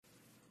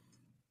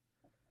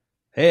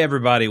Hey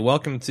everybody,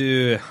 welcome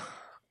to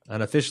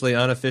Unofficially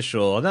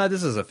Unofficial. No,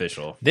 this is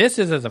official. This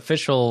is as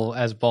official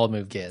as Bald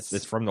Move gets.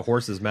 It's from the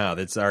horse's mouth.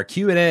 It's our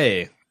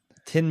Q&A,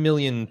 10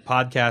 million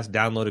podcast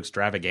download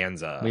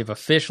extravaganza. We've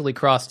officially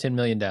crossed 10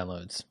 million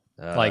downloads,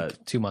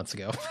 like 2 months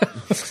ago.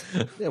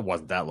 It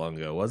wasn't that long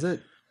ago, was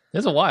it?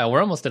 It's a while. We're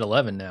almost at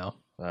 11 now.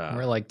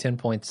 We're like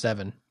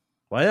 10.7.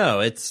 Well,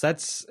 no,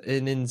 that's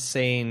an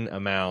insane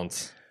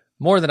amount.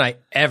 More than I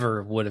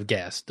ever would have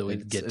guessed that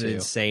we'd get It's to. an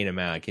insane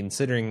amount,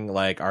 considering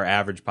like our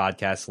average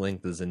podcast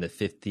length is in the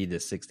 50 to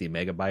 60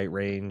 megabyte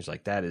range.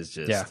 Like that is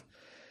just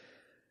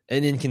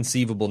an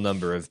inconceivable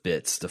number of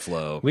bits to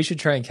flow. We should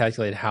try and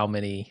calculate how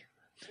many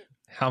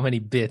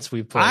bits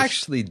we've pushed. I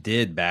actually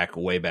did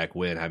way back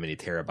when how many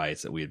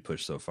terabytes that we had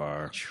pushed so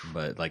far,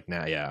 but like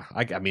now, yeah,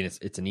 I mean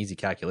it's an easy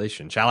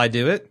calculation. Shall I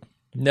do it?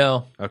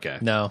 No. Okay.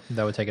 No,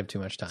 that would take up too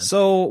much time.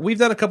 So we've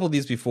done a couple of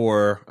these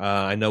before.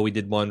 I know we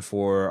did one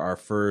for our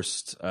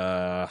first.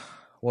 What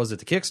was it,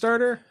 the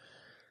Kickstarter?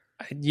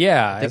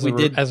 Yeah, I think we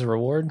did as a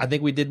reward. I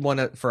think we did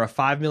one for a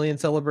 5 million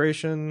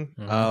celebration.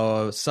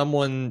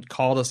 Someone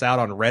called us out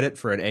on Reddit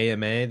for an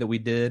AMA that we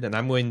did, and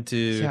I'm going to.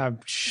 Yeah, I'm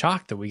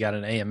shocked that we got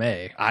an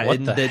AMA.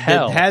 What the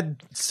hell? That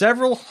had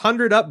several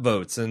hundred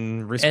upvotes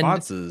and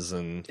responses,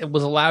 and it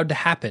was allowed to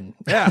happen.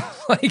 Yeah,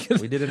 like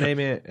we did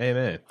an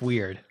AMA.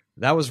 Weird.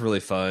 That was really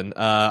fun.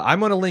 I'm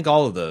going to link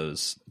all of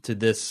those to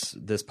this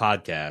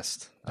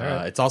podcast.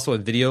 Right. It's also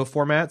in video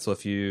format, so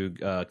if you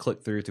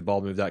click through to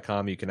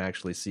baldmove.com, you can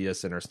actually see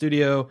us in our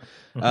studio.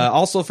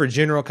 Also, for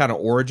general kind of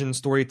origin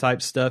story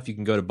type stuff, you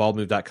can go to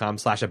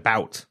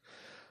baldmove.com/about.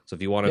 So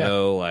if you want to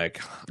know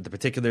like the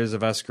particulars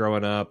of us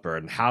growing up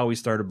or how we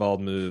started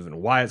Bald Move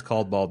and why it's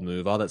called Bald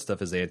Move, all that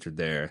stuff is answered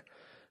there.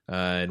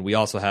 And we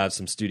also have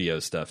some studio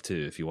stuff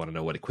too, if you want to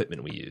know what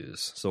equipment we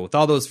use. So with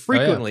all those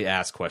frequently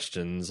asked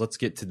questions, let's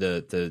get to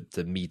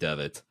the meat of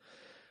it.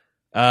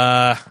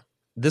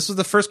 This was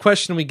the first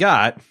question we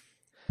got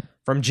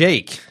from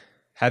Jake.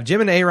 Have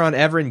Jim and Aaron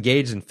ever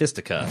engaged in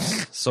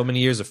fisticuffs? So many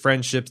years of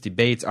friendships,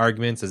 debates,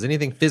 arguments. Has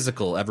anything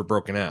physical ever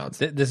broken out?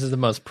 This is the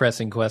most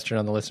pressing question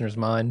on the listener's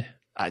mind.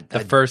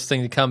 The first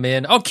thing to come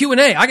in. Oh,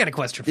 Q&A. I got a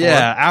question for him.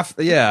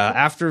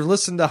 After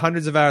listening to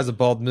hundreds of hours of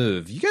Bald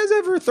Move, you guys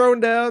ever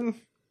thrown down?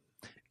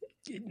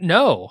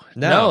 No,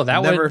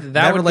 that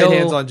would lay go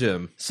hands on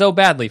Jim so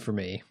badly for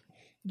me,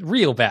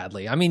 real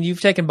badly. I mean,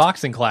 you've taken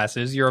boxing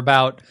classes. You're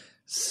about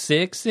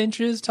 6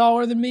 inches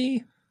taller than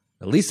me.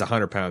 At least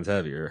 100 pounds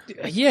heavier.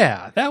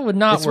 Yeah, that would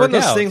not it's work one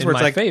of those out things in where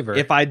it's my like, favor.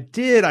 if I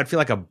did, I'd feel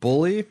like a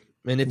bully.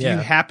 And if you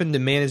happen to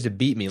manage to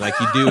beat me like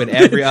you do in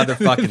every other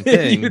fucking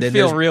thing, you'd then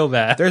feel real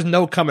bad. There's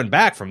no coming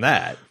back from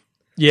that.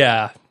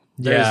 Yeah.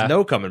 There's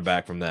no coming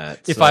back from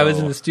that. If I was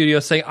in the studio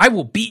saying, I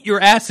will beat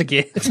your ass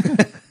again.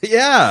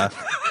 Yeah.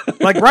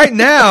 Like right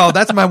now,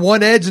 that's my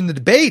one edge in the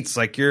debates.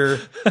 Like you're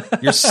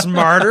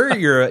smarter,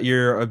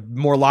 you're a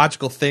more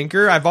logical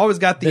thinker. I've always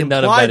got the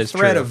implied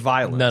threat of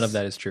violence. None of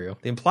that is true.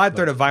 The implied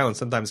threat of violence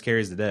sometimes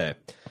carries the day.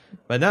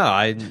 But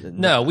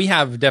no, we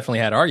have definitely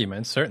had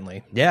arguments,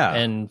 certainly. Yeah.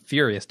 And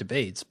furious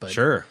debates, but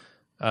sure.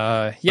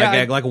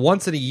 Like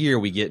once in a year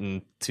we get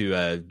into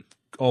a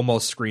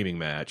almost screaming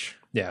match.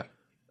 Yeah.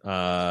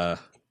 That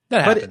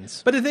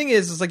happens. But the thing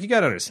is like you got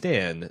to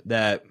understand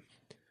that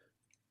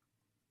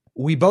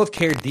we both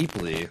care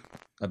deeply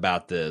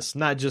about this,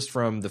 not just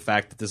from the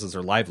fact that this is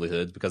our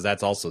livelihoods, because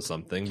that's also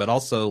something, but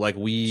also like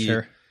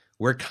we're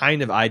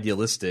kind of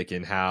idealistic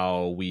in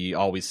how we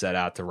always set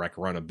out to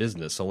run a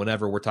business. So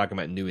whenever we're talking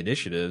about new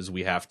initiatives,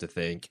 we have to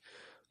think,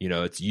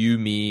 it's you,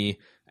 me,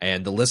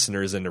 and the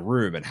listeners in the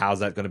room, and how's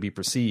that going to be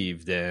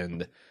perceived?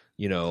 And,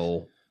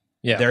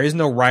 there is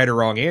no right or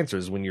wrong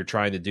answers when you're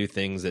trying to do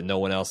things that no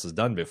one else has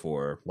done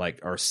before, like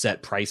our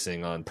set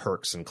pricing on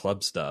perks and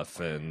club stuff.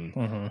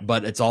 And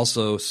but it's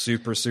also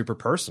super, super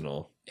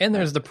personal. And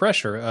there's the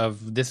pressure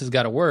of this has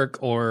got to work,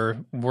 or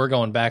we're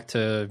going back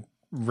to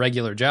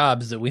regular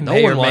jobs that we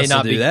may or may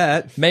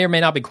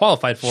not be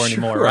qualified for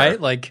anymore, right?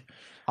 Like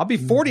I'll be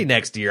 40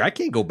 next year. I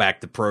can't go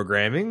back to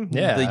programming.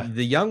 Yeah.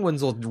 The young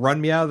ones will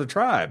run me out of the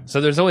tribe. So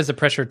there's always the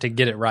pressure to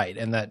get it right,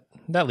 and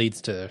that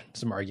leads to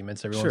some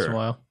arguments every once in a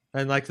while.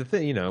 And like the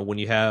thing, when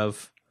you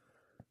have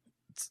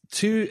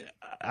two,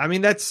 I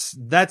mean, that's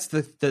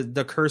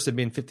the curse of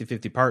being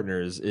 50-50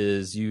 partners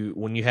is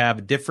when you have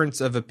a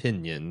difference of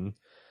opinion,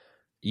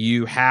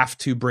 you have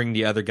to bring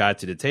the other guy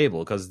to the table,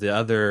 because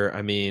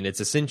it's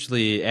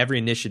essentially every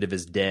initiative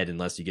is dead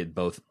unless you get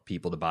both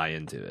people to buy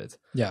into it.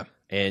 Yeah.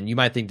 And you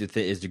might think that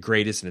is the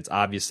greatest and it's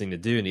obvious thing to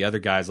do, and the other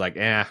guy's like,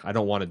 I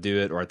don't want to do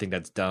it, or I think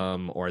that's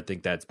dumb, or I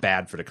think that's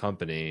bad for the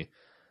company.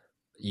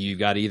 You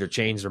got to either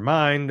change their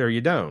mind or you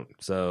don't.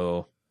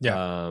 So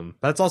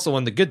that's also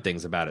one of the good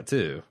things about it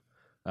too,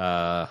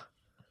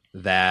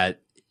 that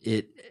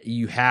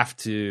you have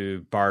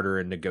to barter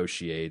and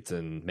negotiate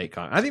and make.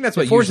 I think that's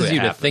what forces usually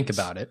you happens. to think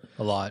about it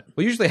a lot.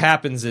 What usually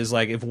happens is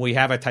like if we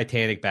have a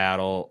Titanic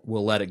battle,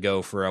 we'll let it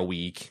go for a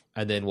week,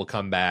 and then we'll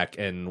come back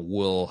and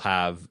we'll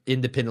have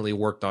independently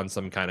worked on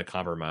some kind of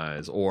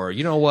compromise. Or,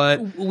 you know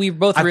what? We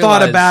both I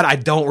realized, thought about it. I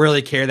don't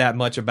really care that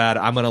much about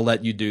it. I'm going to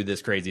let you do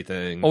this crazy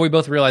thing. Or we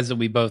both realized that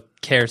we both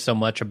care so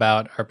much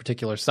about our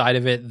particular side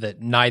of it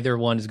that neither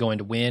one is going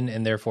to win,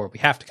 and therefore we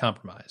have to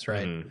compromise,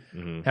 right?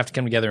 Mm-hmm. Have to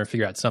come together and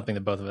figure out something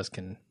that both of us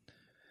can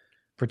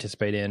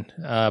participate in.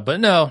 But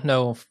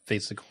no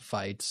physical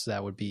fights.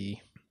 That would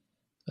be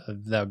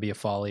a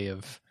folly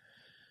of...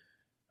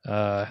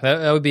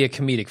 that would be a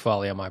comedic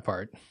folly on my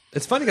part.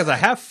 It's funny because I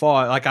have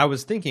fought, like I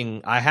was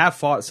thinking, I have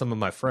fought some of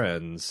my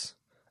friends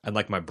and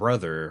like my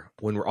brother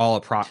when we're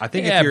all I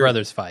think if you're,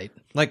 brothers fight.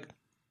 Like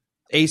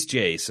Ace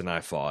Jace and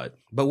I fought,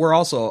 but we're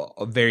also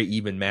a very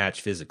even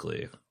match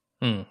physically.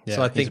 Yeah,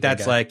 so I think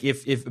that's like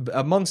if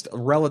amongst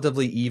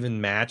relatively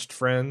even matched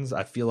friends,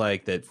 I feel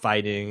like that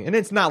fighting, and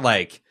it's not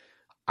like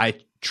I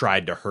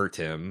tried to hurt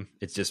him.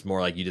 It's just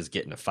more like you just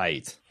get in a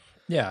fight.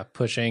 Yeah,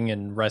 pushing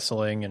and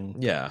wrestling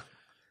and yeah.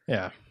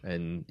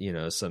 And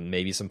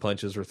maybe some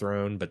punches were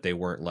thrown, but they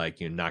weren't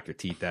like knock your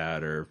teeth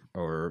out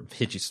or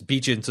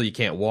beat you until you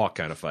can't walk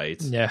kind of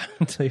fights. Yeah,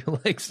 until your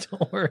legs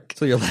don't work.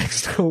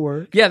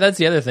 Yeah, that's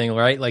the other thing,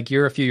 right? Like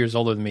you're a few years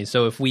older than me,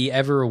 so if we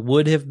ever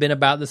would have been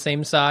about the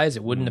same size,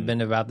 it wouldn't have been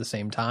about the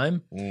same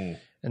time.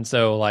 And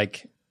so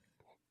like,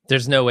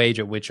 there's no age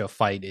at which a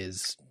fight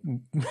is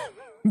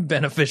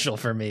beneficial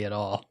for me at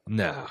all.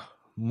 No,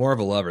 more of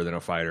a lover than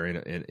a fighter in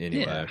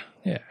anyway.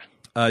 Yeah.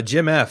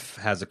 Jim F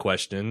has a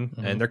question,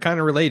 and they're kind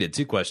of related.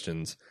 2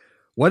 questions.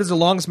 What is the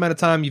longest amount of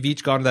time you've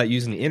each gone without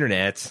using the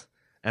internet?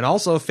 And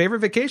also, favorite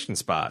vacation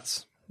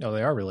spots? Oh,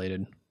 they are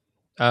related.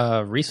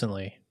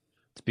 Recently,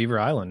 it's Beaver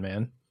Island,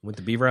 man. Went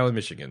to Beaver Island,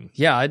 Michigan.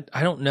 Yeah,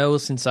 I don't know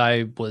since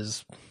I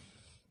was,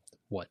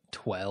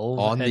 12?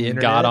 On the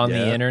internet? Got on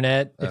the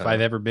internet, if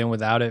I've ever been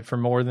without it for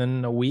more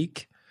than a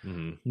week.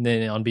 And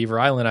then on Beaver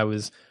Island, I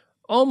was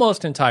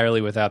almost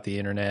entirely without the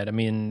internet. I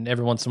mean,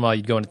 every once in a while,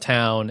 you'd go into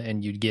town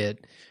and you'd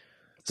get...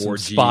 4G, some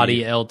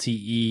spotty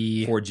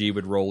LTE. 4G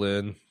would roll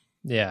in.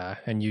 Yeah,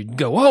 and you'd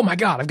go, oh my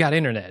God, I've got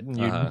internet. And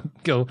you'd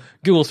go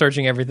Google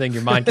searching everything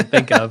your mind can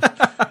think of.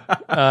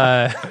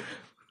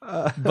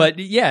 But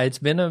yeah, it's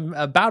been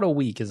about a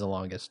week is the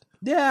longest.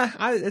 Yeah,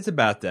 it's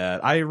about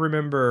that. I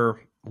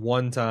remember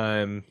one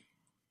time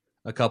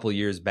a couple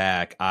years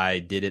back, I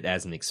did it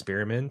as an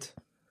experiment.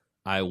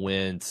 I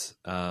went...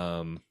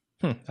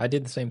 I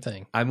did the same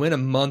thing. I went a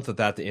month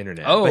without the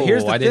internet. Oh, but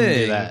here's the I thing. Didn't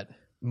do that.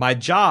 My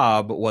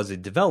job was a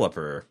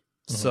developer,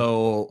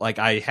 so like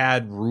I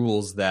had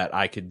rules that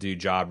I could do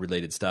job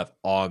related stuff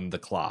on the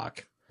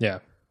clock.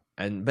 Yeah,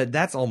 but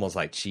that's almost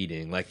like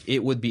cheating. Like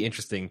it would be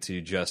interesting to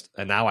just,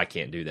 and now I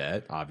can't do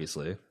that.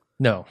 Obviously,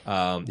 no.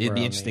 It'd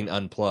be interesting to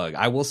unplug.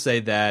 I will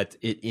say that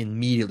it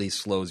immediately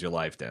slows your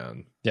life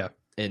down. Yeah,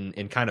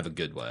 in kind of a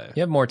good way.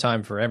 You have more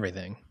time for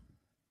everything,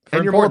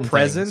 and you're more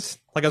present. Things.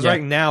 Like as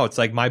right now, it's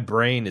like my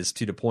brain is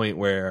to the point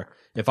where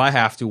if I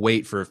have to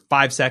wait for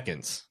 5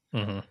 seconds.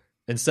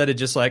 Instead of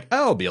just like,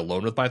 I'll be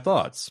alone with my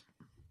thoughts.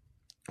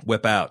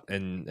 Whip out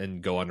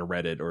and go onto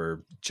Reddit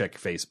or check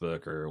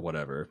Facebook or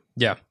whatever.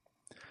 Yeah.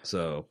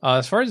 So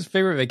as far as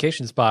favorite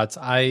vacation spots,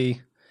 I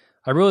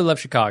really love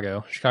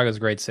Chicago. Chicago's a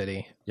great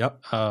city.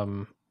 Yep.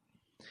 I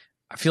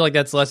feel like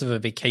that's less of a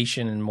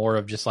vacation and more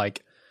of just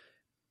like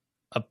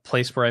a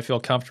place where I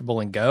feel comfortable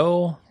and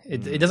go.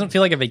 It doesn't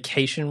feel like a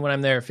vacation when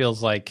I'm there. It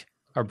feels like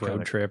a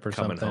road trip or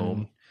something.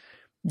 Home.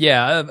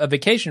 Yeah, a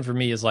vacation for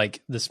me is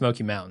like the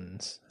Smoky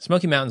Mountains.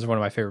 Smoky Mountains are one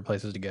of my favorite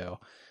places to go.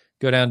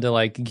 Go down to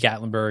like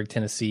Gatlinburg,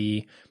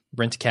 Tennessee,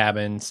 rent a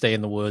cabin, stay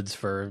in the woods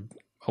for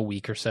a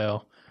week or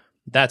so.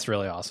 That's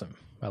really awesome.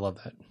 I love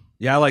that.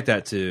 Yeah, I like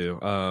that too.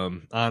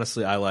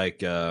 Honestly, I like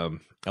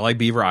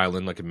Beaver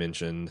Island, like I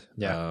mentioned.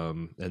 Yeah.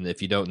 And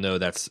if you don't know,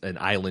 that's an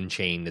island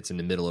chain that's in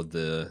the middle of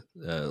the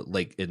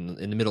lake in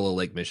the middle of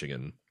Lake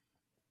Michigan.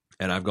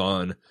 And I've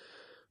gone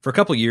for a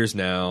couple years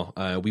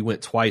now. We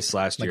went twice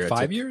last year.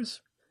 5 years?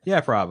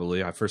 Yeah,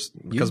 probably.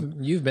 Because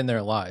you've been there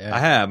a lot. Yeah. I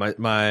have.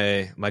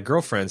 My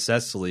girlfriend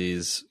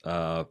Cecily's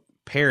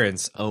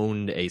parents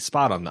owned a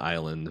spot on the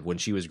island when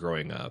she was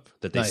growing up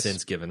that they've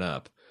since given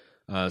up.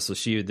 So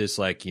she had this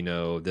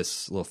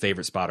this little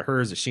favorite spot of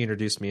hers that she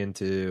introduced me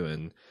into,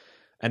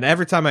 and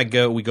every time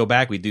we go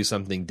back, we do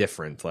something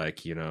different.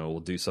 Like we'll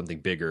do something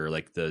bigger.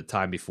 Like the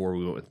time before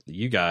we went with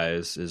you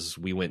guys is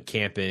we went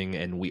camping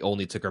and we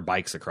only took our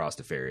bikes across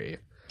the ferry.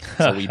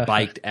 So we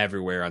biked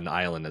everywhere on the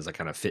island as a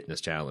kind of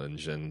fitness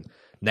challenge. And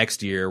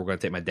next year, we're going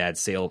to take my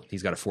dad's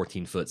he's got a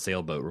 14-foot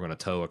sailboat. We're going to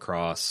tow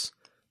across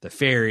the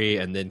ferry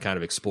and then kind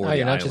of explore the island.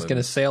 You're not just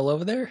going to sail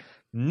over there?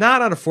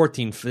 Not on a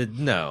 14-foot,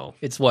 no.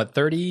 It's what,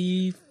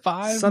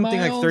 35 Something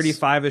miles? like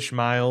 35-ish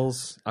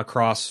miles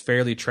across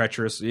fairly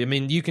treacherous. I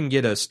mean, you can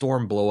get a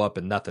storm blow up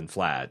and nothing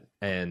flat.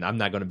 And I'm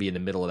not going to be in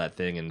the middle of that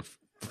thing in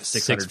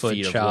 600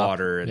 feet of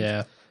water.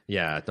 And,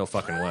 yeah, no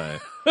fucking way.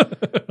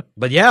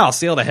 But yeah, I'll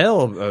sail to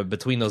hell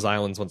between those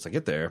islands once I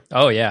get there.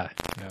 Oh, yeah.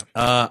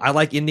 I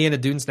like Indiana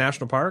Dunes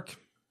National Park.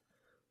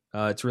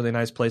 It's a really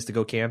nice place to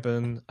go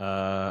camping.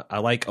 I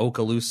like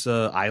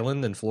Okaloosa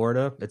Island in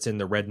Florida. It's in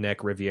the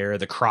Redneck Riviera,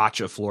 the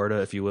crotch of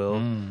Florida, if you will.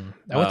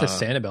 I went to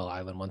Sanibel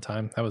Island one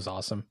time. That was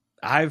awesome.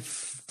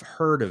 I've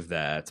heard of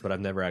that, but I've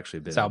never actually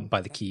been. It's out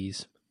by the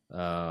Keys.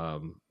 I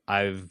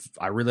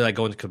really like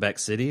going to Quebec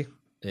City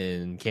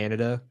in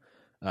Canada.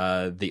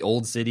 The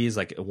old cities,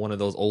 like one of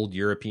those old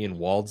European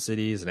walled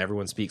cities, and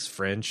everyone speaks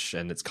French,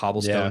 and it's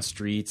cobblestone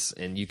streets,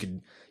 and you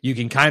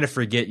can kind of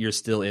forget you're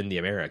still in the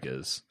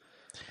Americas.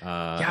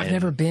 I've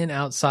never been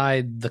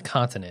outside the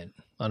continent,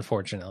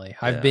 unfortunately.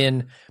 I've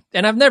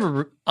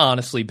never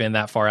honestly been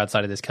that far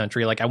outside of this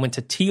country. Like I went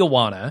to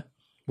Tijuana,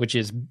 which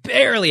is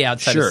barely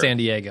outside of San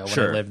Diego when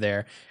I lived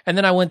there. And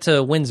then I went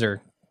to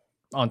Windsor,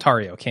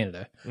 Ontario,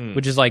 Canada,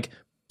 which is like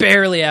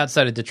barely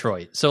outside of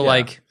Detroit. So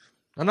like,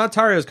 and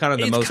Ontario is kind of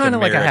the most kind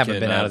of American like I haven't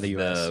been out of the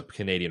US. The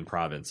Canadian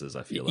provinces,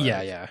 I feel like.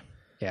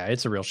 Yeah,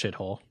 it's a real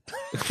shithole.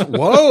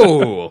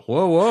 Whoa.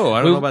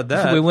 I don't know about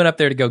that. We went up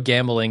there to go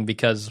gambling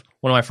because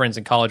one of my friends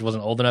in college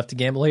wasn't old enough to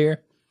gamble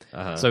here.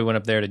 So we went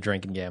up there to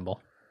drink and gamble.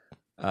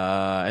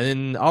 And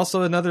then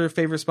also another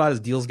favorite spot is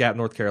Deals Gap,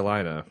 North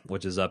Carolina,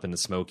 which is up in the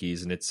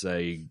Smokies, and it's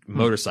a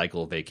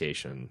motorcycle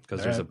vacation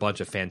because there's a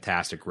bunch of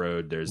fantastic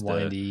road. There's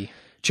the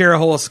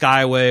Cherahole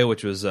Skyway,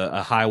 which was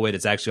a highway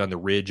that's actually on the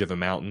ridge of a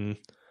mountain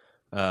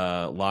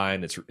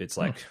line. It's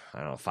like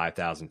I don't know,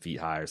 5,000 feet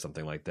high or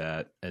something like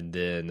that. And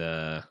then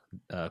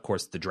of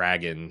course the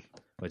Dragon,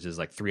 which is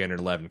like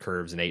 311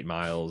 curves in 8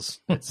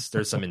 miles.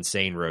 There's some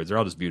insane roads. They're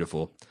all just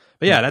beautiful.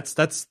 But yeah,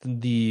 that's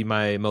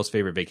my most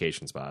favorite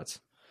vacation spots.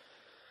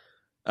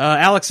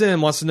 Alex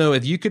M wants to know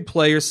if you could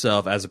play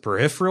yourself as a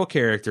peripheral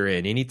character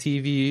in any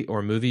TV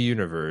or movie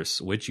universe,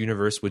 which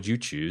universe would you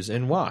choose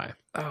and why?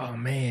 Oh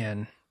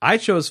man, I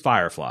chose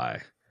Firefly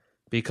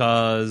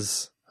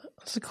because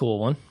that's a cool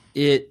one.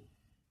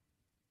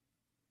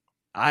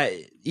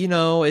 I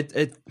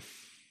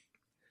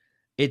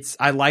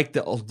like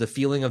the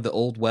feeling of the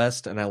Old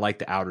West, and I like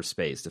the outer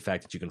space, the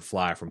fact that you can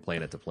fly from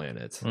planet to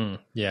planet,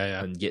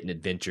 and getting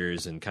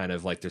adventures, and kind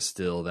of like there's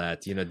still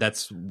that,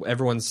 that's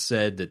everyone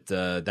said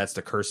that that's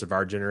the curse of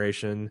our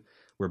generation.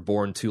 We're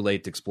born too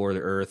late to explore the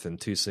Earth and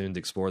too soon to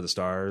explore the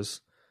stars.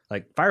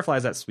 Like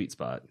Firefly's that sweet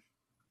spot.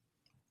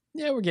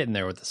 Yeah, we're getting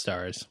there with the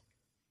stars.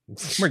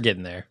 We're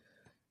getting there.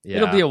 Yeah.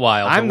 It'll be a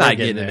while. I'm not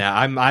getting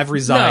that. I've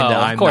resigned. No,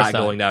 I'm not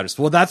going to outer space.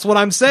 Well, that's what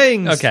I'm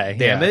saying. Okay,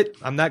 damn it!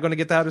 I'm not going to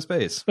get to outer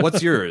space.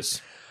 What's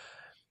yours?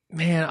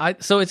 Man,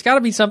 so it's got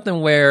to be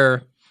something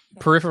where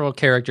peripheral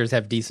characters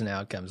have decent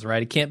outcomes,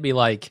 right? It can't be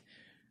like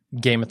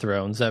Game of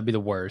Thrones. That'd be the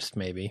worst,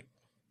 maybe.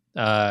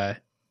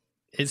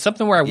 It's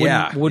something where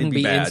I wouldn't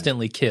be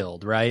instantly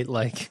killed, right?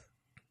 Like,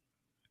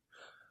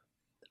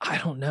 I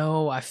don't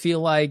know. I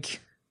feel like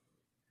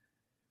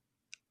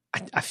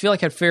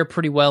I'd fare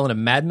pretty well in a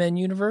Mad Men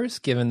universe,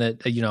 given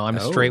that, I'm a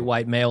straight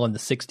white male in the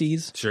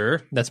 60s.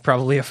 Sure. That's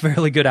probably a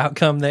fairly good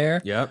outcome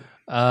there. Yep.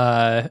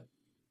 I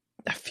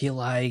feel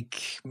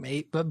like,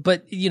 but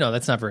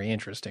that's not very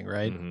interesting,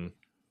 right? Mm-hmm.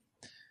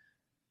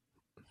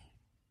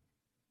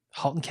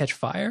 Halt and Catch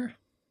Fire?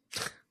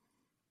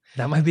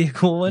 That might be a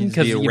cool one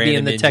because you'd be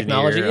in the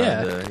technology.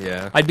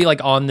 Yeah. I'd be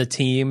like on the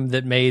team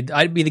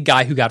I'd be the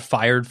guy who got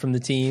fired from the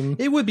team.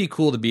 It would be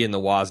cool to be in the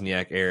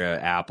Wozniak era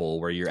Apple,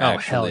 where you're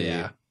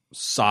actually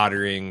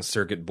soldering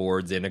circuit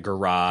boards in a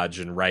garage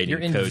and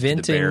writing code to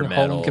the bare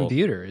metal. Home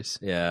computers.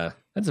 Yeah.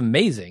 That's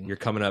amazing. You're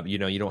coming up, you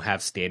don't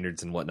have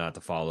standards and whatnot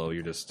to follow.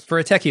 You're just, for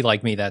a techie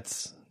like me,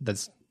 that's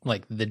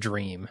like the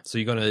dream. So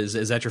you're gonna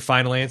is that your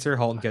final answer?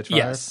 Halt and Catch Fire?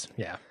 Yes.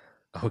 Yeah.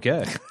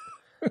 Okay.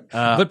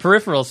 But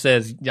Peripheral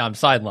says I'm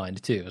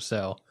sidelined too.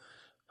 So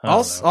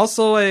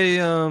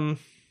also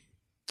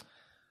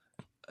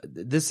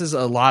this is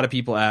a lot of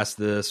people ask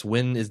this.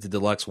 When is the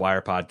Deluxe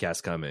Wire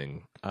podcast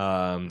coming?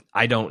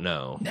 I don't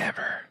know.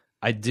 Never.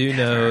 I do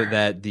know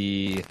that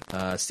the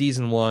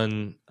season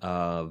one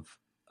of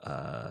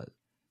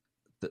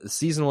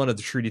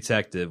the True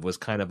Detective was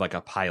kind of like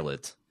a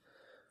pilot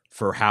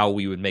for how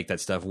we would make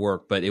that stuff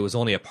work, but it was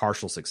only a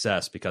partial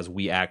success because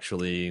we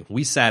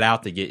sat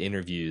out to get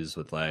interviews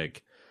with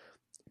like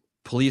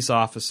police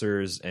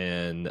officers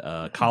and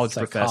college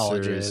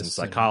professors and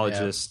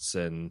psychologists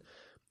and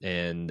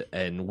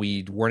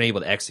we weren't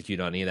able to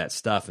execute on any of that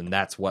stuff, and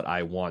that's what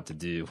I want to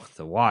do with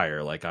The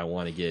Wire. Like I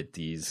want to get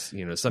these,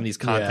 some of these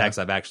contacts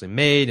I've actually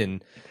made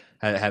and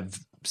have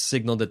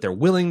signaled that they're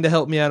willing to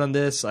help me out on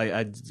this.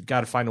 I got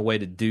to find a way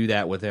to do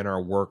that within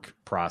our work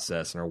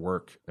process and our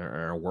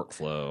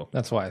workflow.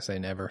 That's why I say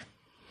never.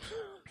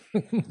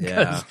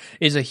 Yeah,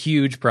 it's a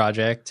huge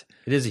project.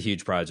 It is a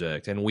huge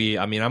project, and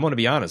I'm going to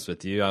be honest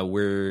with you.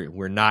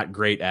 We're not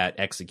great at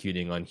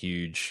executing on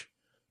huge,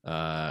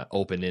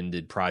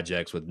 open-ended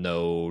projects with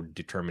no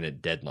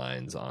determinate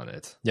deadlines on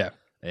it. Yeah.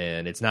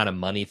 And it's not a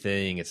money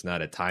thing. It's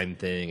not a time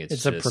thing. It's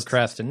just a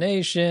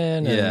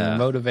procrastination and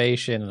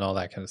motivation and all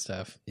that kind of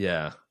stuff.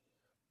 Yeah.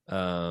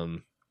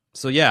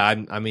 So yeah,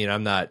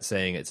 I'm not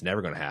saying it's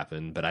never going to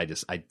happen, but I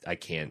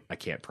can't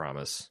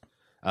promise.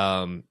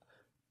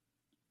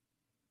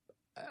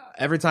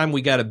 every time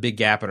we got a big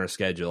gap in our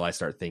schedule, I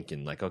start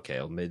thinking like, okay,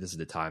 well, maybe this is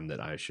the time that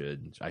I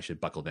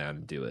should buckle down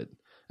and do it.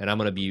 And I'm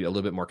going to be a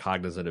little bit more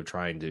cognizant of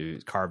trying to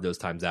carve those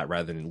times out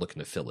rather than looking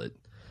to fill it,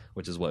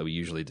 which is what we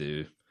usually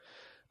do.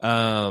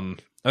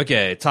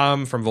 Okay,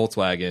 Tom from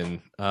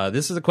Volkswagen.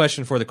 This is a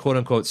question for the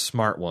quote-unquote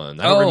smart one.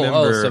 I don't remember.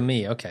 Oh, so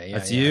me. Okay. Yeah,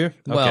 That's you?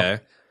 Okay.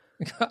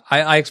 Well,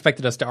 I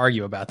expected us to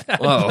argue about that.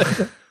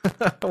 Oh.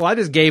 Well, I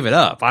just gave it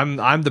up.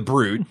 I'm the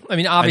brute. I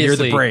mean, obviously, and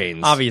you're the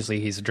brains. Obviously,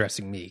 he's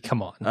addressing me.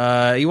 Come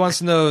on. He wants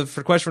to know,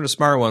 for the question from the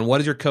smart one, what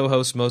is your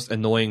co-host's most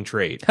annoying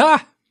trait?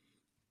 Ha!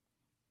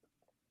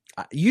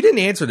 You didn't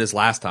answer this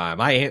last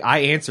time. I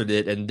answered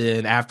it, and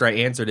then after I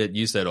answered it,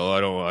 you said, "Oh,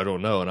 I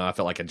don't know," and I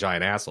felt like a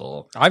giant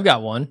asshole. I've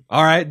got one.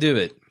 All right, do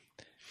it.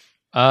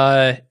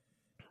 I'm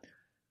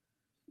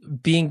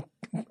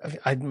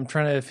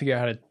trying to figure out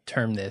how to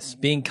term this.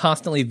 Being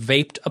constantly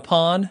vaped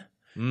upon.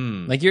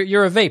 Like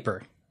you're a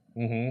vapor.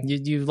 Mm-hmm.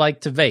 You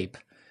like to vape,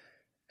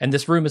 and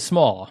this room is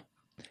small,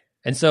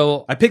 and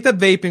so I picked up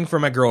vaping for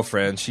my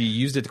girlfriend. She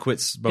used it to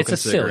quit smoking it's a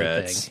silly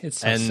cigarettes. thing. It's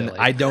so and silly.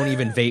 I don't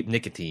even vape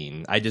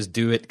nicotine. I just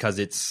do it because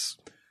it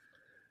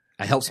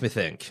helps me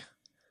think.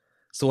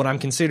 So when I'm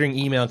considering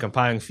email,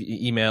 compiling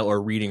email,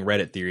 or reading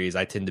Reddit theories,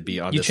 I tend to be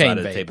on this side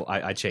of the table.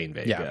 I chain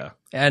vape. Yeah.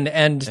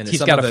 And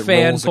he's got a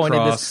fan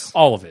pointed this.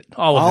 All of it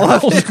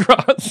rolls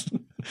across.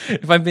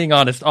 If I'm being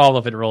honest, all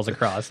of it rolls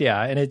across.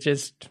 Yeah, and it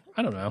just,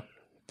 I don't know.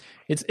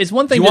 It's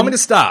one thing. Do you want me to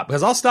stop?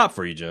 Because I'll stop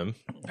for you, Jim.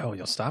 Oh,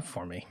 you'll stop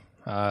for me.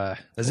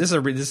 Is this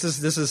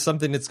this is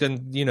something that's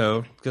going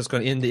just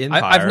going to end the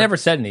empire? I've never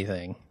said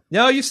anything.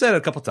 No, you've said it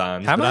a couple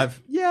times. Have I?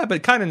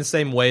 But kind of in the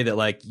same way that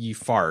like you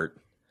fart,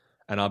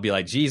 and I'll be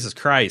like, Jesus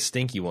Christ,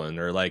 stinky one,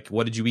 or like,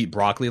 what did you eat,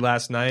 broccoli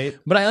last night?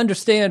 But I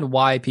understand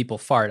why people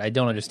fart. I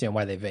don't understand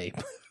why they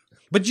vape.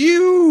 But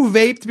you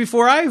vaped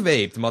before I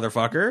vaped,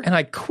 motherfucker. And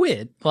I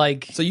quit,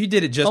 like... So you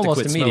did it just almost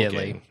to quit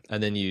immediately. Smoking,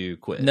 and then you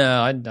quit.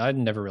 No, I'd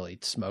never really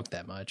smoked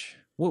that much.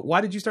 Well,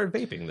 why did you start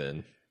vaping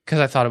then? Because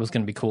I thought it was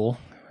going to be cool.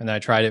 And then I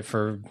tried it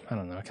for, I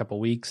don't know, a couple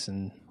weeks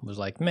and was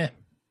like, meh,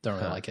 don't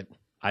really like it.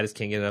 I just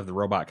can't get enough of the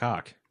robot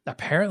cock.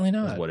 Apparently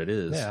not. That's what it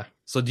is. Yeah.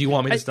 So do you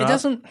want me to stop? It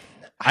doesn't...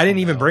 I didn't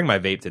even bring my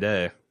vape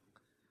today.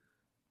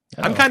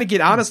 I'm kind of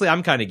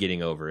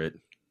getting over it.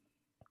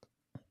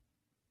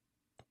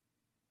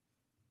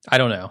 I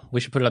don't know.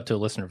 We should put it up to a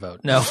listener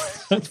vote. No.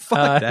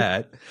 Fuck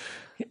that.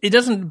 It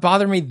doesn't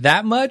bother me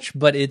that much,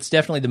 but it's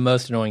definitely the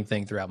most annoying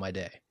thing throughout my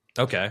day.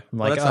 Okay. I'm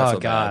like, that's not oh, so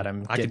God.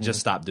 bad. I could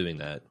just stop doing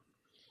that.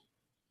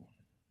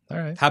 All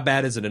right. How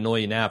bad does it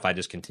annoy you now if I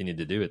just continued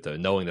to do it, though,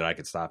 knowing that I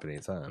could stop at any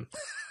time?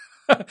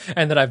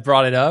 And that I've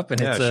brought it up, and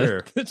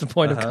sure. It's a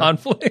point of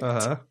conflict.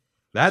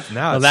 That's super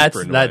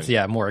annoying.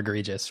 That's more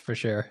egregious for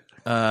sure.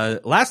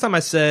 Last time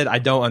I said I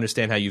don't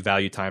understand how you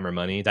value time or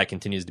money. That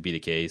continues to be the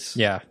case.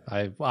 Yeah,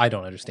 I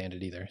don't understand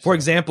it either. For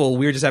example,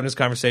 we were just having this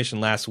conversation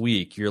last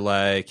week. You're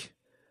like,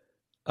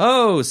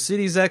 "Oh,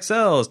 Cities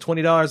XL is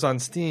 $20 on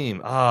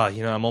Steam.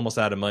 I'm almost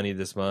out of money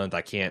this month.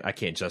 I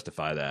can't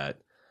justify that."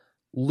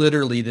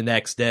 Literally the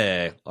next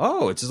day,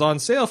 it's just on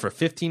sale for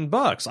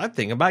 $15. I'm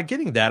thinking about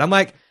getting that. I'm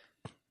like,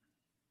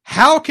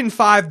 how can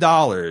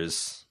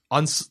 $5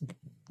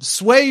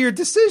 sway your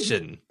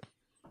decision?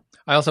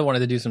 I also wanted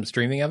to do some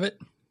streaming of it.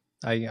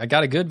 I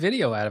got a good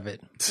video out of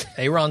it.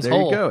 Aaron's there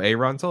Hole. You go,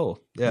 Aaron's Hole.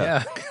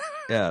 Yeah.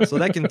 So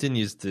that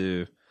continues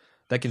to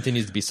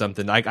be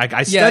something.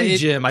 I study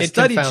Jim. I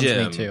study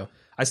Jim. Me too.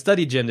 I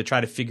study Jim to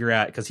try to figure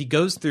out, because he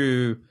goes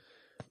through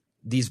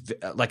these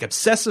like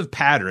obsessive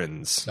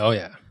patterns. Oh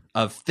yeah.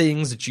 Of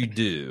things that you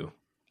do,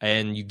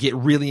 and you get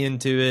really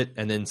into it,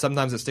 and then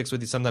sometimes it sticks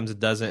with you, sometimes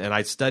it doesn't. And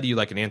I study you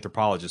like an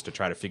anthropologist to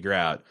try to figure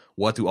out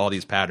what do all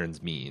these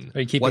patterns mean.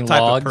 Are you keeping what type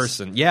logs? Of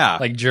person? Yeah,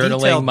 like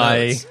journaling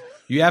my. Notes.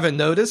 You haven't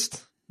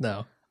noticed?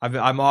 No. I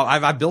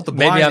built a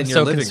blind. Maybe I'm in your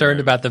so living concerned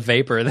room. about the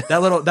vapor.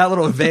 that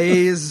little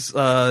vase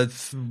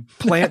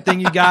plant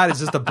thing you got is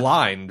just a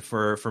blind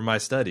for my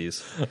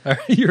studies.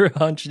 You're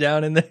hunched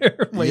down in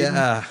there,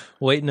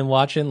 waiting and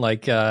watching.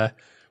 Like,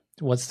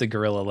 what's the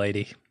gorilla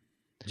lady?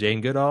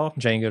 Jane Goodall,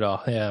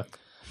 yeah.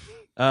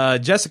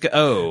 Jessica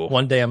O.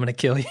 One day I'm going to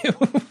kill you.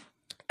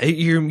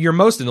 Your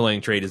most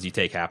annoying trait is you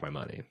take half my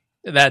money.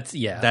 That's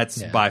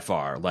by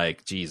far,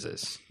 like,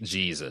 Jesus,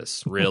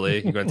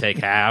 really? You're going to take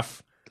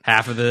half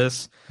of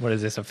this? What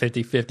is this, a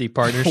 50-50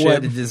 partnership?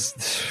 What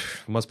is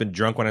must have been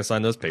drunk when I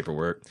signed those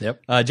paperwork.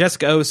 Yep.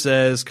 Jessica O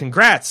says,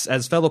 congrats.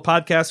 As fellow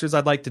podcasters,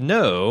 I'd like to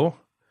know,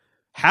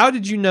 how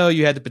did you know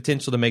you had the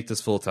potential to make this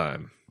full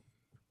time?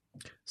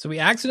 So we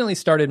accidentally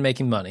started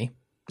making money.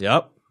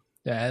 Yep.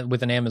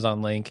 With an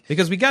Amazon link.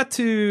 Because we got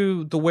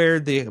to where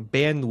the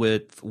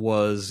bandwidth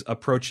was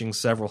approaching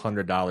several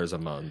 $100s a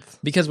month.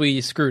 Because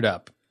we screwed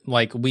up.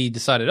 Like, we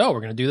decided, we're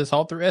going to do this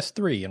all through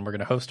S3, and we're going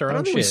to host our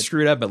own shit. We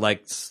screwed up, but,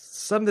 like,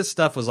 some of this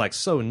stuff was, like,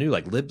 so new.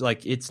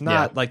 Like, it's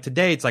not, like,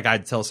 today it's like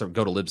I'd tell someone,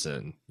 go to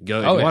Libsyn. If you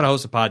want to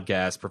host a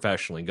podcast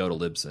professionally, go to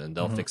Libsyn.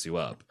 They'll fix you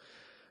up.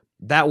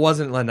 That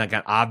wasn't like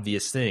an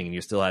obvious thing, and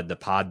you still had the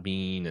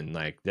Podbean, and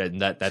like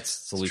that's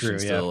solution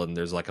still, and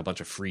there's like a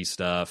bunch of free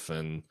stuff,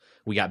 and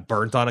we got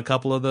burnt on a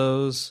couple of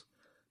those.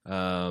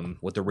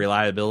 with the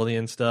reliability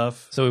and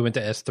stuff. So we went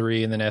to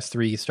S3, and then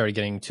S3 started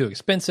getting too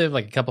expensive,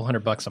 like a couple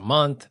 $100 a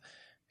month.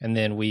 And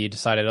then we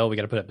decided, we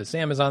got to put up this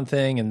Amazon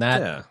thing, and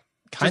that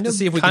kind of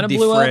see if we can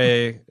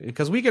defray,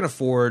 because we can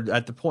afford,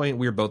 at the point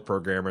we were both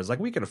programmers, like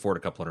we can afford a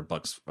couple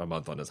 $100 a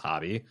month on this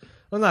hobby.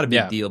 Well, not a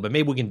big deal, but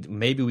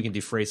maybe we can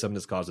defray some of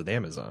this cost with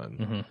Amazon.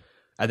 Mm-hmm.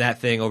 And that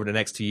thing over the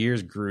next 2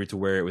 years grew to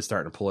where it was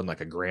starting to pull in like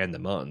 $1,000 a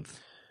month.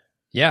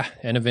 Yeah,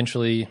 and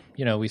eventually,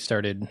 we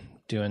started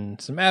doing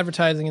some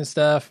advertising and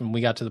stuff, and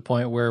we got to the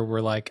point where we're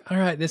like, all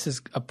right, this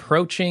is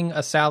approaching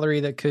a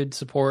salary that could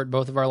support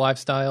both of our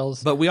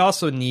lifestyles. But we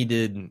also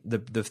needed,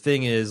 the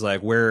thing is,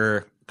 like,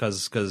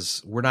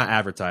 because we're not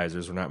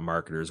advertisers, we're not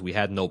marketers, we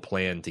had no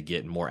plan to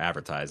get more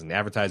advertising. The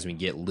advertising we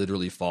get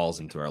literally falls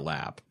into our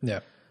lap. Yeah.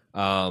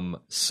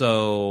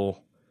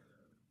 So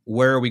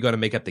where are we going to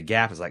make up the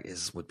gap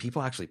would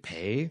people actually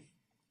pay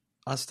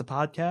us to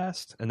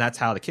podcast? And that's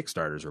how the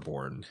Kickstarters were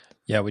born.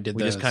 Yeah, we did.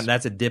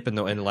 That's a dip in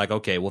and like,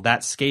 okay, well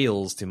that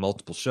scales to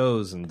multiple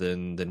shows, and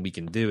then we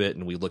can do it.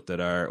 And we looked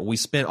at we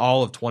spent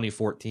all of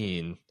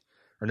 2014,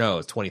 or no,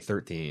 it's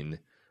 2013,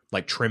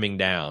 like trimming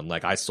down.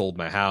 Like I sold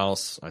my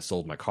house, I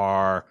sold my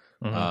car,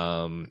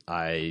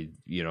 I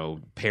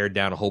pared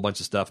down a whole bunch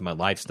of stuff in my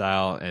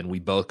lifestyle, and we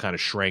both kind of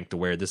shrank to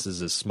where this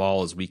is as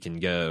small as we can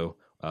go.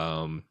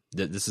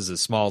 This is as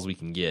small as we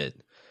can get.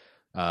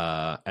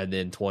 And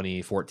then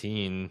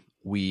 2014,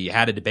 we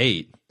had a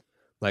debate.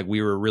 Like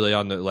we were really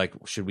on the, like,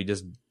 should we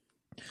just,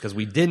 because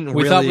we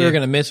thought we were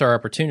going to miss our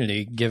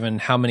opportunity given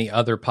how many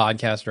other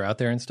podcasts are out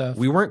there and stuff.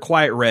 We weren't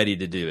quite ready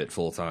to do it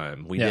full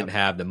time. We didn't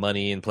have the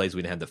money in place.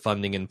 We didn't have the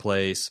funding in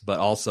place.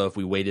 But also if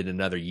we waited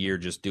another year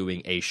just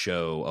doing a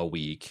show a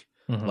week,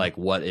 like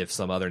what if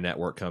some other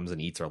network comes and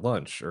eats our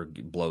lunch or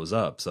blows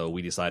up? So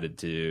we decided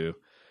to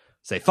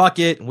say, fuck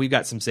it. We've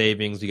got some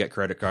savings. We got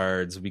credit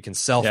cards. We can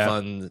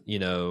self-fund,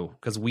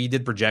 because we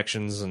did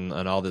projections and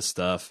all this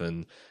stuff.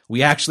 And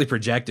we actually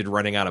projected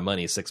running out of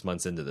money 6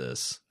 months into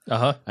this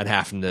and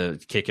having to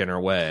kick in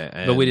our way.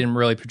 But we didn't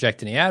really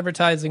project any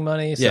advertising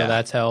money. So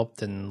that's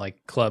helped. And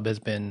like Club has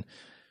been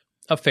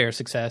a fair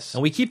success.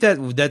 And we keep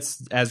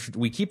as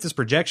we keep this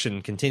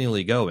projection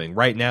continually going.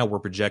 Right now, we're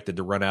projected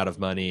to run out of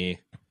money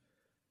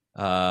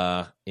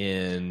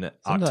in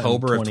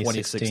October of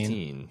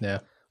 2016. Yeah.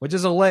 Which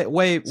is a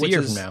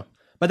year from now.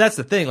 But that's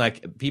the thing.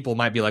 Like, people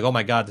might be like, oh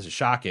my God, this is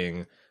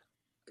shocking.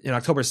 In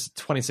October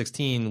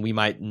 2016, we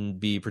might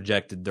be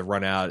projected to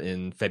run out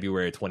in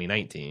February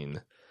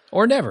 2019.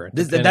 Or never.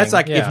 That's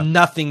like, if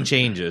nothing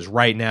changes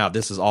right now,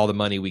 this is all the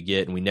money we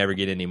get and we never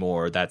get any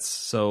more. That's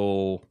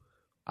so...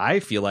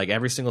 I feel like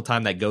every single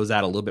time that goes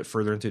out a little bit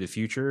further into the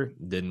future,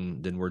 then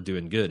we're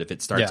doing good. If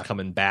it starts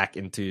coming back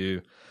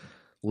into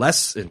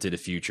less into the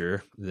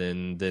future,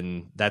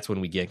 then that's when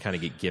we kind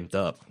of get gimped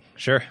up.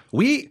 Sure.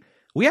 We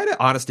had an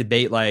honest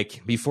debate,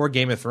 like, before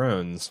Game of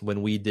Thrones,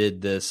 when we did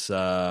this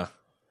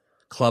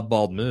Club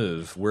Bald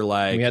move. We're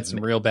like... We had some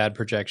real bad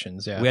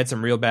projections, We had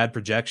some real bad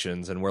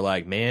projections, and we're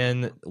like,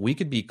 man, we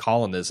could be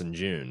calling this in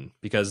June,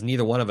 because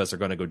neither one of us are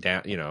going to go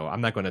down...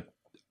 I'm not going to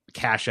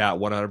cash out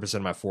 100%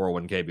 of my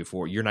 401k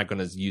before... You're not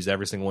going to use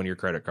every single one of your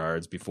credit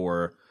cards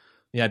before...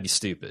 That'd be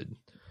stupid.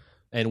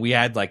 And we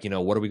had like,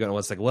 what are we going to...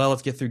 It's like, well,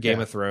 let's get through Game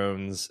of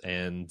Thrones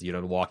and, The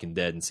Walking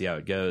Dead and see how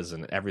it goes.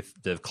 And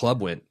the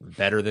Club went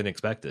better than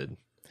expected.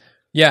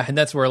 Yeah, and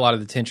that's where a lot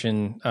of the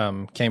tension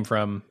came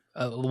from.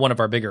 One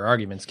of our bigger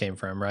arguments came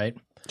from, right?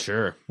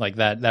 Sure. Like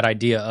that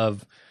idea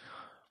of,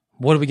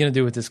 what are we going to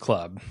do with this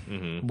club?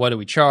 Mm-hmm. What do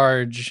we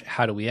charge?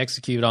 How do we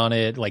execute on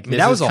it? Like,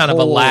 this was kind of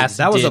a last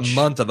That was a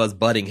month of us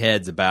butting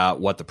heads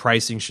about what the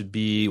pricing should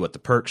be, what the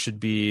perks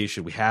should be.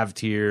 Should we have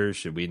tiers?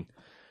 Should we...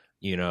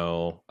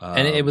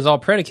 and it was all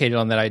predicated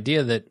on that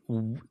idea that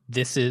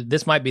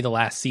this might be the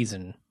last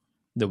season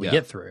that we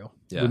get through.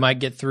 Yeah. We might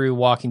get through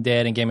Walking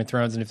Dead and Game of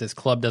Thrones, and if this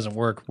club doesn't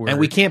work, and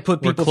we can't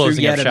put people through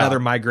yet another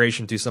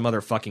migration to some other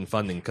fucking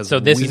funding, because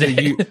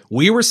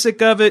we were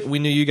sick of it. We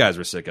knew you guys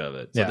were sick of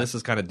it. So this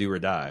is kind of do or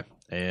die,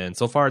 and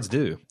so far it's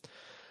do.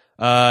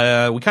 We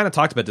kind of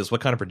talked about this.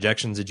 What kind of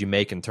projections did you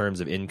make in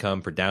terms of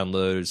income per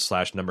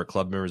download / number of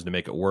club members to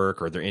make it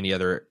work? Or are there any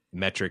other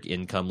metric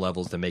income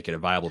levels to make it a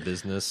viable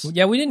business?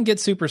 Yeah, we didn't get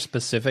super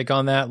specific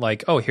on that.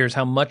 Like, here's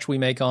how much we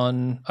make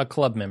on a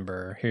club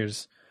member.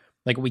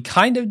 Like, we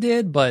kind of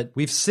did, but...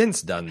 We've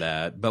since done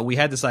that, but we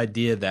had this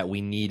idea that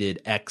we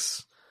needed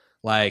X.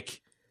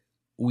 Like,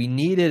 we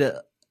needed...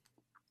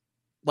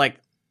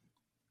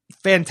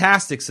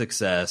 fantastic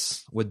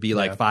success would be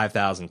like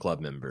 5,000 club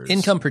members.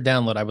 Income per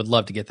download, I would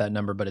love to get that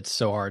number, but it's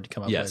so hard to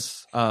come up with.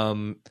 Yes.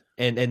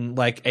 And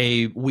like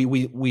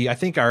we I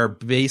think our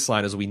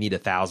baseline is we need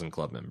 1,000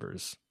 club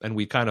members, and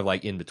we kind of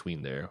like in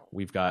between there.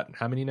 We've got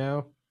how many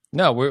now?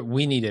 No,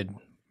 we needed...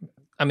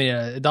 I mean,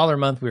 $1 a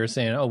month, we were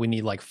saying, we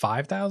need like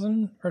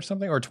 5,000 or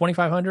something, or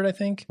 2,500, I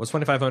think. Was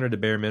 2,500 the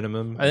bare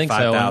minimum? I think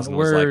 5,000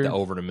 was like the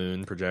over the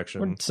moon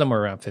projection. We're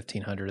somewhere around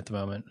 1,500 at the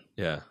moment.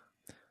 Yeah.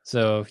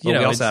 So, we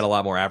also had a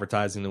lot more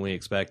advertising than we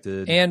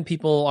expected. And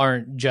people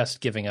aren't just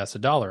giving us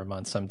 $1 a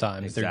month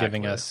sometimes. Exactly. They're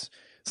giving us...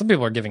 Some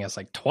people are giving us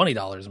like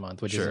 $20 a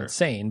month, which is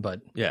insane,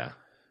 but... Yeah.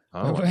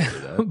 I don't want to do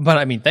that. But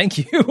I mean, thank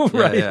you.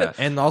 Right. Yeah.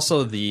 And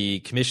also the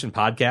commission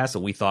podcast that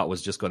we thought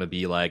was just going to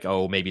be like,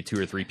 maybe 2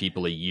 or 3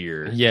 people a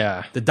year.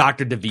 Yeah. The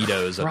Dr.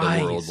 DeVitos of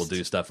the world will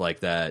do stuff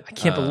like that. I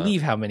can't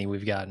believe how many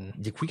we've gotten.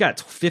 We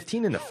got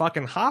 15 in the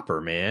fucking hopper,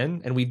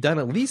 man. And we've done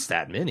at least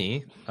that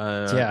many.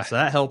 Yeah. So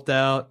that helped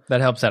out.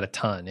 That helps out a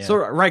ton. Yeah. So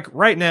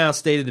right now,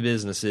 state of the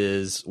business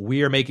is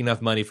we are making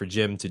enough money for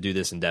Jim to do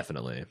this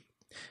indefinitely.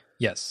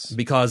 Yes.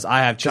 Because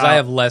I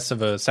have less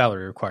of a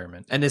salary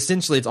requirement. And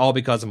essentially it's all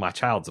because of my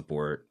child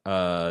support.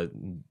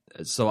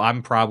 So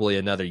I'm probably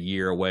another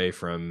year away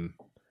from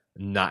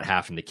not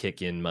having to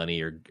kick in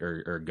money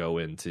or go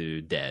into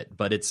debt.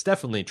 But it's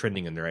definitely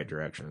trending in the right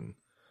direction.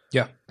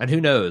 Yeah. And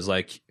who knows,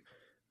 like,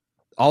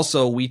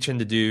 also we tend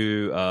to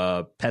do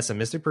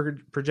pessimistic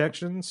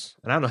projections.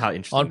 And I don't know how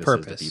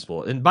interesting this is to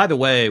people. And by the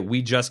way,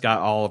 we just got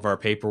all of our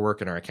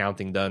paperwork and our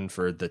accounting done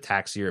for the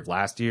tax year of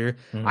last year.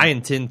 Mm-hmm. I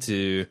intend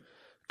to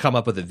come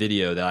up with a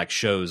video that like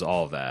shows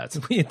all of that.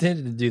 We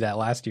intended to do that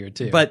last year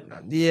too. But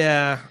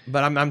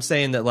I'm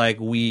saying that like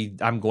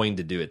I'm going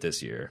to do it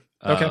this year.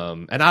 Okay.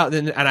 And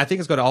I think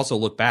it's going to also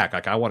look back.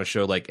 Like I want to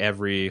show like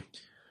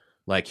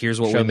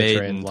here's what we made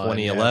in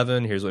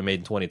 2011, here's what we made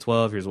in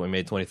 2012, here's what we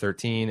made in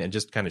 2013, and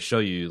just kind of show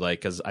you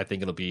like cuz I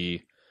think it'll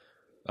be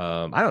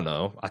I don't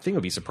know. I think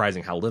it'll be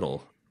surprising how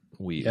little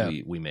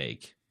we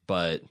make.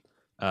 But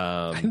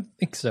I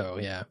think so,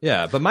 yeah.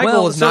 Yeah, but my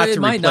goal is not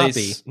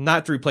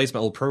to replace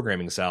my old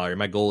programming salary.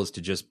 My goal is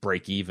to just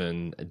break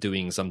even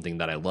doing something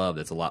that I love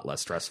that's a lot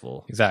less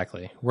stressful.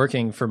 Exactly.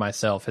 Working for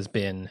myself has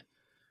been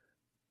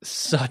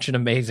such an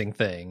amazing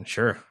thing.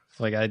 Sure.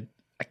 Like I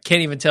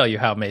can't even tell you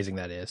how amazing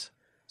that is.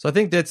 So I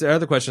think that's the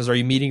other question is, are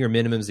you meeting your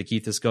minimums to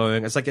keep this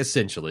going? It's like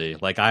essentially,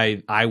 like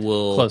I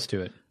will close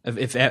to it.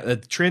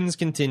 If trends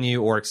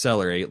continue or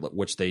accelerate,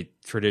 which they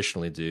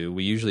traditionally do,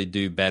 we usually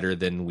do better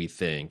than we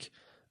think.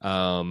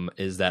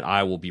 Is that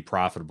I will be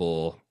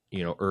profitable,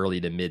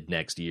 early to mid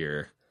next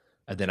year,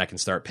 and then I can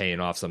start paying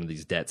off some of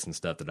these debts and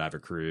stuff that I've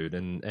accrued.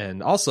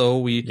 And also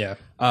we've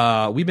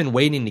been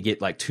waiting to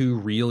get like 2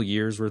 real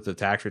years worth of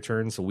tax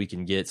returns so we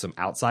can get some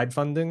outside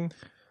funding.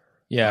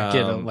 Yeah,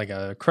 get like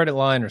a credit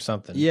line or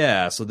something.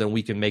 Yeah, so then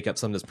we can make up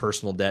some of this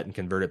personal debt and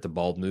convert it to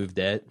bald move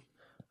debt,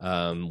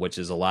 which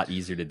is a lot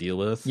easier to deal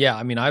with. Yeah,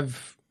 I mean,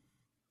 I've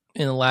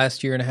in the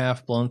last year and a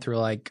half blown through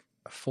like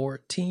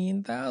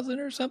 14,000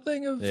 or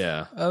something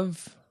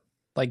of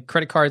like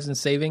credit cards and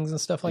savings and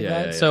stuff like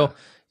that. So,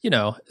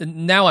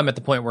 now I'm at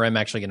the point where I'm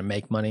actually going to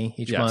make money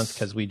each month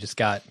because we just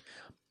got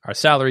our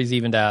salaries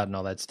evened out and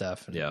all that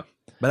stuff. Yeah.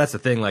 But that's the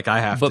thing, like I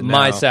have but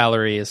my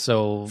salary is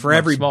so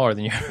much smaller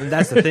than yours. And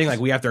that's the thing,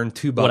 like we have to earn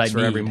 $2 for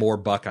every more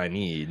buck I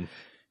need.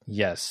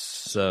 Yes.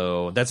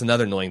 So that's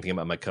another annoying thing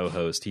about my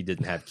co-host. He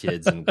didn't have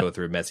kids and go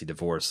through a messy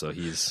divorce, so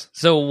he's.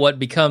 So what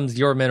becomes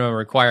your minimum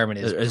requirement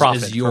is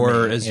profit.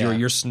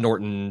 You're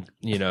snorting,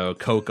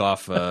 coke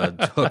off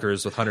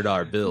hookers with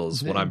 $100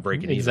 bills when I'm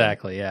breaking even.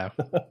 Exactly, yeah.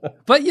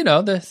 But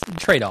the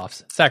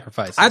trade-offs,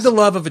 sacrifices. I have the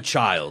love of a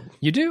child.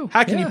 You do.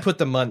 How can you put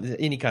the money,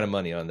 any kind of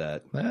money on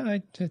that?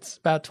 It's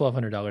about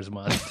 $1,200 a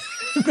month.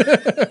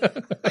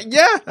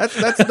 Yeah,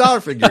 that's a dollar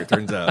figure. It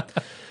turns out.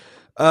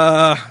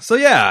 So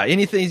yeah,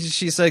 anything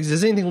she says,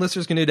 is anything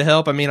listeners can do to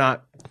help? I mean, I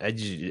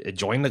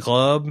join the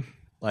club.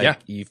 Like,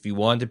 if you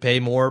want to pay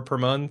more per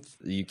month,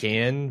 you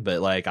can. But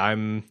like,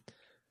 I'm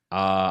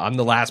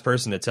the last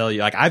person to tell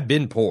you. Like, I've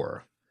been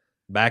poor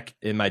back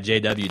in my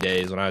JW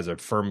days when I was a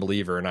firm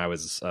believer and I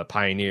was a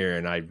pioneer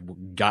and I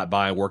got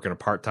by working a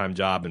part-time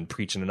job and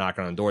preaching and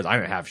knocking on doors. I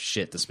didn't have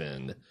shit to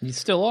spend. You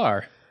still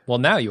are. Well,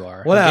 now you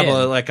are. Well, yeah,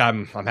 like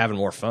I'm having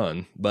more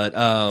fun. But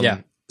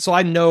So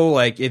I know,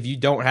 like, if you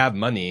don't have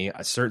money,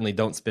 I certainly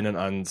don't spend it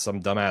on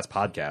some dumbass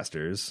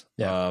podcasters.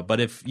 Yeah. But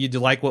if you do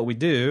like what we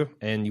do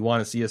and you want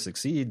to see us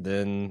succeed,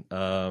 then,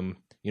 voting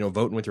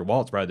with your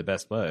wallet's probably the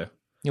best way.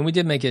 And we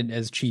did make it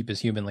as cheap as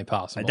humanly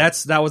possible.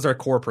 That was our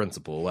core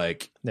principle.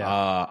 Like,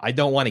 I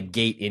don't want to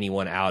gate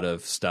anyone out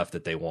of stuff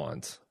that they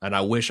want. And I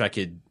wish I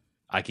could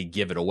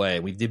give it away.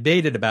 We've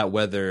debated about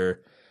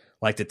whether,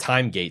 like, to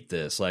time gate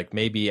this, like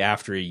maybe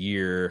after a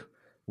year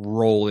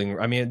rolling.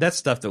 I mean, that's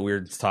stuff that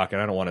we're talking.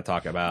 I don't want to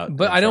talk about.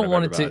 But I don't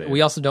want it to.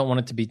 We also don't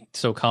want it to be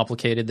so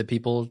complicated that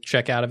people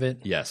check out of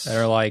it. Yes.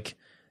 They're like,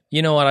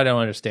 you know what? I don't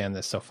understand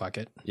this, so fuck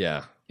it.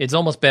 Yeah. It's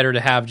almost better to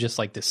have just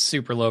like this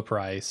super low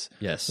price.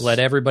 Yes. Let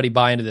everybody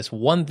buy into this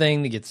one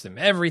thing that gets them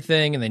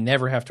everything and they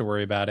never have to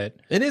worry about it.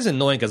 It is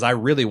annoying because I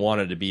really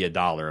wanted to be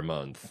 $1 a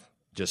month.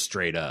 Just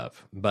straight up,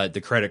 but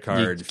the credit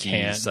card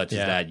fees such as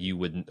that,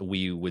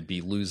 we would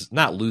be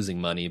not losing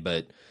money,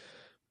 but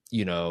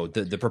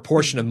the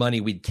proportion of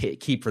money we'd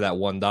keep for that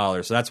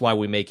 $1. So that's why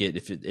we make it.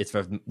 If it's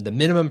the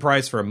minimum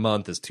price for a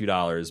month is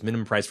 $2,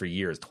 minimum price for a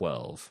year is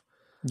 $12.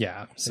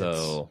 Yeah.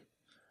 So,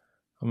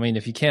 I mean,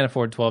 if you can't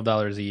afford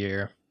 $12 a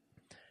year,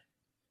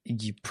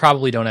 you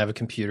probably don't have a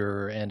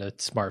computer and a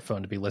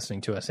smartphone to be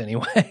listening to us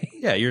anyway.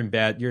 Yeah, you're in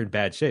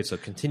bad shape. So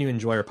continue to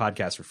enjoy our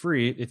podcast for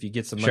free. If you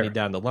get some money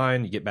down the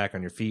line, you get back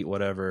on your feet,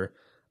 whatever.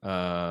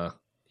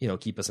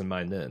 Keep us in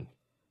mind then.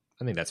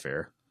 I think that's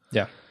fair.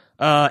 Yeah.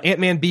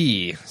 Ant-Man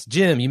B.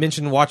 Jim, you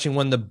mentioned watching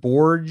the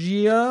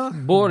Borgia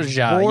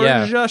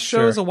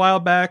shows a while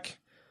back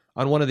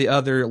on one of the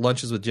other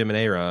lunches with Jim and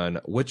Aaron.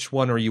 Which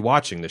one are you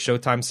watching? The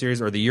Showtime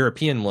series or the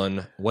European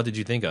one? What did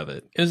you think of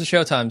it? It was a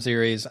Showtime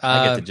series.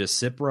 I get to just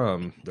sip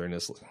rum during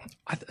this.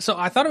 So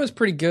I thought it was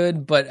pretty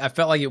good, but I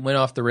felt like it went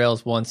off the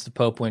rails once the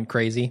Pope went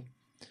crazy.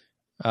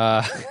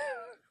 I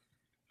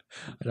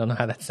don't know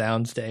how that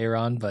sounds to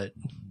Aaron, but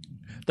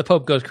the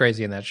Pope goes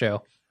crazy in that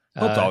show.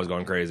 Pope's always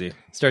going crazy.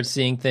 Starts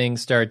seeing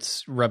things,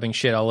 starts rubbing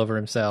shit all over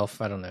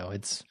himself. I don't know.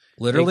 It's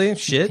literally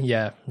shit?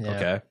 Yeah.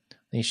 Okay.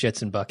 He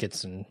shits in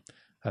buckets and,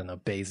 I don't know,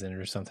 bathes in it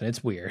or something.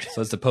 It's weird.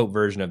 So it's the Pope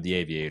version of the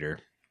Aviator.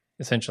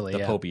 Essentially, the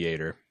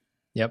Popeator.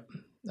 Yep.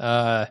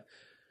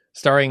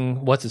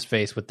 Starring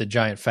what's-his-face with the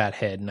giant fat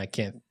head, and I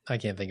can't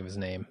think of his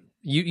name.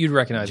 You'd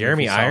recognize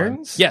Jeremy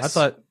Irons? Yes. I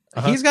thought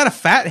he's got a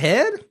fat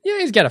head? Yeah,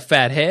 he's got a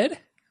fat head.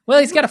 Well,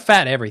 he's got a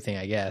fat everything,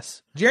 I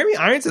guess. Jeremy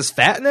Irons is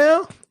fat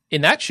now?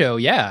 In that show,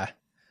 yeah.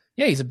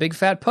 Yeah, he's a big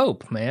fat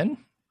Pope, man.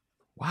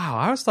 Wow,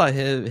 I always thought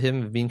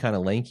him being kind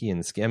of lanky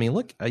and skinny. I mean,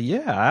 look,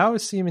 I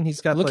always see him and he's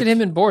got Look at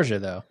him in Borgia,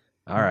 though.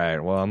 All right,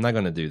 well, I'm not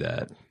going to do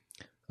that.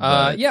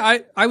 Yeah,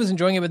 I was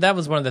enjoying it, but that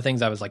was one of the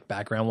things I was like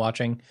background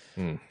watching.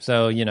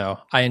 So,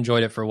 I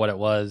enjoyed it for what it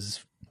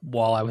was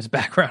while I was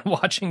background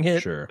watching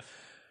it. Sure.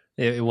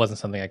 It wasn't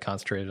something I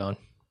concentrated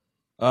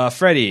on.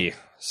 Freddie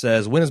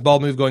says, when is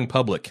Bald Move going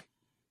public?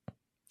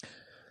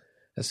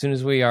 As soon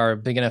as we are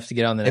big enough to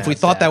get on the If we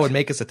thought that would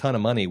make us a ton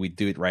of money, we'd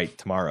do it right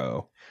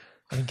tomorrow.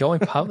 Going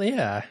public,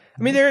 yeah.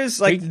 I mean, there is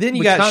then you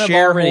we got kind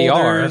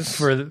shareholders.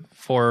 Of already are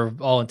for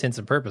all intents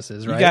and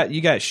purposes, right? You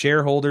got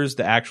shareholders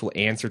to actual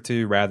answer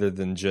to rather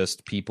than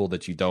just people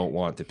that you don't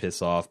want to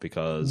piss off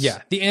because.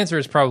 Yeah, the answer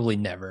is probably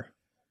never.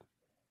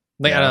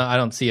 I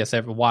don't see us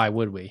ever. Why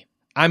would we?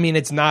 I mean,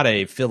 it's not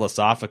a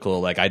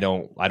philosophical I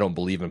don't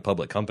believe in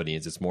public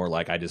companies. It's more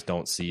like I just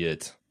don't see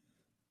it.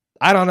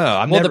 I don't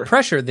know. The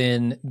pressure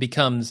then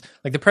becomes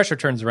the pressure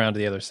turns around to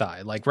the other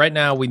side. Like right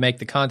now, we make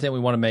the content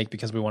we want to make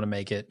because we want to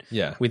make it.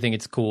 Yeah, we think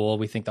it's cool.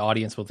 We think the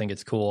audience will think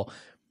it's cool.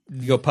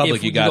 You go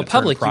public, you got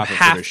to you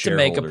have to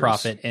make a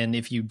profit, and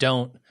if you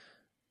don't,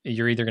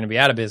 you're either going to be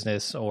out of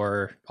business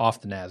or off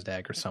the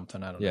NASDAQ or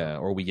something. I don't know. Yeah,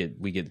 or we get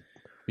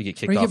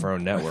kicked off our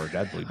own network.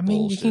 That'd be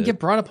bullshit. You can get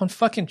brought up on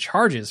fucking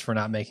charges for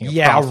not making a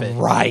profit.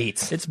 Yeah,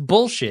 right. It's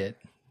bullshit.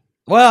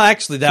 Well,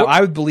 actually, I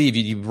would believe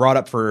you'd be brought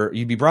up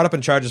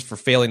on charges for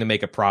failing to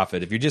make a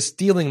profit. If you're just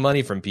stealing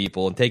money from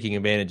people and taking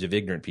advantage of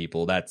ignorant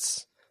people,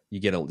 you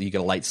get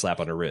a light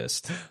slap on the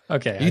wrist.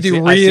 Okay, you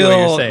do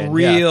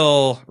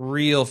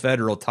real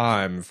federal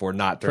time for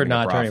not turning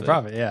a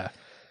profit. Yeah.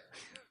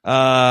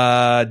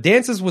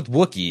 Dances with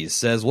Wookiees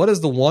says, what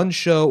is the one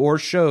show or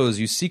shows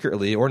you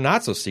secretly or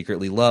not so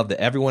secretly love that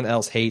everyone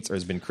else hates or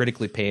has been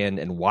critically panned,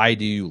 and why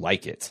do you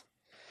like it?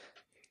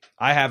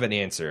 I have an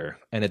answer,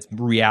 and it's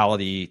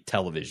reality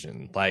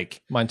television.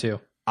 Mine too.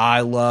 I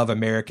love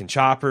American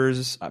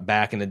Choppers.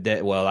 Back in the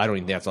day, well, I don't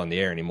even think that's on the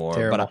air anymore.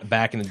 Terrible. But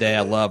back in the day,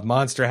 I loved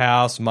Monster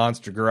House,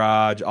 Monster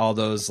Garage, all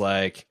those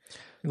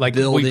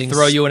buildings. We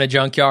throw you in a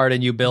junkyard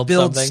and you build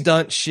something.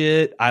 Stunt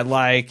shit. I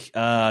like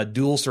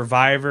Dual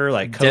Survivor,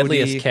 Cody.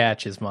 Deadliest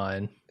Catch is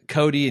mine.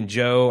 Cody and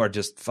Joe are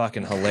just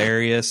fucking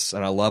hilarious,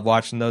 and I love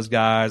watching those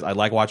guys. I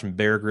like watching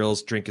Bear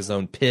Grylls drink his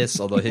own piss,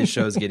 although his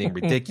show is getting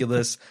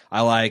ridiculous. I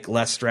like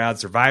Les Stroud,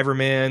 Survivor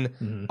Man.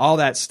 Mm-hmm. All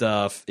that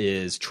stuff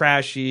is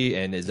trashy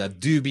and is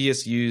of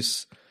dubious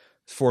use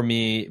for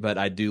me, but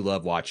I do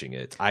love watching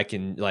it. I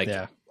can,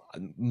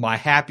 my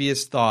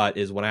happiest thought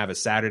is when I have a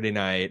Saturday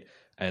night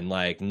and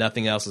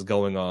nothing else is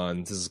going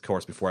on. This is of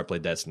course before I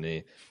played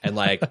Destiny, and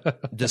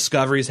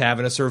Discovery's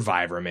having a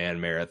Survivor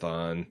Man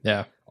marathon.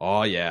 Yeah.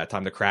 Oh yeah,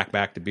 time to crack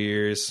back the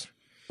beers,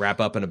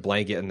 wrap up in a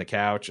blanket on the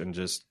couch, and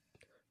just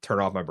turn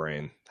off my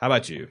brain. How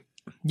about you?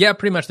 Yeah,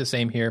 pretty much the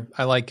same here.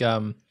 I like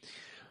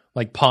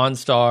Pawn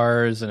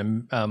Stars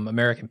and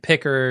American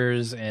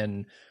Pickers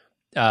and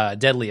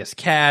Deadliest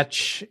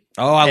Catch.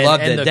 Oh, I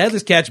loved it.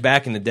 Deadliest Catch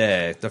back in the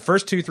day. The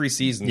first 2-3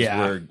 seasons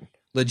were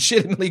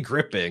legitimately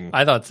gripping.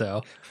 I thought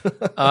so.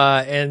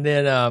 And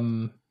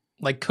then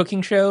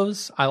cooking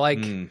shows. I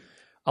like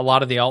a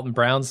lot of the Alton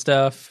Brown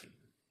stuff.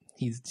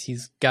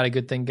 He's got a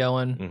good thing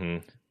going. Mm-hmm.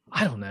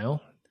 I don't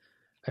know.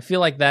 I feel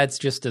like that's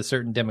just a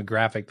certain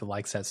demographic that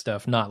likes that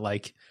stuff, not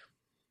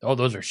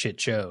those are shit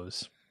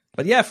shows.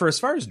 But yeah, for as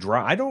far as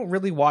I don't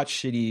really watch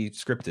shitty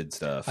scripted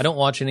stuff. I don't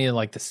watch any of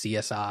the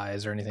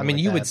CSIs or anything. I mean,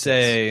 you would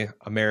say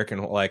American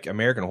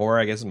Horror,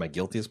 I guess, is my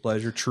guiltiest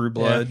pleasure. True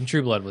Blood. Yeah,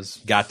 True Blood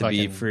was got to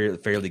be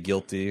fairly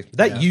guilty.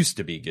 That used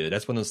to be good.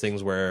 That's one of those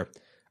things where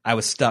I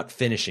was stuck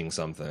finishing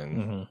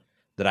something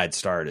that I'd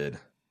started.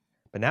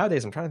 But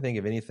nowadays, I'm trying to think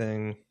of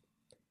anything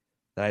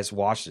that I just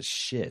watched as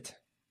shit.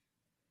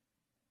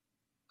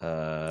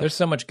 There's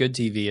so much good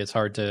TV. It's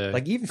hard to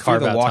even Fear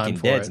the Walking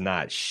Dead's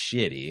not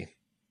shitty.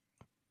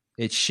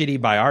 It's shitty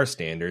by our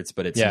standards,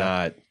 but it's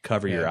not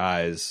cover your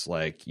eyes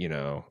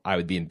I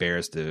would be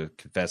embarrassed to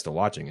confess to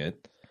watching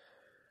it.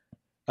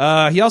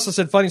 He also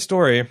said, funny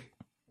story.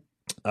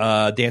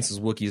 Dances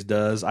Wookiees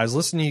does. I was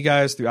listening to you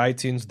guys through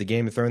iTunes with the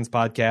Game of Thrones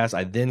podcast.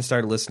 I then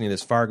started listening to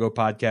this Fargo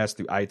podcast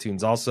through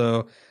iTunes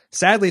also.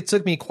 Sadly, it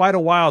took me quite a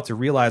while to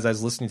realize I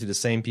was listening to the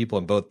same people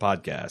in both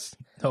podcasts.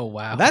 Oh,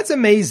 wow. That's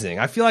amazing.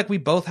 I feel like we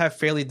both have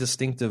fairly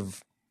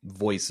distinctive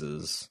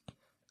voices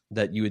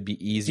that you would be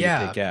easy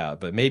to pick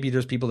out. But maybe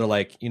there's people that are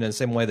like, you know, the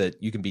same way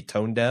that you can be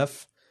tone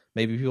deaf.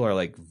 Maybe people are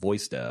like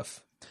voice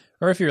deaf.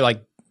 Or if you're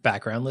like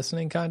background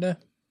listening, kind of.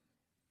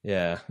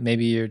 Yeah.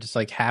 Maybe you're just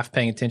like half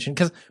paying attention.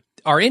 Because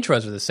our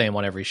intros are the same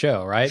on every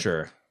show, right?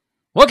 Sure.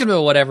 Welcome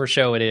to whatever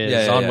show it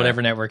is on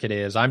whatever network it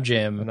is. I'm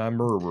Jim. And I'm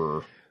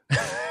Murmur.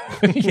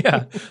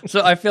 Yeah.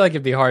 So I feel like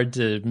it'd be hard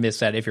to miss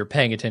that if you're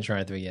paying attention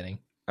right at the beginning.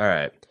 All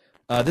right.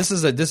 This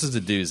is a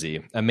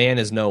doozy. A man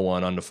is no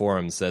one on the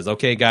forum says,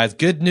 "Okay, guys,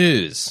 good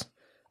news.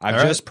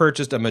 I've just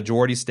purchased a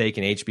majority stake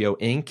in HBO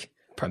Inc.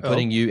 I'm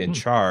putting you in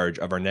charge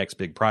of our next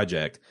big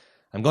project.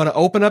 I'm going to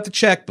open up the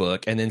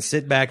checkbook and then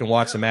sit back and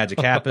watch the magic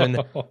happen.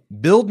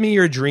 Build me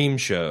your dream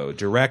show.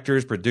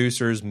 Directors,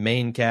 producers,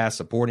 main cast,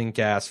 supporting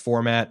cast,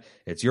 format.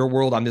 It's your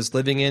world. I'm just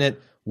living in it.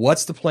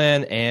 What's the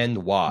plan and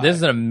why?" This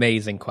is an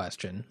amazing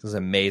question. This is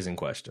an amazing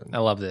question. I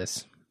love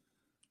this.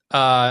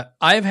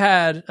 I've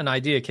had an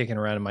idea kicking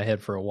around in my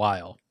head for a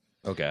while.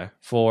 Okay.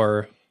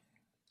 For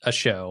a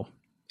show,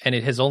 and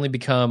it has only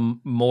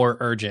become more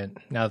urgent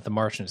now that The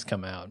Martian has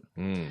come out.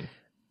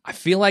 I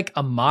feel like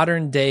a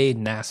modern day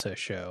NASA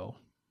show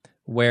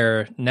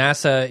where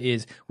NASA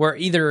is where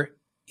either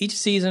each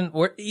season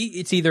or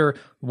it's either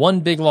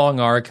one big long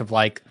arc of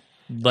like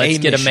let's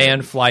get a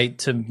manned flight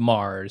to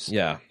Mars,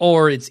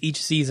 or it's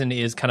each season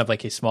is kind of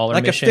like a smaller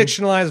like mission, a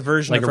fictionalized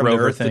version like of From the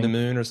Earth to the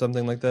Moon or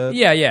something like that.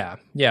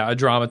 Yeah, a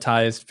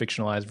dramatized,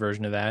 fictionalized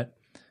version of that.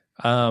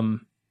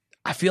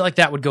 I feel like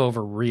that would go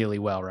over really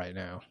well right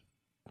now.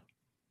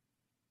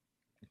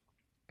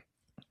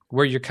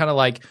 Where you're kind of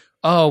like,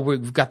 oh,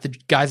 we've got the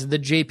guys at the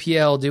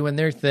JPL doing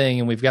their thing,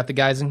 and we've got the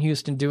guys in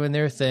Houston doing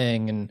their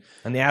thing, and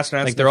the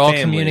astronauts, like they're all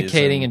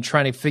communicating and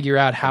trying to figure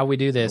out how we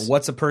do this.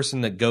 What's a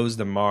person that goes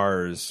to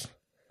Mars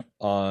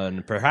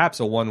on perhaps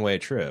a one-way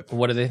trip?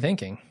 What are they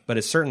thinking? But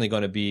it's certainly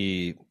going to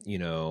be,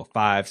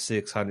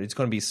 500-600. It's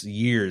going to be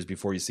years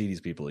before you see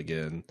these people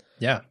again.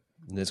 Yeah,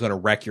 and it's going to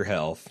wreck your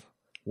health.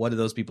 What do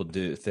those people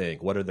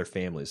think? What do their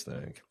families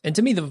think? And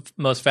to me, the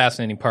most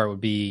fascinating part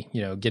would be,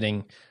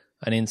 getting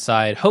an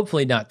inside,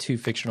 hopefully not too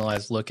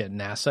fictionalized look at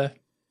NASA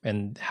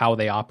and how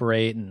they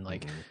operate and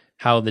like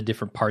how the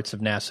different parts of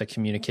NASA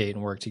communicate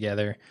and work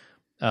together.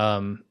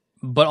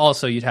 But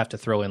also you'd have to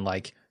throw in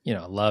like,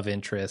 love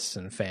interests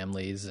and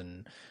families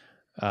and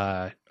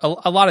a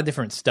lot of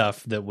different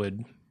stuff that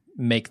would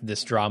make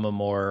this drama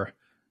more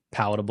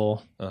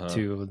palatable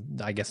to,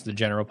 I guess, the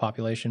general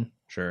population.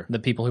 Sure. The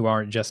people who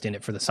aren't just in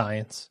it for the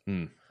science.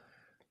 So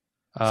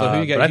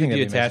who you got? Who do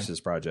you attach to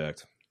this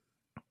project?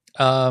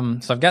 So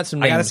I've got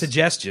some names. I got a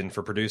suggestion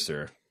for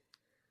producer.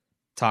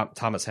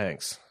 Thomas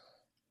Hanks.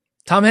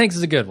 Tom Hanks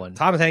is a good one.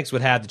 Thomas Hanks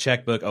would have the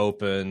checkbook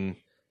open,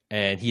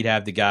 and he'd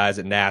have the guys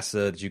at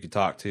NASA that you could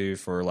talk to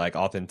for like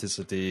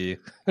authenticity.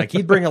 Like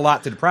he'd bring a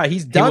lot to the prize.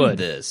 He's done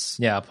this.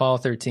 Yeah, Apollo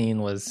 13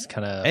 was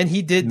kind of and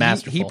he did.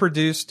 Masterful. He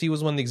produced. He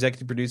was one of the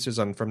executive producers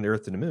on From the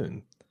Earth to the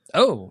Moon.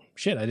 Oh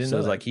shit! I didn't know.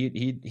 So that. Like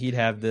he'd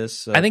have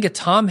this. I think a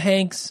Tom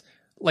Hanks.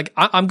 Like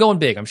I'm going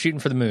big. I'm shooting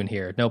for the moon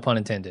here. No pun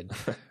intended.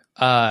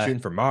 Shooting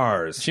for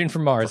Mars. Shooting for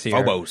Mars here.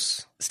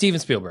 Phobos. Steven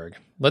Spielberg.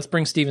 Let's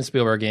bring Steven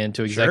Spielberg in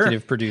to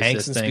executive produce Hanks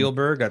this and thing.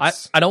 Spielberg.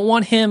 I don't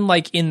want him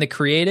like in the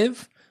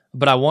creative,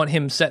 but I want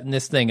him setting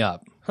this thing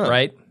up,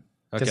 right?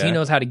 Because he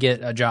knows how to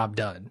get a job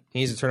done. He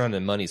needs to turn on the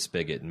money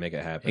spigot and make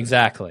it happen.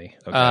 Exactly.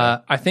 Okay.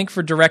 I think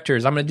for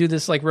directors, I'm going to do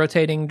this like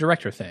rotating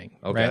director thing,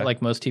 right?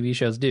 Like most TV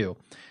shows do.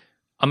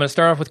 I'm going to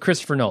start off with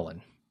Christopher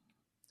Nolan.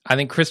 I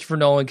think Christopher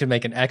Nolan could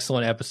make an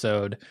excellent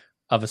episode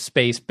of a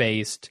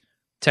space-based,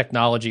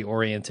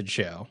 technology-oriented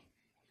show.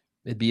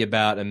 It'd be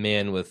about a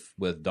man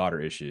with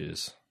daughter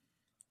issues.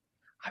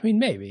 I mean,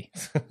 maybe.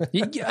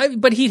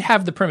 But he'd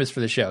have the premise for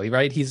the show,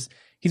 right? He's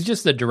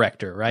just the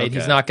director, right? Okay.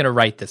 He's not going to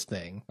write this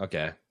thing.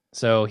 Okay.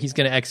 So he's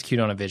going to execute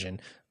on a vision.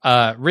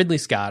 Ridley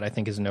Scott, I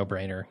think, is a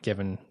no-brainer,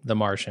 given The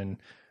Martian.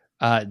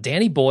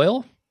 Danny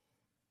Boyle,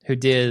 who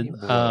did...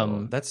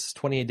 that's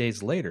 28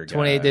 Days Later, guy.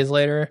 28 Days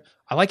Later.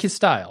 I like his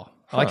style.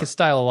 I like his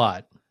style a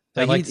lot.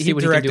 I'd like to see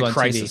what he can do on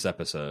Crisis TV.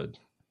 Episode.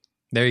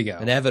 There you go.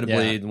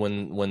 Inevitably,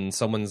 when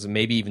someone's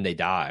maybe even they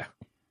die.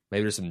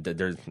 Maybe there's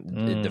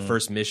the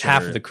first mission.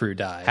 Half of the crew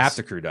dies. Half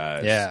the crew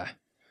dies. Yeah.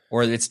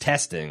 Or it's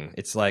testing.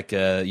 It's like who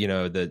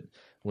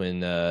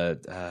the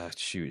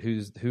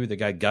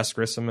guy Gus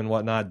Grissom and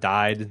whatnot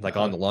died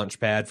on the launch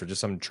pad for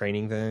just some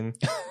training thing.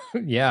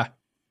 Yeah.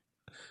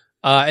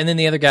 And then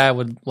the other guy I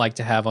would like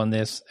to have on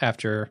this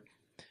after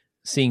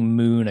seeing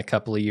Moon a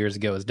couple of years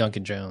ago is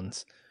Duncan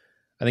Jones.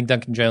 I think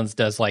Duncan Jones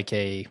does like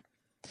a...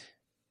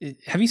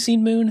 Have you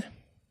seen Moon?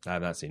 I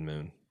have not seen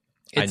Moon.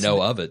 I know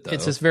of it, though.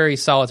 It's just very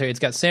solitary. It's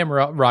got Sam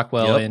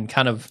Rockwell in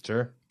kind of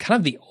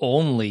the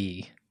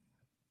only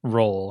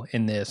role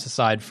in this,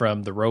 aside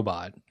from the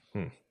robot.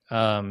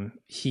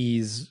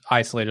 He's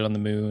isolated on the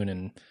moon,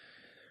 and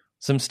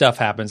some stuff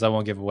happens. I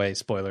won't give away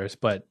spoilers,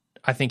 but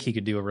I think he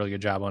could do a really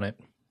good job on it.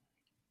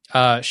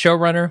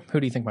 Showrunner, who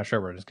do you think my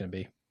showrunner is going to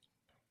be?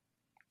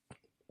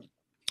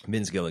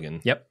 Vince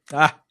Gilligan. Yep.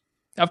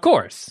 Of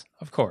course.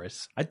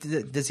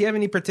 Does he have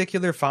any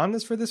particular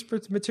fondness for this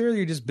material?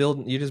 You just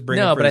bring it for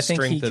but the I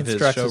think strength he of his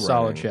constructs a showrunning?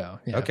 solid show.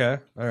 Yeah. Okay,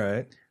 all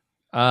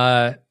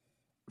right.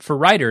 For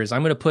writers,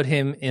 I'm going to put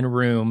him in a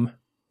room,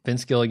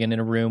 Vince Gilligan in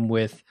a room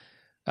with,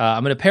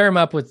 I'm going to pair him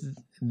up with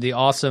the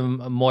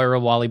awesome Moira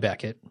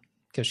Walley-Beckett,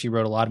 because she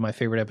wrote a lot of my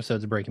favorite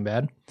episodes of Breaking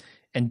Bad,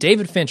 and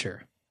David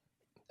Fincher.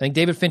 I think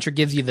David Fincher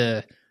gives you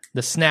the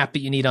snap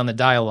that you need on the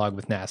dialogue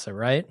with NASA,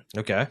 right?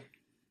 Okay.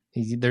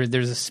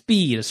 There's a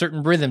speed, a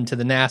certain rhythm to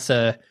the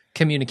NASA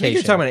communication.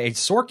 You're talking about H.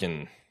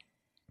 Sorkin.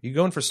 You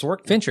going for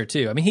Sorkin? Fincher,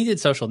 too. I mean, he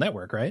did Social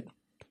Network, right?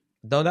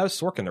 No, that was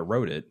Sorkin that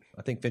wrote it.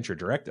 I think Fincher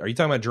directed. Are you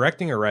talking about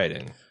directing or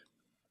writing?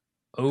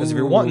 Oh, because if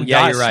you're wanting you're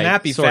right.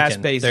 snappy, Sorkin.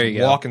 fast-paced,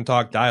 walk and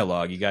talk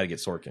dialogue, you got to get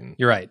Sorkin.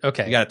 You're right.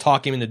 Okay. You got to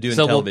talk him into doing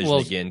television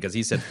again, because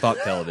he said fuck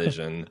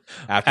television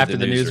after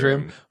the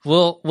newsroom.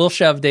 We'll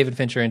shove David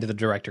Fincher into the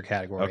director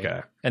category.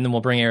 Okay. And then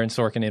we'll bring Aaron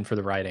Sorkin in for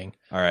the writing.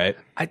 All right.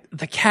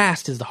 The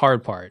cast is the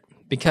hard part,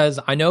 because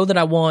I know that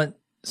I want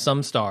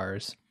some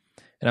stars,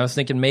 and I was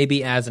thinking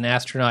maybe as an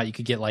astronaut you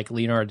could get like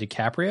Leonardo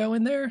DiCaprio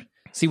in there,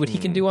 see what he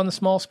can do on the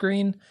small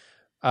screen.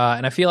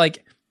 And I feel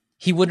like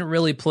he wouldn't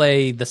really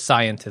play the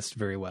scientist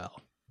very well.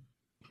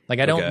 Like,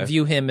 I don't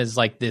view him as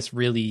like this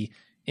really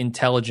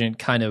intelligent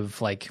kind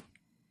of like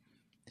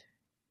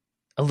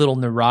a little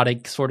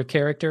neurotic sort of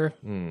character.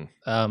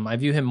 I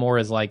view him more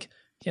as like,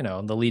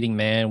 the leading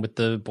man with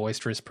the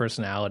boisterous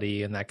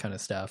personality and that kind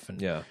of stuff.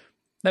 And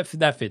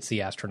that fits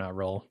the astronaut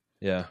role.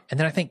 Yeah. And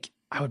then I think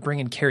I would bring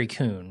in Carrie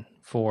Coon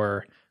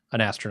for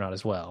an astronaut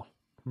as well.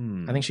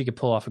 I think she could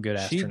pull off a good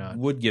astronaut. She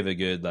would give a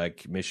good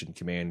like mission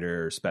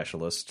commander or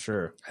specialist,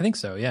 sure. I think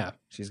so, yeah.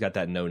 She's got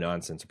that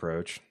no-nonsense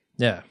approach.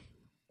 Yeah.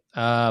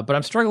 But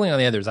I'm struggling on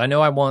the others. I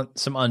know I want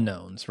some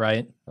unknowns,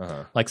 right?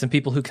 Like some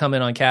people who come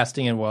in on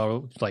casting and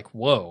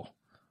whoa,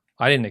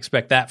 I didn't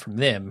expect that from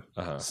them.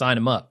 Sign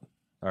them up.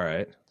 All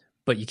right.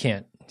 But you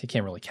can't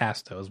really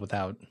cast those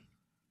because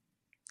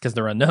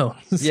they're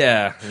unknowns.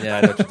 Yeah,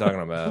 I know what you're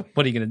talking about.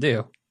 What are you going to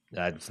do?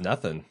 It's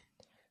nothing.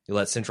 You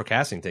let central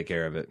casting take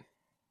care of it.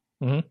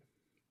 Mm-hmm.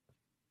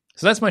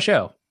 So that's my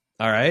show.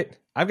 All right.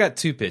 I've got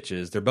two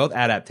pitches. They're both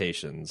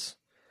adaptations.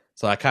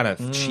 So I kind of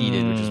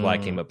cheated, which is why I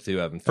came up with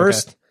two of them.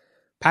 First,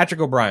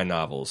 Patrick O'Brian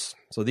novels.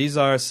 So these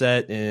are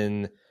set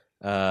in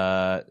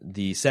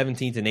the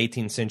 17th and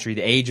 18th century,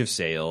 the Age of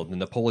Sail, the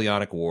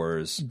Napoleonic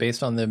Wars.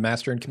 Based on the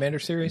Master and Commander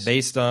series?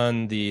 Based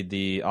on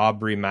the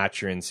Aubrey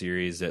Maturin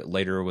series that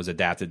later was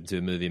adapted to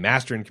a movie,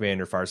 Master and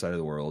Commander, Far Side of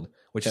the World,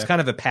 which is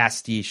kind of a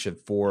pastiche of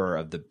 4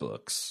 of the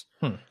books.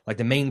 Like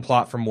the main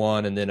plot from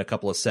one and then a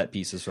couple of set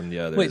pieces from the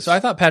others. Wait, so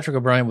I thought Patrick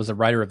O'Brian was the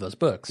writer of those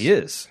books. He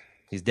is.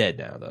 He's dead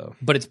now, though.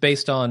 But it's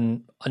based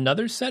on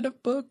another set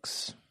of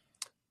books?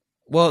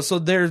 Well, so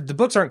the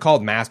books aren't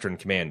called Master and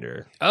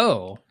Commander.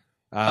 Oh.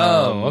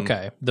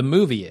 Okay. The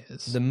movie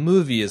is. The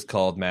movie is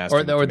called Master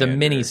and Commander. Or the mini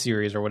mini-series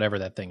series or whatever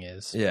that thing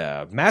is.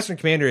 Yeah. Master and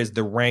Commander is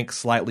the rank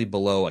slightly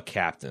below a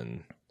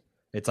captain.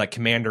 It's like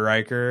Commander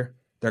Riker.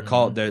 They're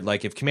called,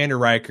 like if Commander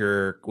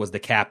Riker was the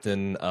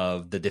captain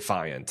of the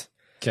Defiant.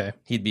 Okay.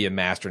 He'd be a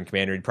Master and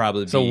Commander. He'd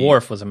probably be... So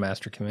Worf was a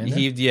Master Commander?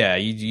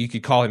 You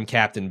could call him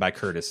captain by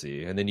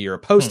courtesy. And then you're a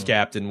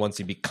post-captain once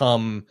you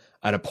become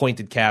an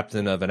appointed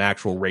captain of an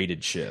actual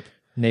rated ship.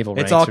 Naval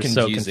ranks it's all are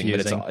confusing, so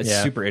but confusing.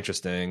 it's super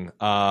interesting.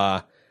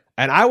 And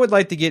I would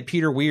like to get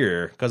Peter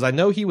Weir, because I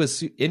know he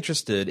was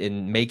interested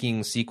in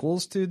making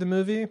sequels to the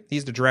movie.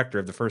 He's the director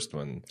of the first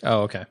one.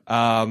 Oh, okay.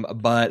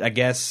 But I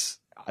guess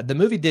the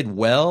movie did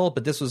well,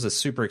 but this was a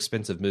super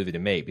expensive movie to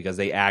make because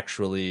they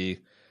actually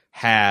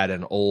had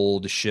an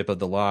old ship of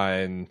the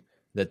line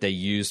that they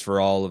used for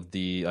all of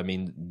the... I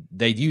mean,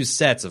 they used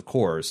sets, of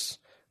course,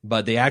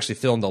 but they actually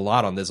filmed a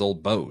lot on this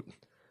old boat.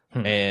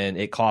 And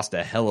it cost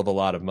a hell of a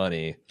lot of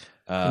money.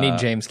 You need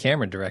James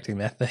Cameron directing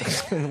that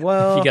thing.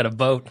 Well, you got a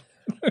boat.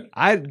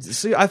 I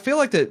feel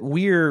like that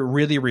Weir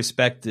really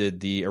respected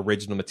the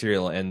original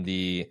material, and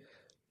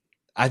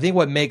I think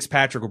what makes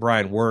Patrick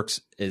O'Brian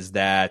works is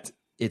that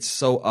it's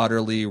so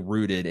utterly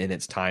rooted in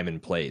its time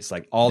and place.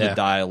 Like all the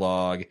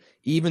dialogue,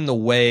 even the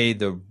way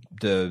the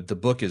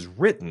book is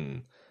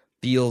written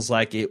feels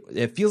like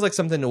it feels like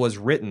something that was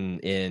written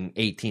in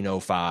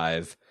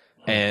 1805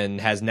 and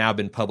has now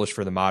been published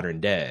for the modern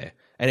day.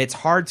 And it's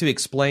hard to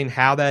explain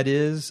how that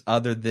is,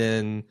 other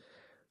than,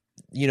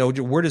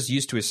 we're just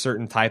used to a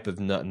certain type of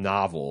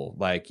novel,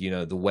 like,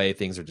 the way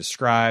things are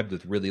described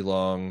with really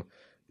long,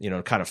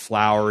 kind of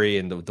flowery,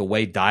 and the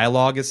way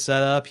dialogue is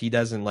set up.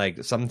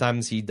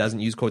 Sometimes he doesn't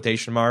use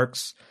quotation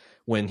marks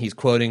when he's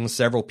quoting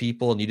several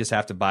people, and you just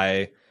have to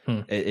buy,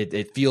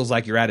 it feels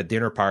like you're at a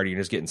dinner party and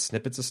you're just getting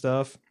snippets of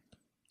stuff.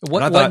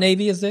 What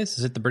Navy is this?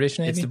 Is it the British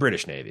Navy? It's the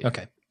British Navy.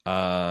 Okay.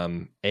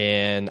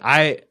 And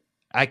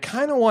I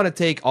kind of want to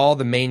take all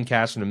the main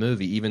cast from the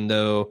movie, even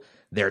though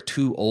they're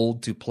too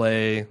old to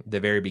play the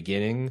very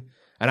beginning.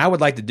 And I would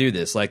like to do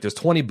this. Like, there's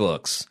 20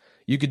 books.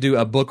 You could do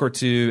a book or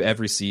two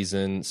every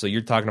season. So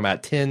you're talking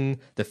about 10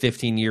 to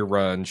 15 year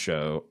run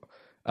show.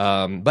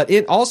 But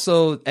it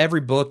also,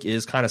 every book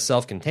is kind of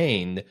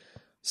self-contained.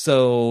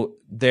 So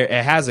it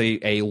has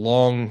a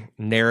long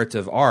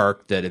narrative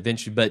arc that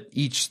eventually, but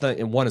each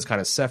one is kind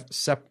of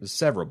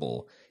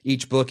severable.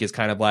 Each book is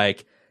kind of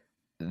like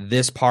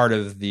this part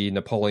of the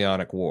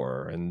Napoleonic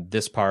War and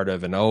this part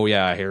of, and oh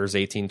yeah, here's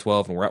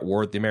 1812 and we're at war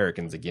with the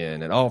Americans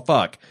again. And oh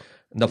fuck,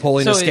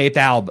 Napoleon escaped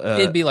Alba.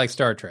 It'd be like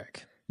Star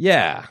Trek.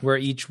 Yeah. Where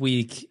each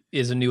week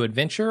is a new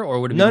adventure,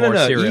 or would it be more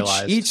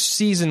serialized? Each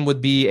season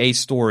would be a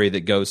story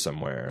that goes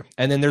somewhere.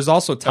 And then there's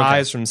also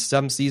ties from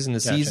some season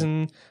to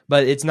season,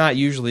 but it's not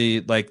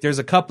usually like there's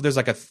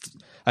like a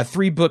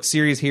 3-book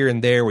series here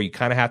and there where you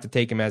kind of have to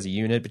take them as a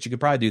unit, but you could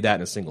probably do that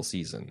in a single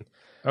season.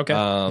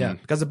 Okay.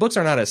 Because the books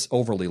are not as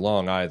overly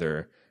long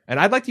either. And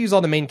I'd like to use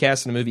all the main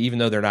cast in the movie, even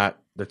though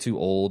they're too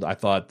old. I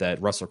thought that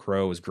Russell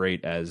Crowe was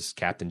great as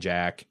Captain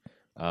Jack.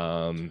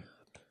 I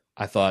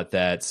thought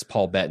that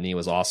Paul Bettany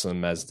was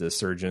awesome as the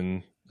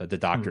surgeon, the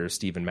doctor,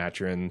 Stephen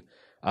Matron.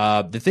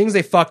 The things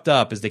they fucked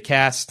up is they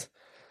cast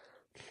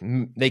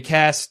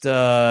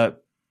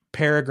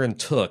Peregrine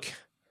Took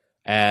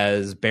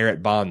as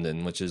Barrett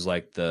Bondon, which is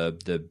like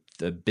the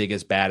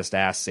biggest, baddest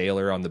ass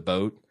sailor on the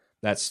boat.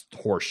 That's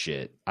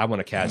horseshit. I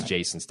want to cast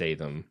Jason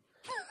Statham.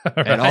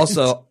 Right. And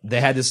also, they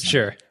had this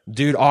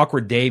dude,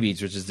 Awkward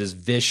Davies, which is this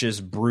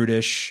vicious,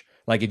 brutish.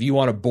 Like, if you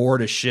want to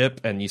board a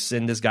ship and you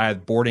send this guy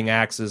with boarding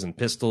axes and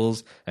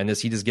pistols, and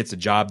he just gets the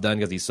job done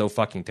because he's so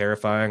fucking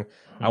terrifying.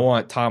 I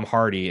want Tom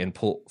Hardy in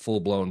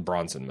full-blown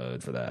Bronson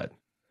mode for that.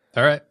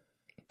 All right.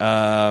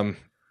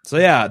 So,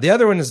 yeah, the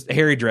other one is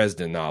Harry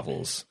Dresden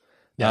novels,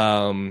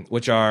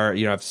 which are,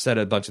 I've said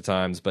it a bunch of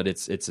times, but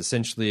it's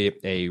essentially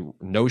a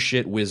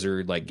no-shit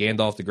wizard, like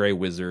Gandalf the Grey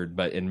Wizard,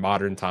 but in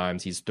modern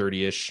times, he's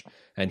 30-ish,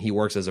 and he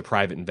works as a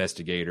private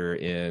investigator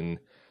in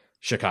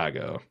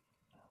Chicago.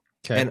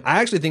 Okay. And I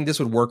actually think this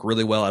would work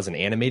really well as an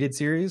animated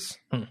series.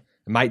 It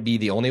might be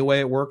the only way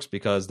it works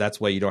because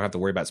that's why you don't have to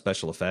worry about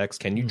special effects.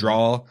 Can you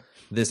draw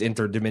this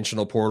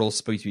interdimensional portal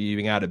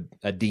spewing out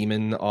a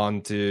demon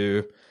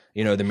onto,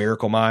 the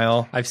Miracle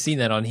Mile? I've seen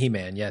that on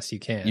He-Man. Yes, you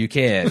can. You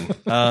can.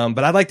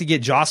 But I'd like to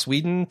get Joss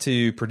Whedon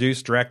to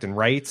produce, direct, and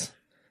write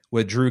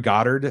with Drew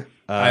Goddard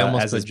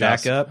as his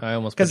backup. I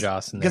almost put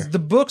Joss in there. Because the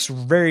books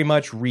very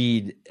much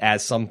read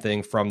as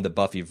something from the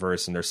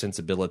Buffyverse and their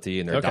sensibility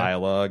and their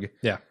dialogue.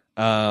 Yeah.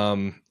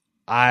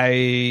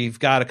 I've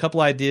got a couple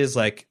ideas.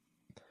 Like,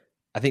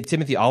 I think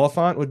Timothy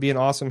Olyphant would be an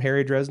awesome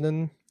Harry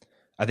Dresden.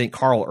 I think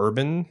Carl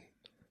Urban.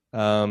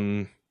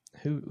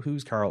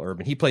 Who's Carl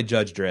Urban? He played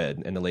Judge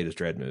Dredd in the latest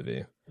Dredd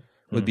movie.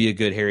 Would be a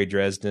good Harry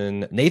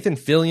Dresden. Nathan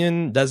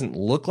Fillion doesn't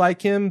look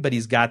like him, but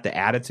he's got the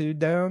attitude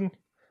down.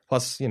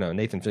 Plus,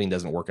 Nathan Fillion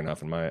doesn't work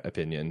enough, in my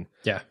opinion.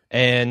 Yeah.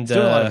 And he's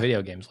doing a lot of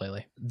video games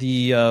lately.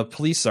 The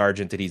police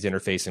sergeant that he's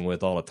interfacing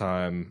with all the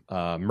time,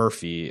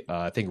 Murphy,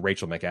 I think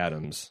Rachel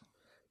McAdams,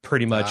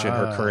 pretty much in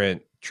her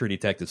current True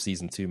Detective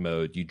Season 2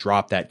 mode, you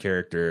drop that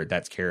character,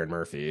 that's Karen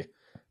Murphy.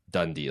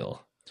 Done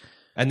deal.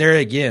 And there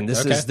again,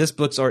 this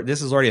is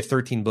already a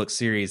 13-book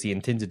series. He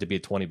intended to be a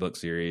 20-book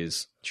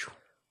series.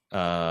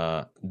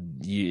 I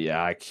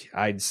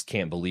just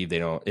can't believe they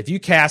don't. If you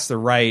cast the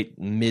right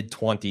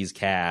mid-20s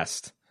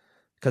cast,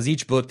 because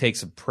each book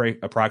takes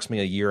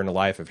approximately a year in the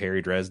life of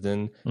Harry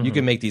Dresden, you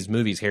can make these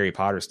movies Harry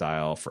Potter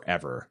style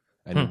forever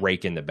and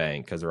rake in the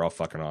bank because they're all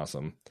fucking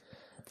awesome.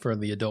 For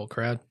the adult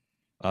crowd.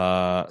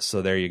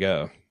 So there you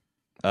go.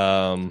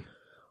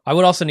 I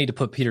would also need to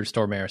put Peter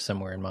Stormare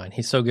somewhere in mine.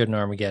 He's so good in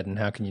Armageddon.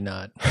 How can you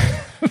not?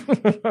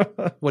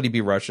 Would he be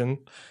Russian?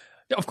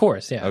 Of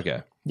course, yeah.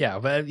 Okay. Yeah,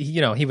 but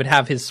he would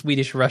have his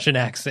Swedish-Russian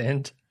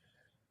accent.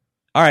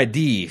 All right,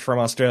 D from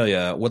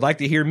Australia would like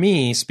to hear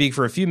me speak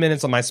for a few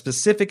minutes on my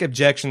specific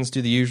objections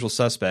to The Usual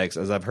Suspects,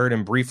 as I've heard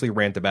him briefly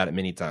rant about it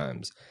many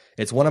times.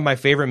 It's one of my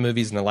favorite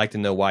movies, and I'd like to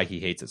know why he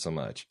hates it so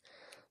much.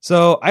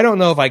 So I don't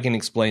know if I can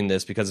explain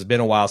this because it's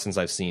been a while since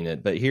I've seen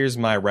it, but here's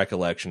my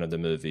recollection of the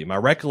movie. My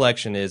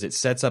recollection is it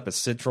sets up a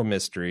central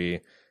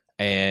mystery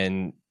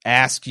and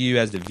asks you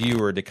as the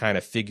viewer to kind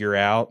of figure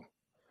out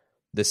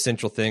the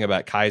central thing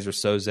about Kaiser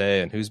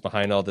Soze and who's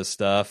behind all this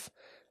stuff.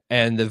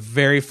 And the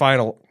very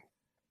final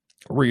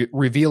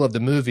reveal of the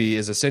movie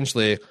is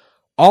essentially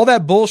all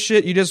that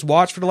bullshit you just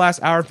watched for the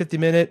last hour and 50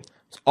 minutes.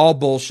 It's all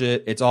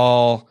bullshit. It's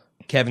all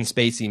Kevin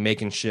Spacey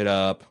making shit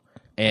up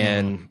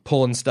and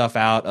pulling stuff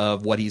out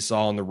of what he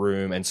saw in the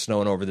room and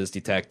snowing over this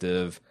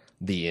detective.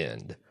 The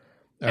end.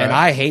 And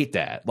I hate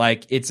that.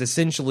 Like, it's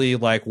essentially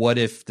like, what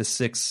if The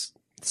Sixth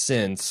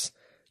Sense,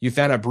 you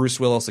found out Bruce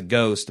Willis a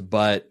ghost,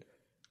 but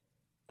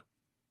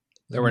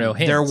there were no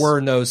hints. There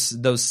were no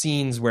those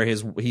scenes where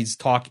he's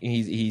talking.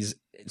 He's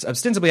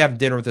ostensibly having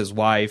dinner with his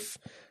wife,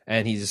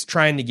 and he's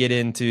trying to get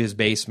into his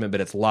basement,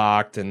 but it's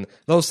locked. And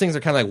those things are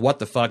kind of like, what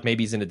the fuck?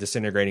 Maybe he's in a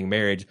disintegrating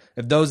marriage.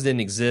 If those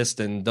didn't exist,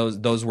 and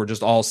those were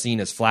just all seen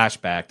as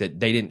flashback that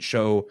they didn't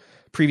show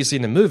previously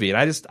in the movie.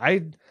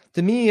 And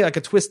to me, like,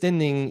 a twist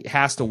ending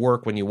has to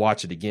work when you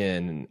watch it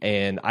again,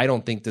 and I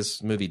don't think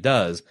this movie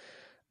does.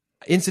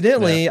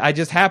 Incidentally, I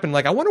just happened,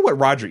 like, I wonder what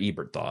Roger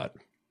Ebert thought,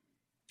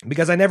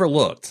 because I never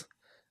looked.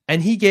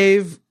 And he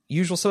gave,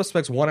 Usual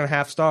Suspects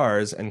 1.5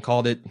 stars and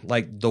called it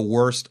like the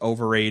worst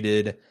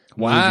overrated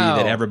movie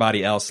that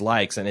everybody else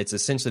likes. And it's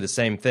essentially the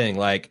same thing.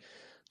 Like,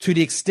 to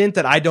the extent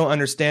that I don't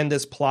understand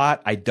this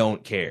plot, I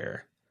don't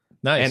care.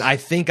 Nice. And I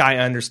think I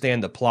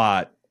understand the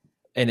plot,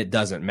 and it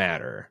doesn't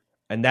matter.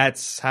 And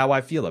that's how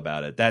I feel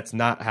about it. That's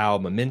not how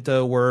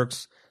Memento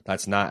works.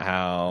 That's not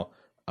how,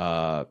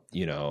 like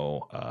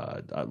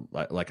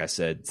I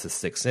said, The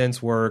Sixth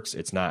Sense works.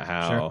 It's not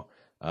how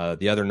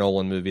the other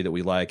Nolan movie that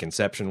we like,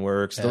 Inception,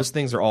 works. Yeah. Those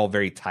things are all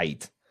very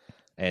tight.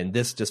 And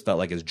this just felt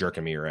like it's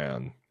jerking me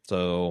around.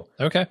 So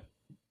okay,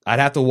 I'd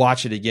have to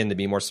watch it again to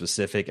be more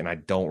specific, and I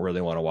don't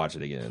really want to watch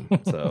it again.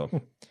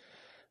 So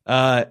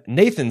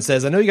Nathan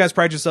says, I know you guys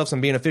pride yourselves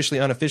on being officially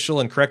unofficial,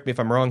 and correct me if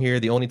I'm wrong here.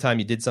 The only time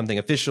you did something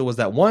official was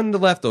that one The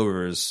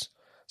Leftovers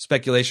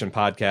speculation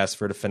podcast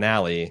for the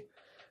finale.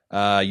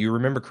 You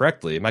remember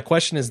correctly. My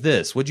question is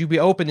this: would you be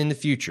open in the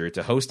future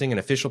to hosting an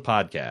official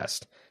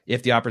podcast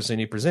if the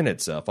opportunity presented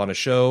itself on a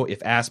show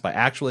if asked by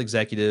actual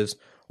executives,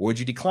 or would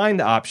you decline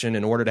the option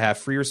in order to have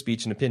freer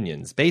speech and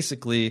opinions?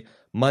 Basically,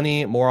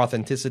 money, more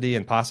authenticity,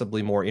 and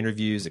possibly more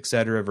interviews,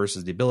 etc.,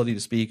 versus the ability to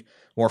speak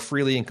more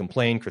freely and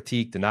complain,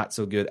 critique the not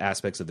so good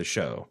aspects of the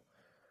show.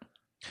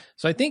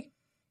 So I think,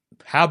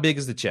 how big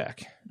is the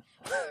check?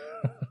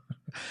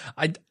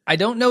 I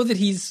don't know that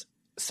he's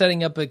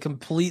setting up a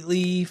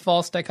completely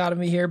false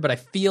dichotomy here, but I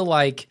feel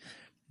like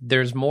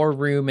there's more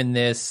room in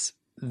this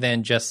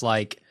than just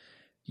like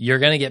you're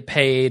going to get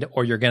paid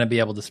or you're going to be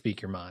able to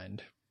speak your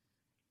mind.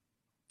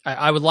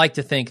 I would like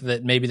to think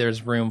that maybe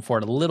there's room for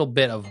it a little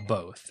bit of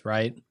both,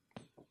 right?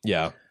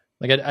 Yeah.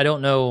 Like, I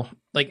don't know.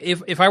 Like,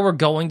 if I were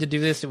going to do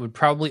this, it would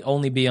probably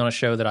only be on a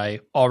show that I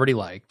already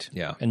liked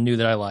and knew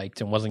that I liked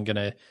and wasn't going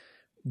to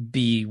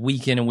be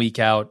week in and week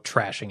out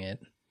trashing it.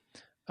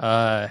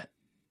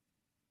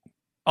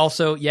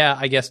 Also, yeah,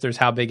 I guess there's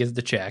how big is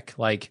the check.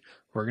 Like,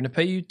 we're going to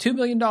pay you $2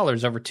 million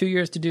over 2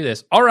 years to do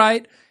this. All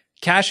right,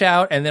 cash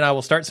out, and then I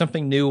will start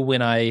something new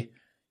when I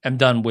am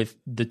done with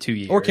the 2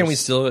 years. Or can we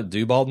still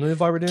do Bald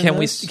Move while we're doing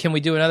this? Can we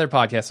do another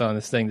podcast on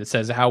this thing that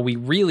says how we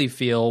really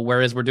feel,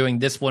 whereas we're doing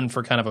this one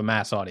for kind of a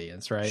mass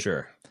audience, right?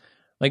 Sure.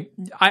 Like,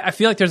 I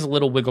feel like there's a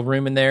little wiggle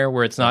room in there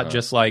where it's not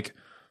just like,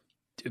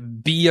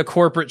 be a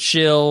corporate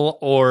shill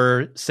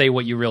or say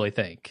what you really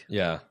think.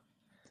 Yeah.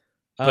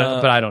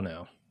 But I don't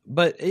know.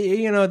 But,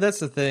 that's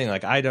the thing.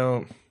 Like,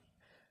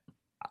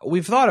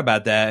 we've thought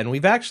about that, and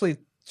we've actually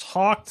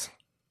talked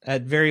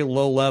at very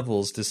low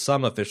levels to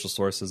some official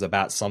sources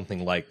about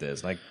something like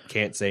this. I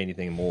can't say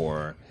anything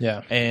more.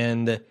 Yeah.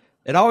 And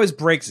it always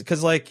breaks,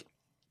 because, like,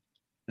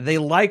 they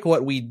like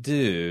what we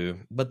do,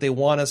 but they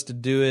want us to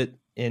do it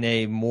in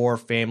a more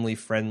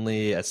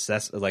family-friendly,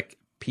 like,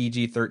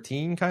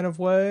 PG-13 kind of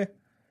way.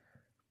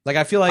 Like,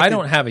 I feel like... I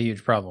don't have a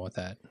huge problem with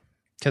that.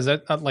 Because,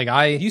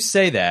 You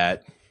say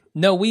that...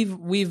 No,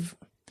 we've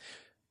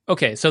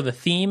okay, so the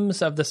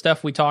themes of the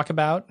stuff we talk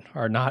about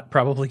are not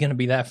probably going to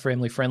be that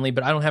family friendly,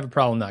 but I don't have a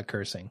problem not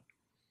cursing.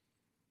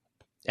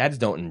 I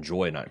just don't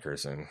enjoy not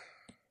cursing.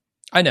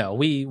 I know,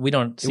 we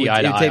don't see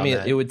eye to eye on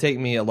that. It would take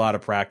me a lot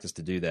of practice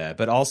to do that,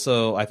 but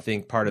also I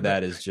think part of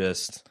that is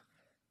just,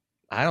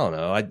 I don't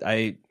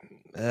know,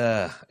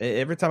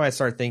 every time I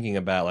start thinking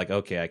about, like,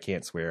 okay, I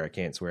can't swear,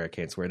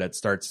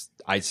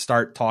 I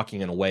start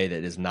talking in a way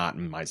that is not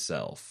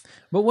myself.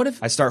 But what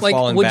if I start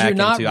falling back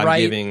into I'm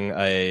giving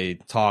a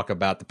talk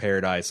about the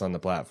paradise on the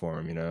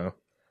platform,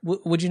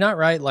 Would you not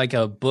write like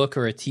a book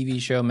or a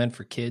TV show meant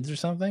for kids or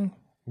something?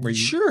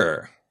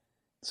 Sure.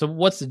 So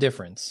what's the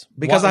difference?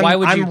 Because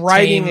I'm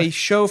writing a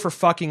show for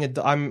fucking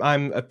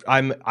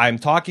I'm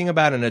talking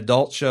about an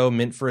adult show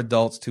meant for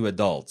adults to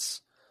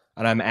adults,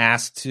 and I'm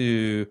asked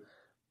to,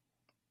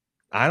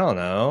 I don't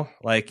know,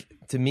 like,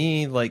 to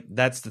me, like,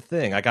 that's the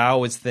thing. Like, I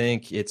always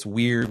think it's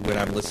weird when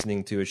I'm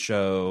listening to a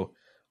show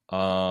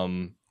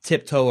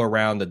tiptoe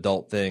around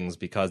adult things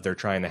because they're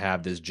trying to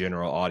have this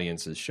general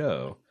audience's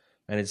show.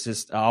 And it's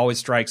just, it always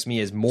strikes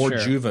me as more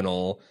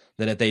juvenile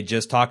than if they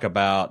just talk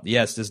about,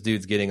 yes, this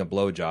dude's getting a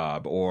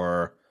blowjob,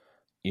 or,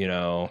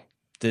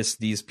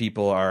 these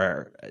people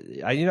are,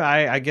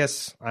 I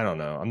guess, I don't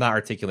know. I'm not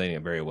articulating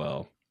it very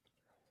well.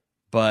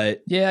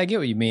 But yeah, I get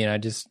what you mean.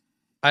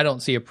 I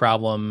don't see a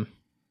problem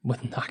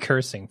with not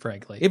cursing,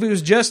 frankly. If it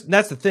was just,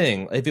 that's the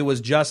thing. If it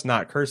was just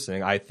not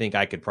cursing, I think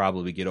I could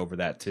probably get over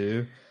that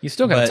too. You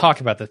still got to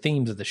talk about the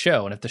themes of the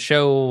show, and if the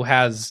show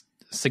has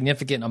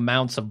significant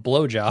amounts of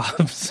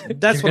blowjobs,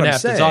 that's what I'm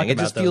saying. It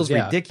just feels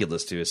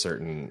ridiculous to a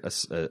certain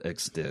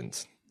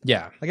extent.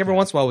 Yeah, like every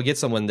once in a while we get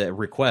someone that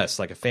requests,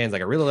 like a fan's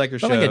like, I really like your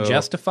show. Like a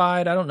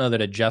Justified. I don't know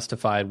that a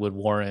Justified would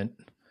warrant.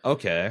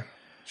 Okay.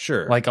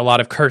 Sure. Like a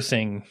lot of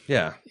cursing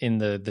in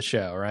the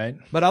show, right?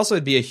 But also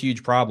it'd be a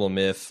huge problem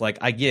if, like,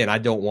 again, I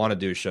don't want to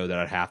do a show that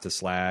I'd have to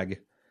slag.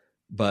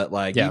 But,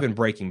 like, even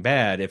Breaking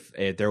Bad,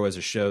 if there was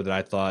a show that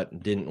I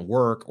thought didn't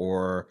work,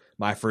 or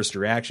my first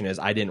reaction is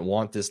I didn't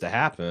want this to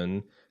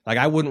happen, like,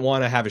 I wouldn't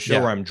want to have a show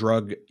where I'm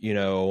drug,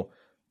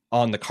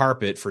 on the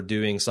carpet for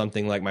doing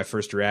something like my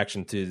first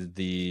reaction to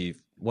the,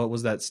 what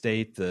was that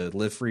state? The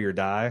Live Free or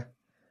Die?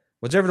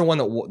 Whichever the one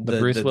that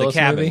the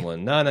cabin movie?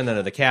 one.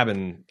 No, the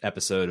cabin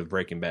episode of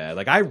Breaking Bad.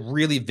 Like I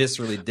really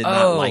viscerally did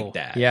not like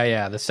that.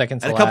 Yeah, the second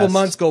to and last. a couple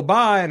months go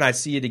by and I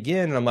see it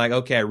again and I'm like,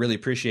 okay, I really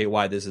appreciate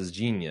why this is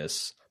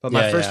genius. But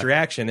my first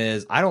reaction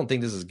is I don't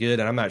think this is good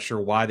and I'm not sure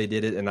why they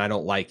did it and I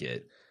don't like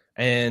it.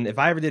 And if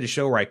I ever did a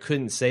show where I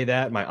couldn't say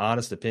that, my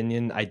honest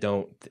opinion, I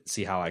don't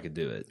see how I could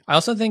do it. I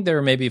also think there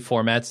are maybe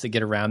formats to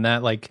get around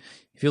that. Like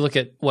if you look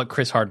at what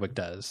Chris Hardwick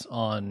does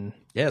on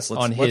let's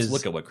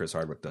look at what Chris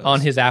Hardwick does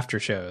on his after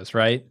shows,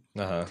 right?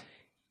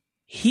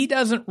 He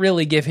doesn't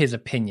really give his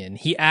opinion.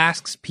 He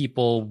asks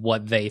people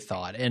what they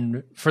thought,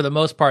 and for the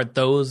most part,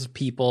 those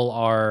people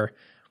are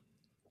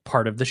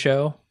part of the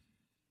show.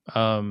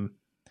 I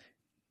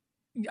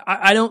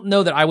don't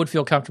know that I would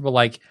feel comfortable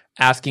like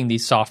asking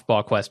these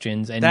softball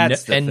questions and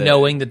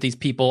knowing that these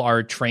people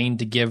are trained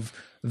to give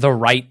the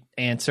right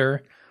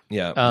answer.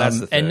 Yeah, that's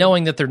the thing. And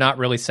knowing that they're not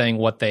really saying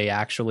what they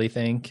actually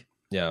think.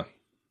 Yeah.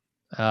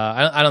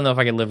 I don't know if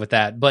I could live with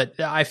that, but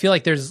I feel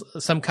like there's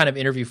some kind of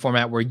interview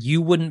format where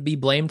you wouldn't be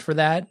blamed for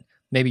that.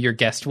 Maybe your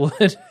guest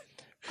would.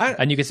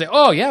 And you could say,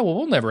 oh, yeah, well,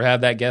 we'll never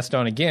have that guest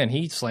on again.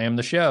 He slammed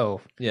the show.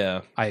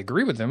 Yeah. I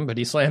agree with him, but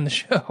he slammed the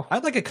show.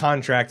 I'd like a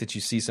contract that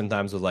you see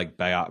sometimes with like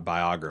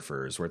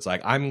biographers where it's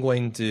like, I'm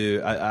going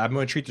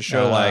to treat the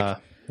show like...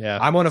 Yeah,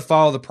 I'm going to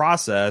follow the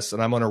process,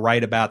 and I'm going to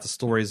write about the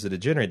stories that it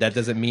generates. That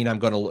doesn't mean I'm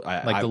going to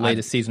like the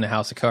latest season of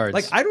House of Cards.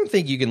 Like I don't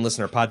think you can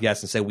listen to our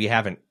podcast and say we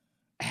haven't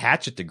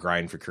hatchet to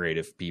grind for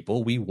creative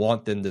people. We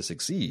want them to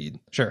succeed,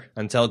 sure,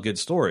 and tell good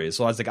stories.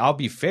 So I was like, I'll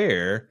be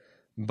fair,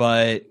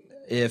 but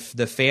if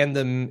the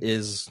fandom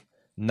is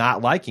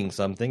not liking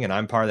something, and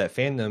I'm part of that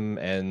fandom,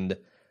 and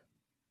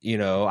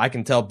I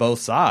can tell both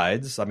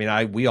sides. I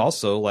mean, we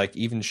also like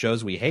even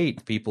shows we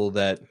hate, people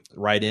that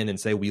write in and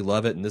say we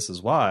love it and this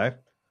is why.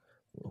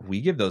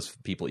 We give those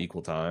people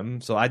equal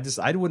time. So I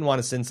wouldn't want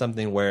to send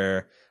something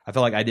where I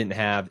felt like I didn't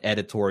have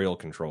editorial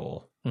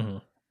control. Mm-hmm.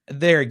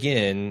 There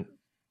again,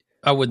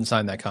 I wouldn't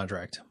sign that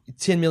contract.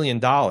 $10 million.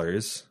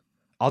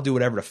 I'll do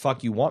whatever the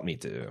fuck you want me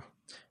to.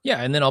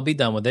 Yeah, and then I'll be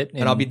done with it.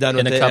 And I'll be done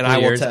with it in a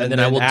couple years, and then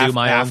I will do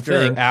my own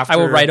thing. I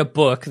will write a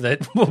book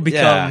that will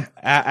become...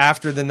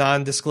 after the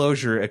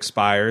non-disclosure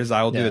expires,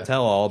 I will do a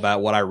tell-all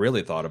about what I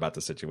really thought about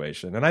the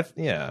situation.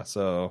 And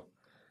so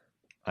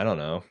I don't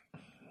know.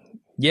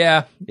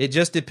 Yeah, it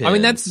just depends. I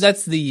mean,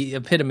 that's the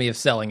epitome of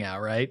selling out,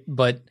 right?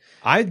 But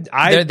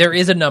there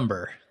is a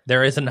number.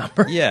 There is a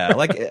number. Yeah,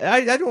 like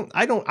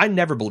I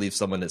never believe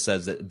someone that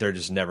says that they're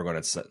just never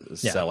going to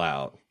sell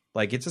out.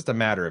 Like it's just a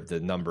matter of the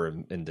number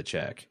in the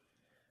check.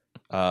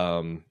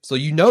 So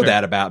sure.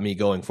 That about me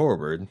going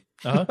forward.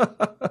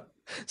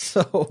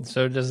 So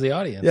does the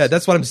audience. Yeah,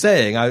 that's what I'm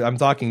saying. I'm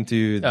talking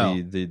to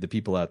the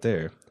people out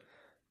there.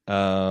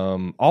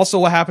 Also,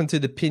 what happened to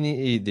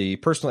the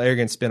Personal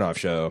Arrogance spinoff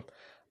show?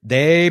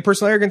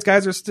 Personal Arrogance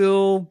guys are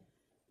still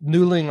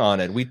noodling on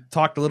it. We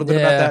talked a little bit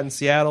about that in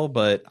Seattle,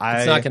 but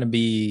it's not going to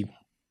be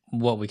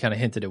what we kind of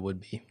hinted it would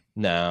be.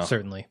 No,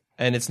 certainly.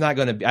 And it's not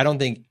going to be. I don't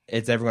think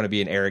it's ever going to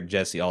be an Eric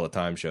Jesse all the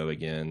time show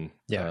again.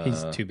 Yeah,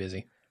 he's too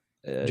busy.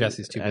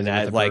 Jesse's too busy.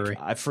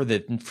 And for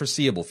the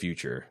foreseeable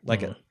future,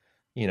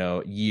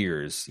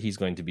 years, he's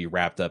going to be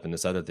wrapped up in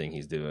this other thing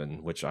he's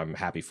doing, which I'm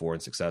happy for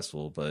and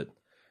successful. But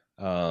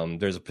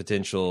there's a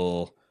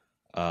potential.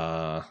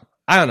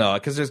 I don't know,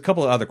 because there's a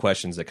couple of other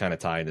questions that kind of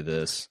tie into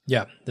this.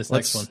 Yeah,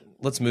 next one.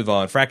 Let's move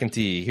on. Frack and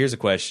T, here's a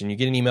question. You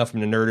get an email from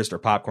the Nerdist or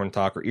Popcorn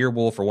Talk or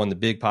Earwolf or one of the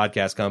big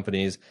podcast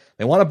companies.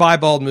 They want to buy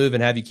Bald Move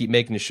and have you keep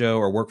making the show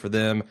or work for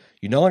them.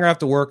 You no longer have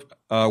to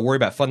worry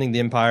about funding the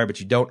empire, but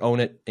you don't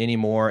own it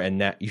anymore,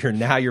 and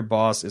your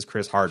boss is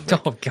Chris Hardwick.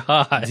 Oh,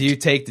 God. Do you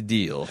take the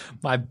deal?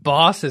 My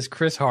boss is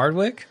Chris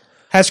Hardwick?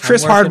 Has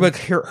Chris Hardwick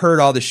heard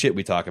all the shit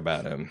we talk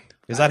about him?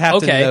 Because I'd have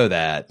to know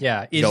that.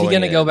 Yeah. Is he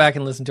going to go back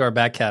and listen to our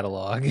back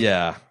catalog?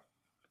 Yeah.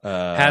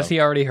 Has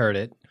he already heard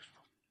it?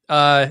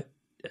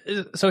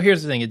 So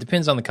here's the thing. It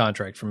depends on the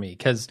contract for me,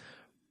 because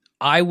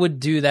I would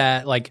do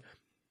that.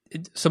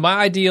 So my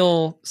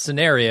ideal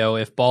scenario,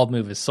 if Bald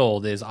Move is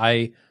sold, is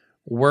I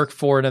work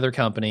for another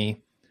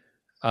company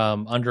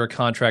under a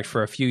contract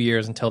for a few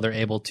years until they're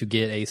able to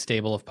get a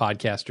stable of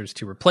podcasters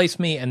to replace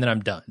me, and then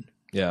I'm done.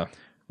 Yeah.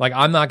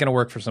 I'm not going to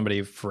work for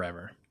somebody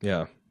forever.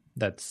 Yeah.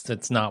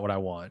 That's not what I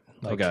want.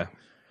 Okay.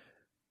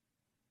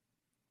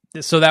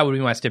 So that would be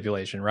my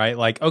stipulation,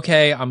 right?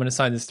 Okay, I'm going to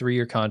sign this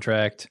 3-year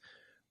contract.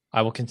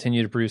 I will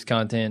continue to produce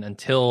content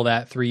until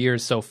that 3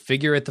 years. So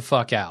figure it the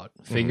fuck out.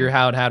 Figure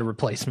out how to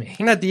replace me.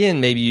 And at the end,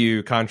 maybe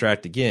you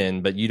contract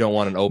again, but you don't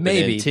want an open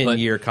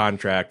 10-year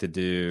contract to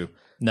do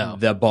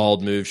the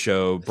Bald Move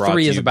show brought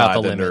 3 to is you about by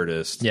the the limit.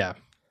 Nerdist. Yeah.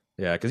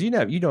 Yeah, because you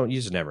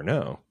just never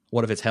know.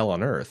 What if it's hell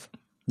on earth?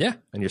 Yeah.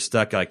 And you're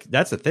stuck,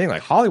 that's the thing,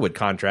 Hollywood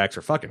contracts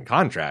are fucking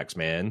contracts,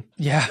 man.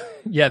 Yeah.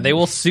 Yeah, they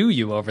will sue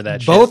you over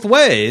that shit. Both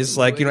ways.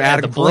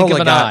 Adam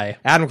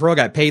Carolla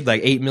got paid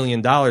 $8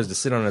 million to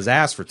sit on his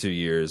ass for 2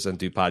 years and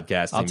do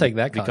podcasting. I'll take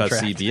that because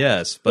contract.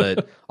 CBS.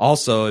 But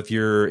also, if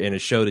you're in a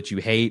show that you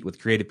hate with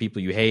creative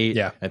people you hate,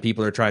 and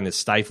people are trying to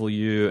stifle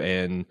you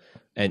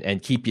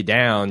and keep you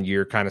down,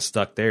 you're kind of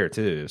stuck there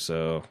too.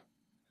 So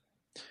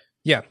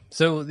Yeah.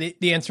 So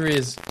the answer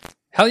is,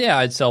 hell yeah,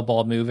 I'd sell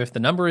Bald Move if the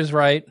number is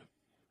right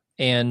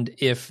and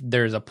if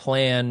there's a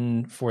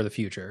plan for the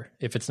future.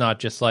 If it's not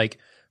just like,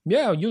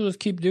 yeah, you'll just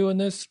keep doing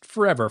this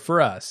forever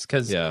for us.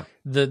 Because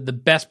the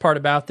best part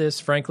about this,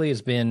 frankly,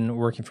 has been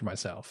working for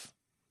myself.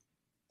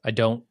 I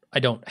don't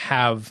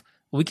have,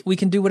 we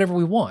can do whatever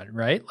we want,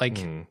 right? Like,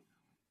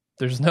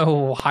 there's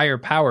no higher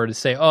power to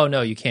say, oh,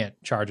 no, you can't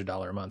charge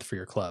 $1 a month for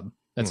your club.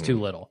 That's too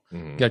little.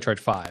 You got to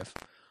charge $5.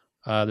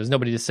 There's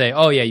nobody to say,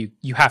 oh, yeah,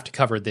 you have to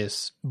cover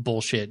this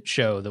bullshit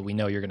show that we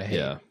know you're going to hate.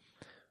 Yeah.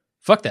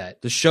 Fuck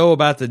that. The show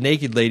about the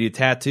naked lady with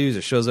tattoos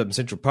that shows up in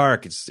Central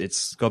Park,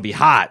 it's going to be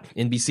hot.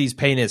 NBC's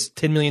paying us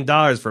 $10 million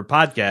for a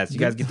podcast. You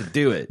guys get to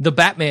do it. The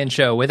Batman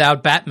show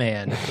without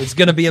Batman. It's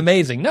going to be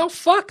amazing. No,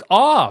 fuck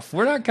off.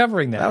 We're not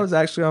covering that. That was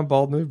actually on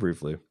Bald Move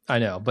briefly. I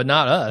know, but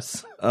not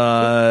us.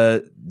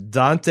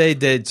 Dante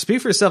did,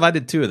 speak for yourself, I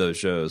did 2 of those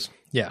shows.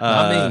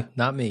 Yeah,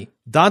 not me.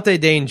 Dante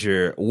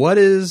Danger, what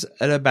is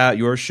it about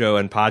your show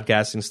and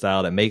podcasting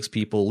style that makes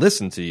people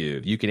listen to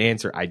you? You can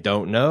answer, I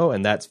don't know,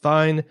 and that's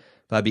fine.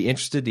 But I'd be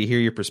interested to hear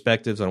your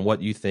perspectives on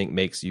what you think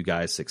makes you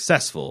guys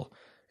successful,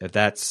 if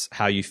that's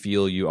how you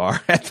feel you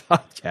are at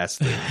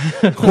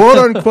podcasting. Quote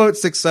unquote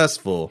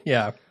successful.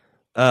 Yeah.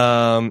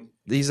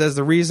 He says,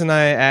 the reason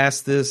I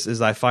ask this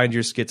is I find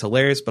your skits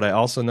hilarious, but I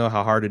also know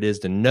how hard it is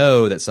to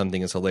know that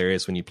something is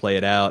hilarious when you play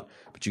it out.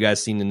 But you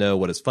guys seem to know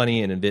what is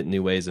funny and invent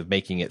new ways of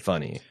making it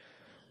funny.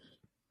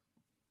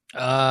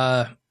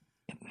 So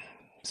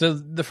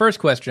the first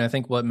question, I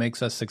think what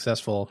makes us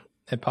successful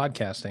at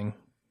podcasting,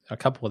 a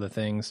couple of the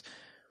things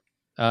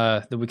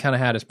that we kind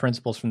of had as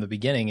principles from the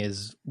beginning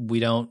is we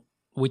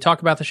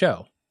talk about the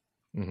show.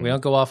 We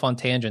don't go off on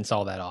tangents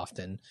all that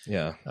often.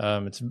 Yeah.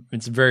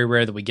 It's very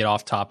rare that we get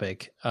off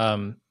topic.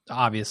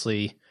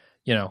 Obviously,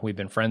 we've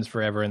been friends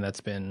forever, and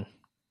that's been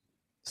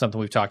something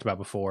we've talked about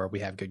before. We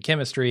have good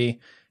chemistry,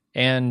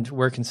 and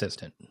we're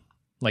consistent.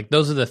 Like,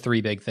 those are the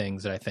 3 big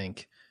things that I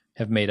think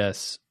have made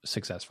us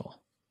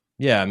successful.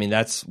 Yeah, I mean,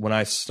 that's when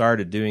I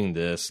started doing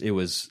this, it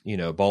was,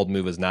 Bald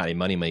Move was not a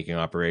money-making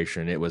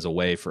operation. It was a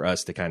way for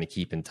us to kind of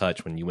keep in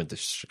touch when you went to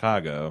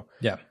Chicago.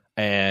 Yeah.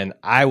 And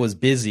I was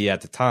busy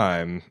at the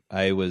time.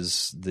 I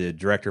was the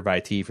director of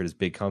IT for this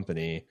big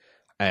company.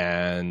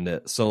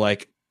 And so,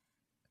 like,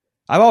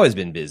 I've always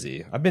been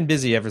busy. I've been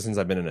busy ever since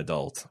I've been an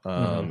adult.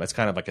 It's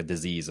kind of like a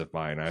disease of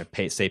mine. I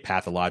say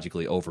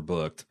pathologically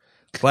overbooked.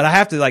 But I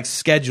have to, like,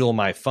 schedule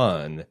my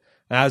fun. And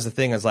that was the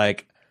thing, is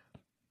like,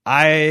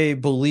 I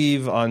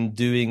believe on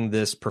doing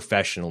this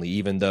professionally,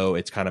 even though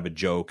it's kind of a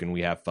joke and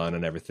we have fun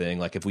and everything.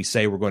 Like, if we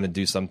say we're going to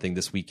do something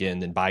this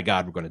weekend, and by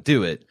God, we're going to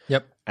do it.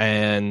 Yep.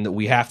 And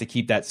we have to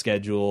keep that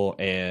schedule.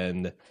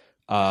 And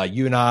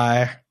you and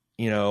I,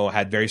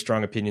 had very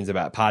strong opinions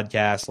about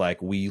podcasts.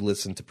 Like, we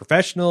listen to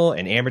professional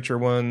and amateur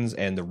ones,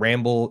 and the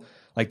ramble.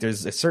 Like,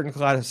 there's a certain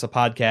class of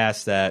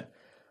podcasts that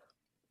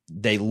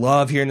they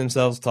love hearing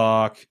themselves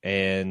talk,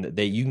 and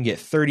you can get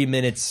 30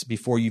 minutes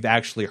before you've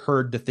actually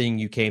heard the thing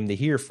you came to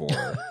hear for,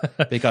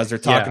 because they're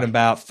talking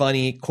about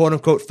funny, quote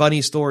unquote,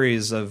 funny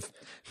stories of.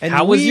 And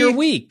how was your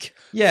week?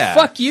 Yeah.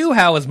 Fuck you.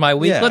 How was my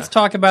week? Yeah. Let's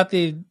talk about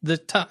the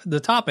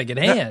topic at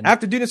hand.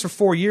 After doing this for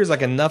 4 years,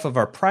 like, enough of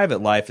our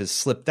private life has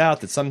slipped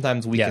out that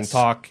sometimes we can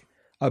talk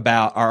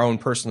about our own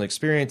personal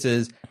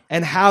experiences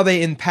and how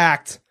they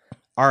impact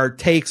our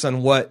takes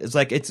on what it's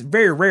like. It's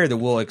very rare that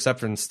we'll accept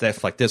from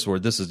stuff like this, where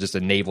this is just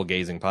a navel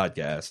gazing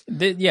podcast.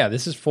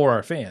 This is for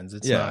our fans.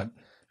 It's not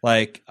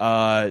like,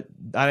 I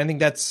think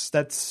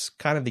that's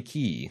kind of the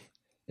key,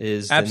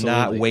 is to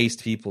not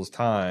waste people's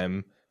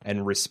time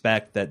and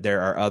respect that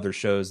there are other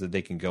shows that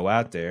they can go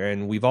out there.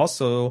 And we've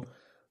also,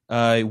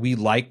 we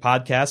like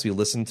podcasts. We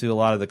listen to a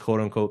lot of the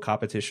quote unquote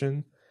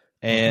competition.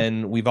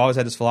 And we've always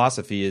had this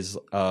philosophy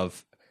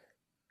of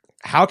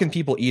how can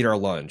people eat our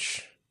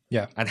lunch?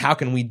 Yeah. And how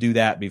can we do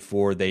that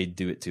before they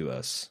do it to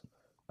us?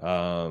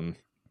 But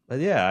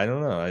yeah, I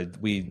don't know.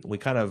 We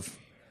kind of,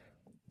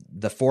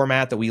 the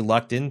format that we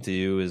lucked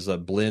into is a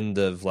blend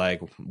of,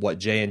 like, what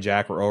Jay and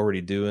Jack were already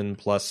doing,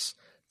 plus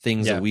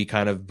things that we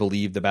kind of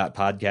believed about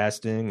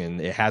podcasting, and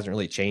it hasn't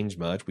really changed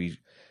much. We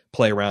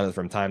play around with it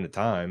from time to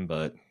time,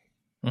 but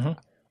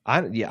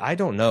I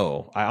don't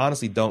know. I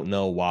honestly don't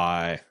know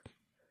why.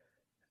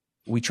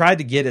 We tried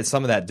to get at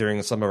some of that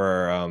during some of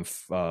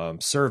our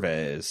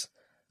surveys.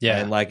 Yeah.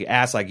 And, like,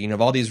 asked, like,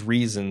 of all these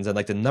reasons, and,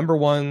 like, the number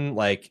one,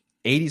 like,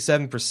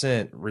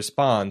 87%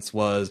 response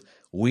was,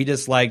 we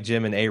dislike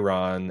Jim and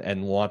Aaron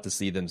and want to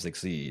see them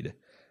succeed.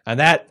 And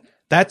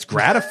that's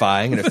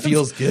gratifying, and it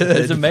feels good.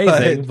 It's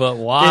amazing, but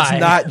why?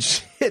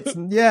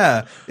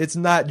 It's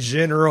not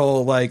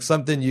general, like,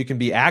 something you can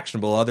be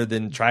actionable, other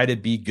than try to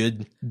be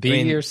good.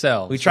 Be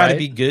yourself. We try to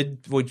be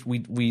good.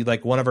 We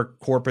like, one of our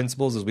core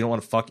principles is we don't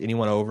want to fuck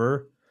anyone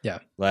over. Yeah.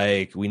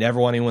 Like, we never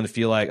want anyone to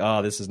feel like,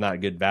 oh, this is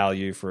not good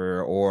value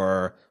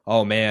or,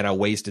 oh man, I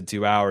wasted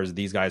 2 hours.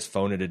 These guys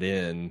phoned it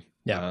in.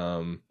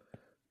 Yeah.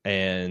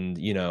 And,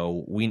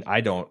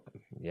 I don't,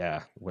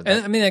 yeah. And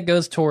I mean, that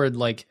goes toward,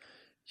 like,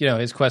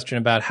 his question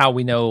about how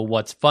we know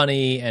what's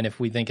funny and if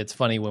we think it's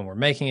funny when we're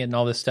making it and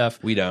all this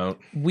stuff. We don't.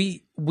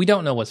 We we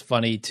don't know what's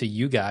funny to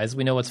you guys.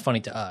 We know what's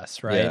funny to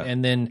us, right? Yeah.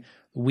 And then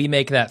we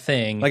make that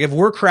thing. Like if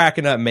we're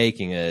cracking up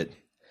making it,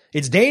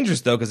 it's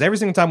dangerous though, because every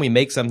single time we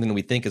make something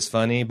we think is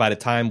funny, by the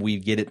time we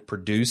get it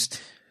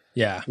produced,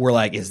 we're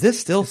like, is this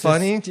still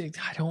funny?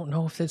 I don't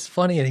know if it's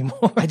funny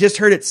anymore. I just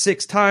heard it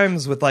 6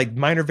 times with like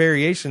minor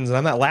variations and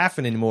I'm not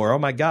laughing anymore. Oh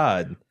my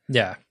God.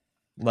 Yeah.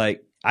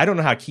 Like, I don't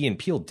know how Key and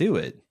Peele do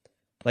it.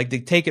 Like they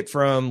take it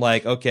from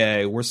like,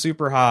 okay, we're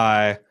super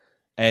high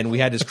and we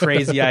had this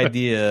crazy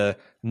idea.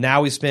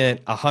 Now we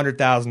spent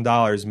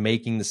 $100,000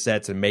 making the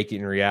sets and making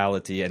it in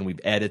reality, and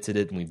we've edited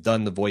it and we've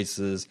done the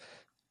voices.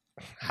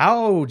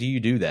 How do you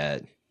do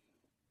that?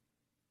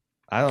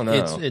 I don't know.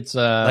 It's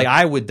like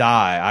I would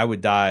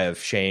die of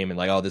shame and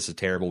like, oh, this is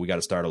terrible. We got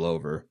to start all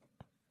over.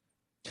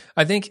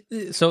 I think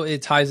so.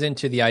 It ties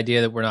into the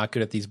idea that we're not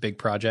good at these big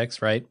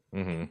projects, right?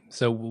 Mm-hmm.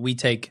 So we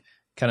take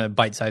kind of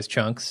bite-sized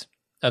chunks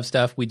of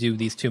stuff. We do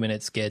these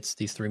 2-minute skits,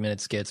 these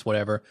 3-minute skits,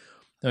 whatever.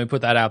 And we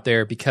put that out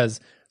there because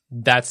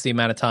that's the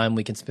amount of time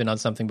we can spend on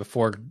something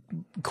before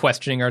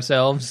questioning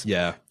ourselves.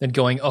 Yeah. And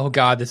going, oh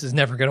God, this is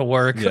never going to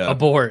work. Yeah.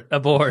 Abort.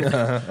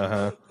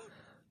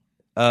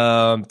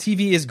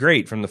 TV is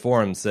great from the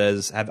forum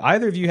says, have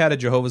either of you had a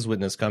Jehovah's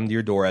Witness come to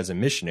your door as a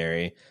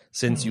missionary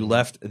since you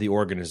left the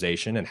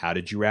organization, and how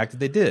did you react if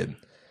they did?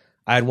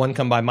 I had one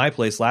come by my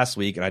place last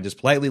week, and I just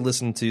politely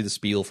listened to the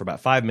spiel for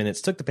about 5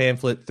 minutes, took the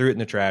pamphlet, threw it in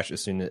the trash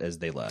as soon as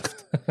they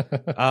left.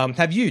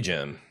 Have you,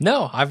 Jim?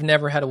 No, I've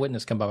never had a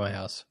witness come by my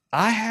house.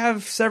 I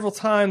have several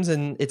times,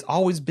 and it's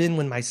always been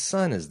when my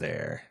son is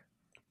there,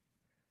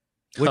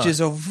 which is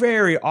a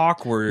very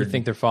awkward... You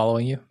think they're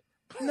following you?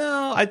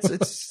 No,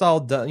 it's all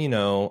done. You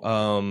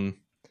know,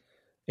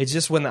 it's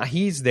just when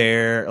he's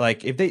there.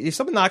 Like if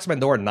someone knocks on my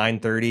door at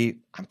 9:30,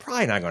 I'm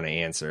probably not going to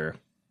answer.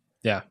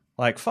 Yeah,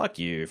 like fuck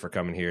you for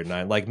coming here at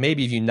 9. Like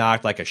maybe if you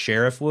knocked like a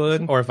sheriff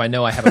would, or if I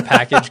know I have a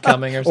package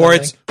coming or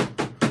something,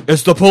 or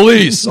it's the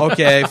police.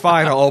 Okay,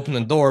 fine, I'll open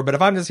the door. But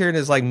if I'm just hearing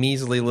this like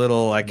measly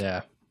little like,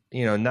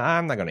 you know, nah,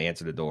 I'm not going to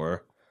answer the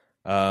door.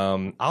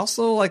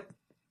 Also, like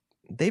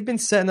they've been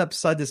setting up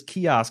this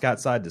kiosk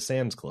outside the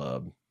Sam's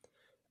Club.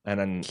 And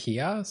then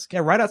kiosk? Yeah,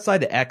 right outside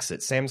the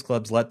exit. Sam's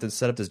Club's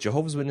set up this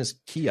Jehovah's Witness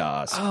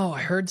kiosk. Oh,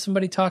 I heard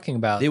somebody talking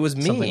about it was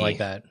me. Something like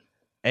that.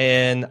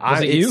 And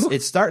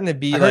it's starting to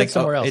be like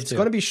somewhere else it's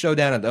going to be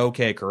showdown at the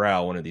OK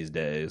Corral one of these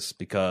days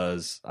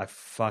because I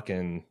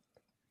fucking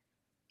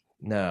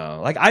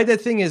no. Like the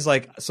thing is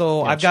like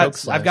so I've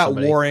got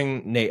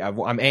warring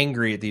I'm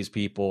angry at these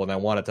people and I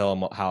want to tell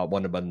them how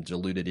what a bunch of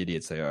deluded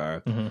idiots they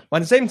are. Mm-hmm. But at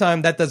the same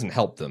time that doesn't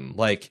help them.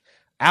 Like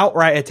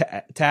outright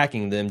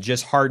attacking them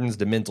just hardens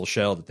the mental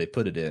shell that they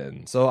put it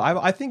in. So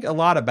I think a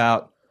lot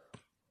about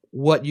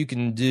what you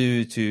can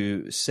do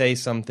to say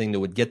something that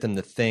would get them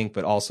to think,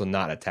 but also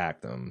not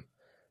attack them.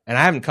 And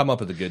I haven't come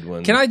up with a good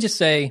one. Can I just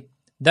say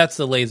that's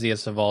the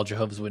laziest of all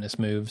Jehovah's Witness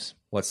moves?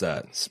 What's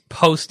that? It's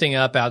posting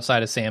up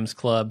outside of Sam's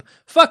Club.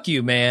 Fuck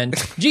you, man.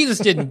 Jesus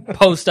didn't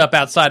post up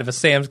outside of a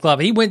Sam's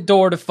Club. He went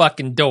door to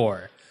fucking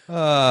door.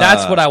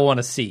 That's what I want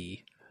to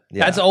see.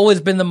 Yeah. That's always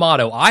been the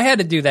motto. I had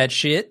to do that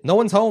shit. No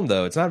one's home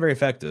though. It's not very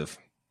effective.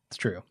 It's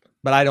true.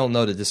 But I don't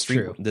know that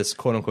this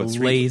quote unquote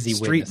street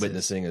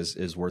witnessing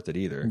is worth it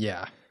either.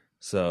 Yeah.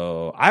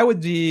 So I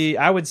would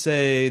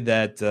say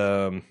that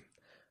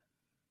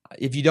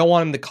if you don't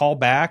want him to call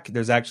back,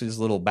 there's actually this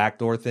little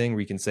backdoor thing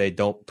where you can say,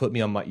 "Don't put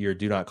me on your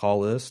do not call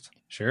list."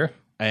 Sure.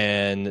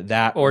 And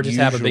that, or just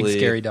have a big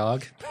scary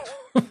dog.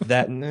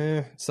 That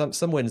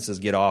some witnesses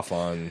get off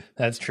on.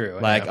 That's true.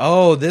 Like,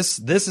 oh, this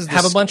is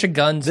have a bunch of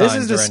guns. This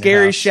is the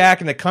scary shack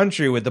in the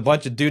country with a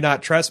bunch of do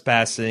not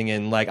trespassing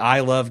and like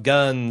I love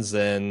guns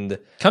and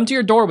come to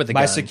your door with a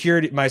gun.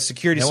 My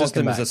security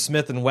system is a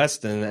Smith and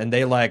Wesson, and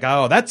they like,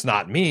 oh, that's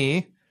not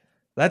me.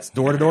 That's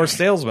door to door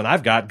salesman.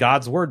 I've got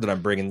God's word that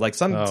I'm bringing. Like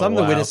some of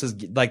the witnesses,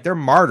 like they're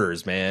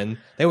martyrs, man.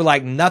 They would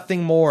like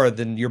nothing more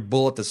than your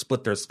bullet to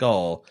split their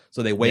skull,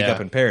 so they wake up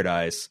in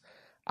paradise.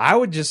 I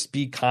would just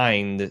be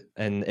kind,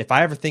 and if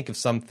I ever think of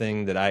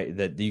something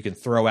that you can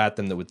throw at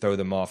them that would throw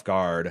them off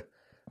guard,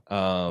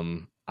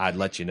 I'd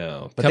let you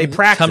know. But they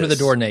practice. Come to the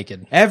door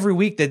naked every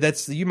week.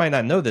 That's you might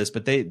not know this,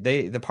 but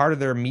the part of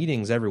their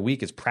meetings every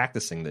week is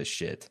practicing this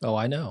shit. Oh,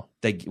 I know.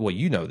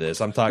 You know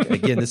this. I'm talking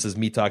again. This is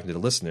me talking to the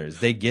listeners.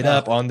 They get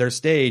up on their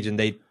stage and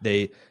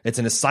they it's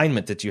an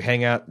assignment that you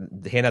hand out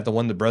to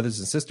one of the brothers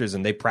and sisters,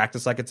 and they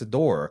practice like it's a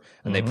door,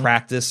 and they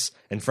practice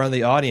in front of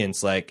the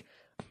audience like.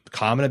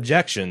 Common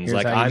objections.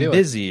 Here's like I'm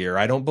busy or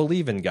I don't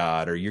believe in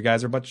God or you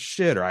guys are a bunch of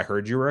shit or I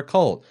heard you were a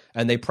cult,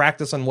 and they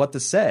practice on what to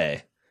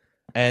say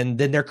and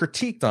then they're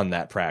critiqued on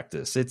that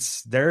practice.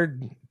 They're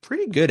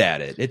pretty good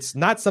at it. It's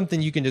not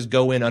something you can just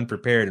go in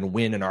unprepared and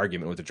win an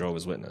argument with a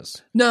Jehovah's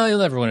Witness. No, you'll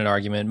never win an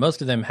argument.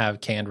 Most of them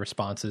have canned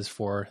responses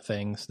for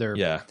things.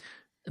 They're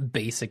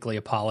basically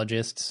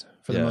apologists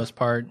for the most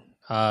part.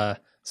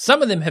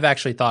 Some of them have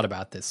actually thought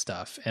about this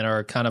stuff and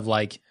are kind of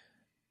like,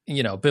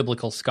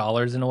 biblical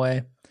scholars in a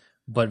way.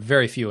 But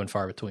very few and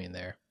far between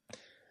there.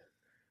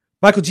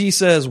 Michael G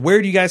says,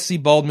 where do you guys see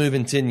Bald Move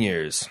in 10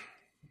 years?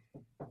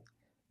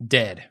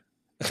 Dead.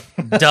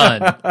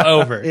 Done.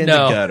 Over. In the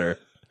gutter.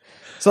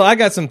 So I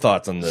got some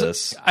thoughts on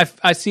this.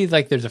 I see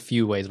like there's a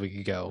few ways we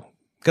could go.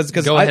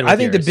 Because I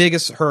think the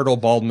biggest hurdle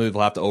Bald Move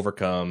will have to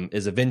overcome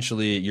is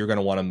eventually you're going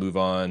to want to move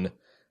on,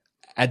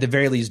 at the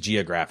very least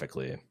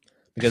geographically.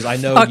 Because I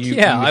know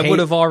I would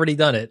have already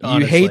done it.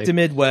 Honestly. You hate the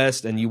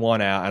Midwest and you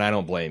want out, and I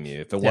don't blame you.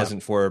 If it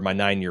wasn't for my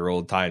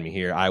 9-year-old tying me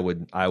here, I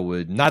would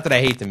not that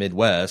I hate the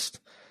Midwest,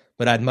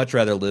 but I'd much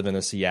rather live in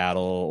a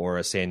Seattle or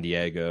a San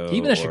Diego,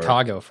 even a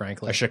Chicago,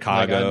 frankly. A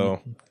Chicago,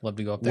 I'd love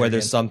to go up there where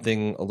there's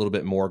something a little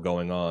bit more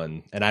going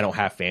on, and I don't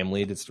have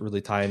family that's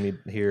really tying me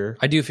here.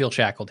 I do feel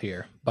shackled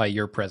here by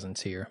your presence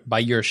here, by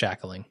your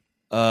shackling.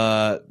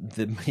 We're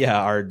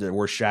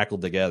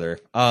shackled together.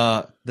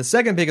 The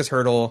second biggest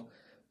hurdle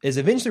is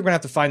eventually we're gonna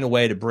have to find a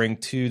way to bring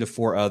 2 to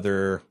 4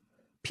 other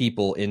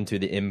people into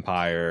the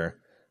Empire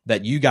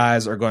that you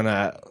guys are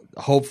gonna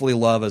hopefully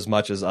love as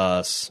much as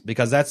us,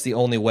 because that's the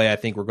only way I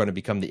think we're going to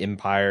become the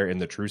Empire in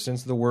the true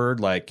sense of the word.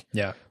 Like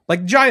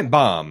Giant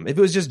Bomb. If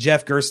it was just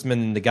Jeff Gerstmann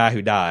and the guy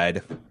who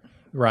died,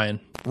 Ryan.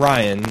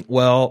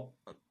 Well,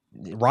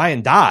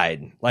 Ryan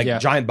died.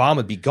 Giant Bomb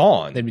would be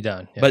gone. They'd be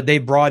done. Yeah. But they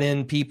brought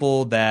in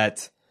people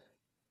that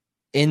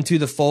into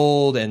the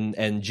fold,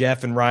 and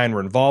Jeff and Ryan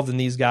were involved in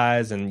these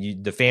guys,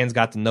 and the fans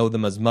got to know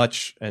them as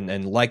much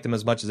and like them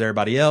as much as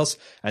everybody else,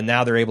 and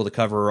now they're able to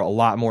cover a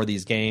lot more of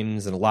these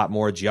games and a lot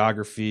more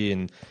geography,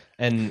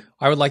 and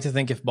I would like to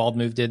think if Bald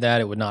Move did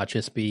that, it would not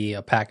just be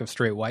a pack of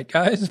straight white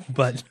guys,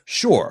 but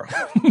sure,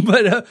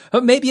 but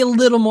maybe a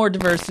little more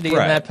diversity in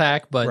that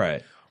pack, but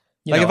right.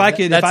 If I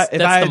could, that's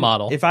the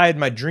model. If I had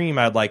my dream,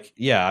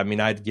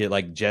 I'd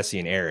get Jesse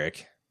and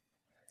Eric.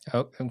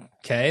 Oh,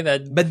 okay.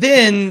 But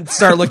then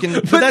start looking.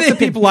 But that's the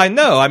people I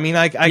know. I mean,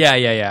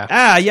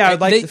 yeah.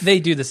 They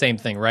do the same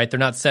thing, right? They're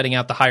not setting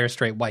out the higher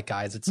straight white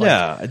guys. It's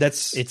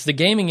it's the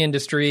gaming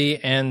industry,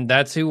 and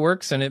that's who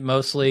works in it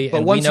mostly.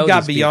 But once you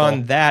got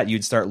beyond that,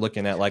 you'd start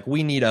looking at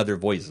we need other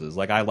voices.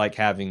 I like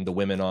having the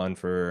women on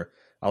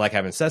I like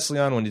having Cecily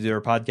on when you do her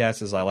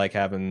podcasts. I like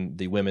having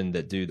the women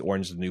that do the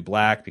Orange is the New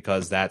Black,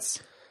 because that's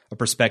a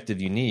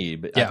perspective you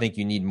need. But I think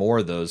you need more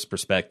of those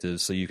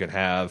perspectives so you can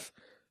have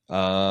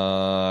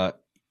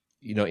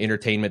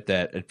entertainment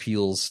that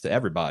appeals to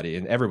everybody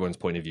and everyone's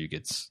point of view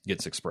gets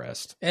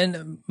expressed.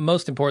 And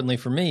most importantly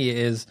for me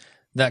is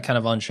that kind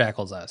of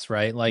unshackles us,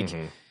 right?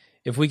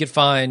 If we could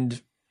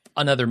find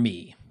another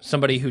me,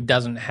 somebody who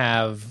doesn't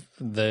have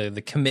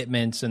the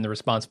commitments and the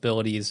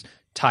responsibilities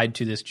tied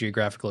to this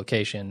geographic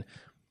location,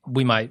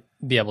 we might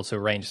be able to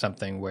arrange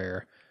something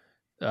where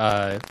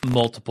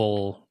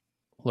multiple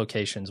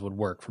locations would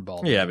work for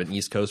Bald Move. Yeah, an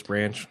East Coast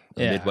branch, a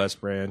Midwest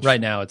branch. Right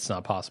now, it's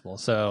not possible.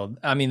 So,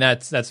 I mean,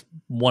 that's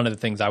one of the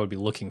things I would be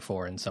looking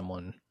for in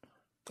someone.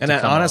 And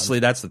honestly,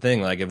 that's the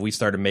thing. If we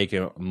started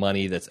making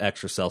money that's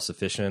extra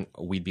self-sufficient,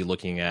 we'd be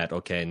looking at,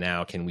 okay,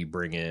 now can we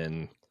bring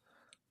in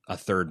a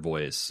third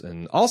voice?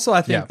 And also,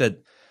 I think that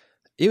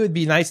it would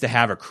be nice to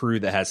have a crew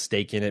that has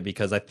stake in it,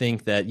 because I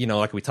think that,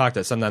 like we talked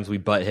about, sometimes we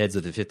butt heads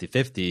at the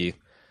 50-50.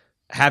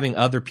 Having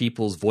other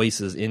people's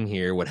voices in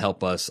here would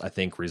help us, I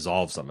think,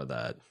 resolve some of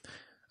that.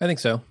 I think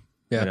so.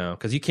 Yeah.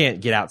 Because you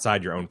can't get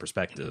outside your own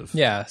perspective.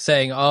 Yeah.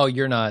 Saying, oh,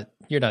 you're not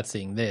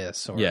seeing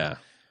this. Or, yeah.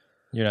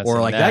 You're not or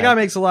seeing that guy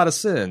makes a lot of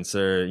sense.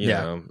 Or, you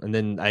know, and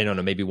then, I don't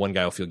know, maybe one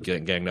guy will feel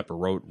ganged up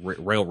or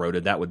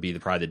railroaded. That would be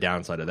probably the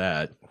downside of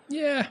that.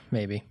 Yeah,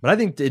 maybe. But I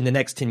think in the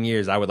next 10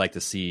 years, I would like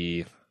to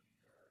see,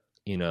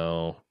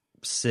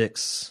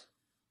 6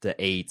 to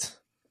 8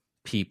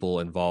 people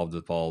involved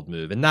with Bald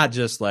Move, and not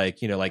just like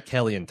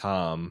Kelly and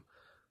Tom.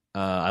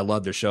 I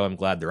love their show. I'm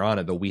glad they're on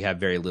it, but we have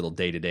very little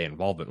day-to-day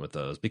involvement with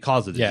those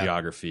because of the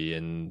geography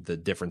and the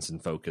difference in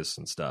focus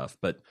and stuff.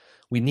 But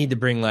we need to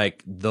bring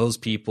those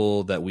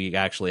people that we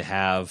actually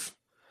have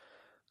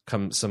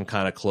some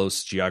kind of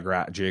close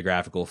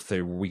geographical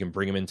thing where we can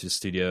bring them into the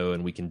studio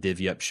and we can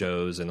divvy up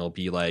shows, and it'll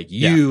be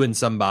you and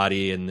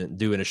somebody and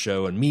doing a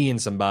show, and me and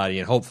somebody,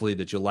 and hopefully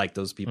that you'll like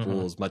those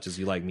people as much as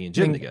you like me and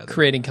Jim together.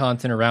 Creating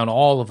content around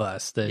all of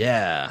us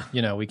that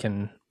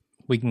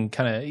we can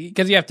kind of,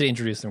 because you have to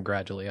introduce them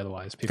gradually,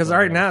 otherwise people. Because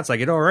right now it's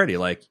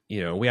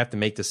we have to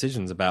make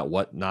decisions about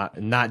what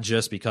not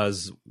just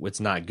because it's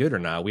not good or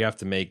not. We have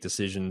to make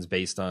decisions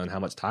based on how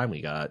much time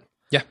we got.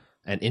 Yeah.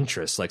 And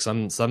interests,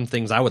 some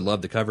things I would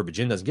love to cover, but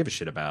Jim doesn't give a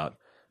shit about.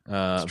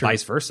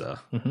 Vice versa.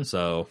 Mm-hmm.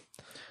 So,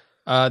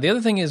 the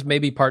other thing is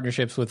maybe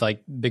partnerships with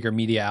bigger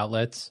media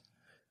outlets.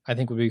 I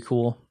think would be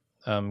cool.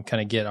 Kind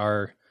of get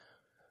our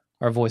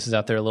voices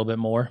out there a little bit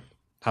more.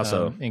 How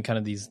so? In kind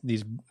of these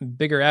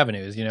bigger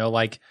avenues,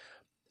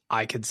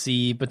 I could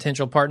see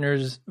potential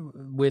partners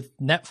with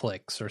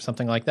Netflix or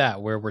something like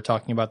that, where we're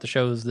talking about the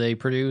shows they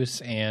produce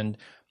and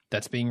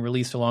that's being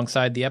released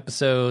alongside the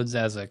episodes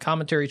as a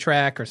commentary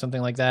track or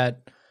something like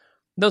that.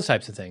 Those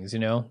types of things,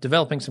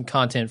 developing some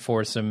content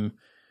for some,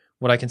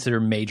 what I consider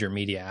major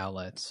media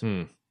outlets.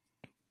 Something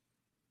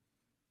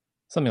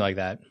like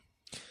that.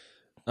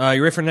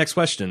 You ready for the next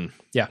question?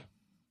 Yeah.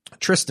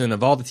 Tristan,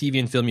 of all the TV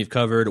and film you've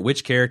covered,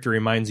 which character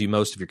reminds you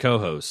most of your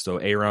co-host? So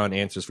Aaron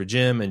answers for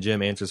Jim and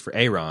Jim answers for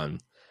Aaron.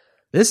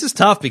 This is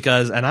tough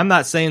because, and I'm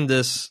not saying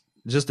this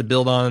just to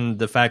build on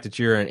the fact that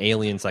you're an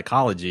alien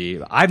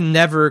psychology, I've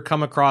never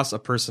come across a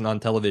person on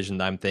television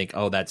that I'm think,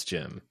 oh, that's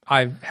Jim.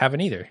 I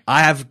haven't either.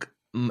 I've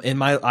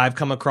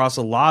come across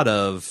a lot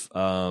of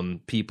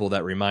people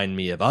that remind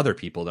me of other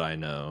people that I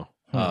know.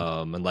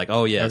 And like,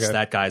 oh yes,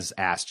 that guy's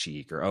Ass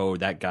Cheek, or oh,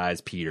 that guy's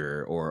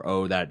Peter, or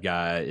oh, that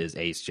guy is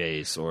Ace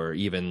Jace, or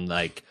even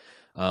like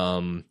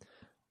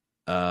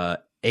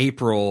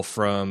April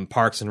from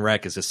Parks and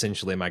Rec is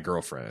essentially my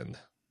girlfriend.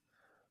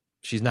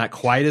 She's not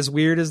quite as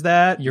weird as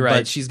that. You're right.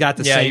 But she's got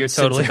the same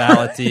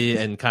sensibility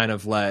and kind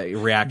of like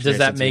reaction. Does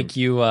that make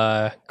you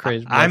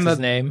crazy? What's his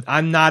name?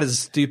 I'm not as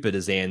stupid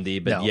as Andy,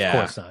 but no, of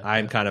course not.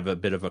 I'm kind of a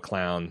bit of a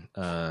clown.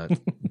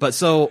 But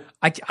so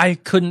I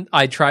couldn't.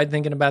 I tried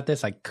thinking about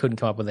this. I couldn't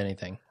come up with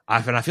anything.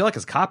 I feel like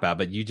it's a cop out,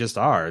 but you just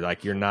are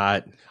like you're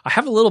not. I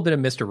have a little bit of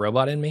Mr.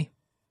 Robot in me,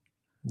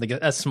 like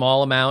a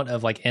small amount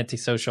of like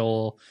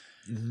antisocial.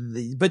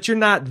 But you're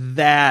not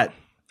that.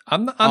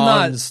 I'm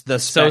not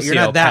the you're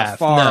not that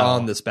far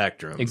on the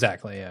spectrum.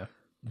 Exactly, yeah.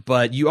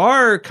 But you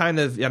are kind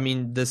of, I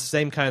mean, the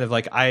same kind of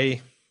like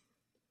I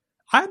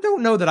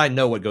don't know that I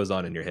know what goes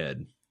on in your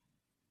head.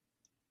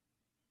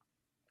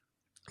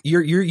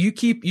 You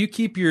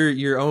keep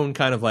your own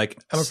kind of like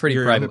I'm a pretty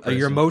private person.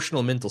 Your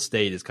emotional mental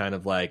state is kind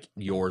of like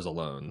yours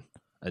alone,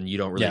 and you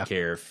don't really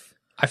care if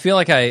I feel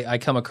like I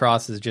come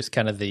across as just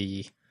kind of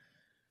the,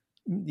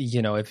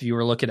 you know, if you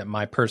were looking at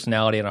my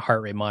personality on a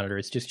heart rate monitor,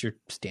 it's just your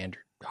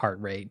standard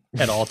heart rate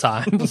at all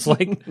times.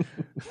 Like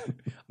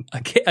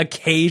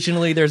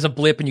occasionally there's a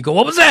blip and you go,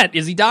 what was that?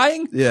 Is he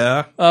dying?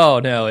 Yeah. Oh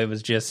no, it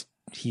was just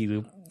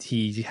he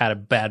had a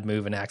bad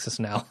move in Axis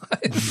Now.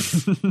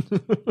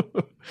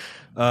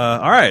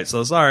 All right,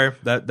 so sorry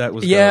that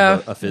was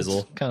kind of a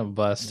fizzle, kind of a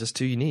bust, just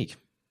too unique,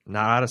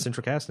 not out of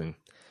central casting.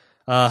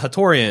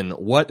 Hatorian,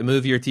 what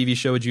movie or TV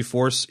show would you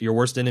force your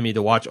worst enemy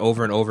to watch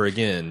over and over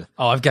again?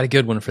 Oh, I've got a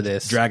good one for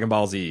this. Dragon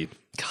Ball Z.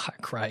 God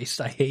Christ,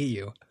 I hate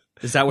you.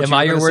 Is that what Am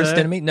I your worst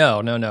enemy?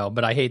 No,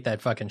 but I hate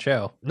that fucking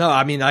show. No,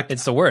 I mean,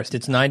 it's the worst.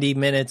 It's 90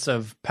 minutes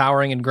of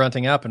powering and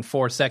grunting up and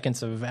 4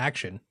 seconds of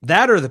action.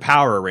 That or the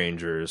Power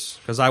Rangers,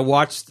 because I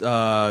watched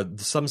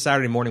some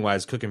Saturday morning while I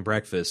was cooking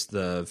breakfast.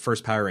 The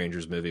first Power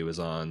Rangers movie was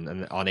on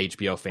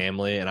HBO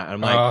Family, and I'm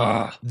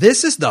like,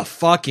 this is the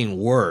fucking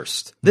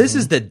worst. This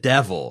is the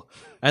devil,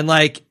 and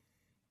like.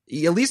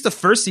 At least the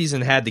first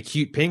season had the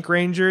cute Pink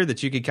Ranger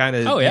that you could kind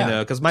of, you know,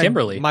 because my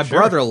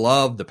brother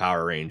loved the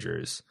Power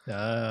Rangers.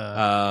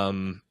 Yeah,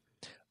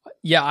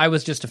 I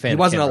was just a fan. He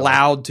wasn't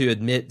allowed to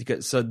admit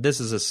because so this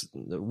is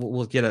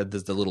we'll get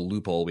the little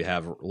loophole we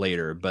have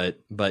later,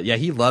 but yeah,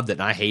 he loved it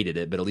and I hated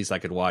it, but at least I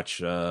could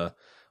watch.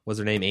 What's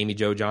her name? Amy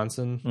Jo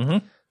Johnson.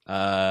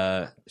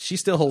 Mm-hmm. She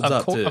still holds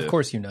up too. Of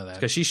course, you know that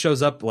because she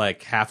shows up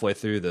like halfway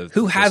through the.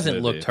 Who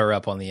hasn't looked her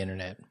up on the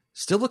internet?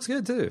 Still looks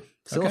good too.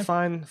 Still a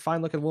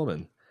fine looking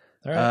woman.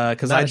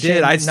 Because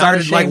I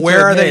started like,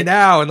 where are they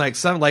now? And like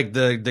some like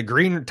the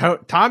green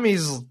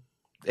Tommy's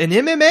an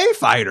MMA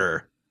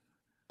fighter.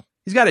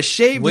 He's got a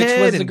shaved head.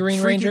 Which was the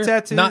Green Ranger?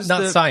 Tattoos.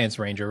 Not Science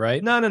Ranger,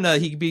 right? No.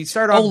 He could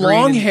start off.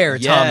 Long hair,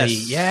 Tommy.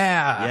 Yes.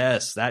 Yeah,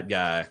 yes, that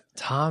guy.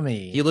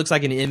 Tommy. He looks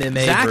like an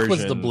MMA. Zach version.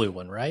 was the blue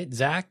one, right?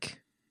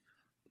 Zach.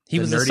 He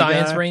was the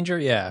Science Ranger.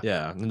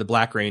 Yeah. And the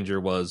Black Ranger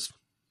was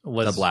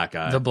the black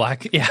guy. The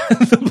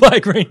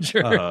Black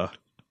Ranger.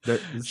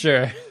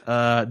 Sure.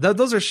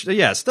 Those are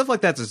stuff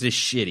like that's just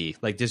shitty.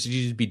 Like you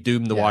just be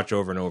doomed to watch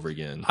over and over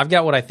again. I've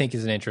got what I think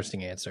is an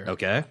interesting answer.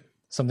 Okay.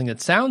 Something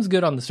that sounds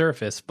good on the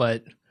surface,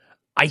 but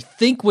I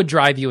think would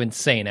drive you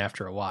insane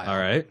after a while. All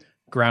right.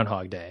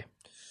 Groundhog Day.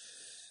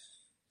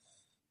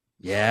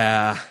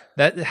 Yeah.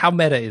 How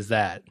meta is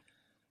that?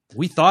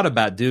 We thought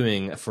about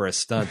doing for a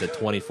stunt a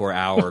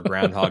 24-hour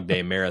Groundhog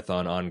Day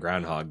marathon on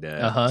Groundhog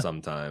Day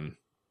sometime.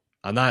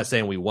 I'm not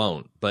saying we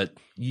won't, but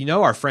you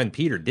know our friend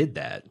Peter did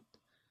that.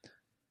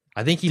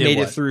 I think he made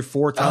it through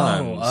 4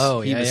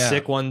 times. He was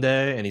sick one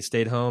day and he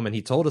stayed home and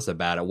he told us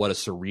about it. What a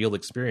surreal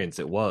experience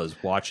it was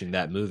watching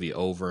that movie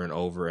over and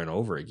over and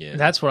over again.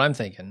 That's what I'm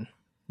thinking.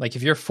 Like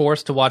if you're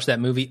forced to watch that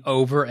movie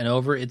over and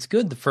over, it's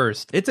good the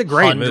first it's a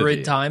great 100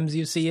 movie. Times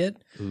you see it.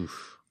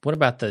 Oof. What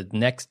about the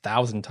next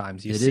 1,000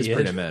 times you see it? It is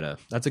pretty meta.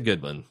 That's a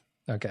good one.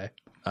 Okay.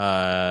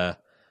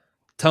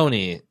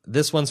 Tony,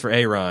 this one's for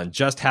Aaron.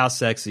 Just how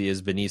sexy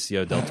is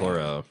Benicio del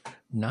Toro?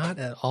 Not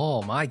at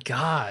all. My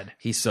God.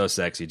 He's so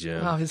sexy,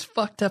 Jim. Wow, his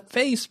fucked up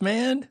face,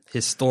 man.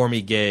 His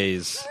stormy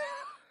gaze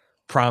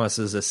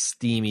promises a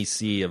steamy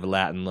sea of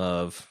Latin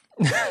love.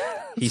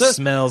 He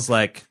smells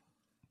like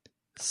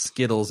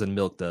Skittles and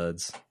Milk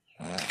Duds.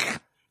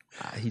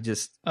 He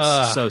just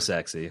so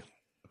sexy.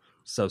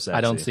 So sexy.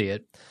 I don't see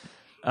it.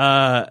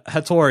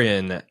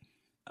 Hatorian,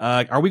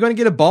 are we going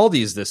to get a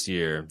Baldies this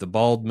year? The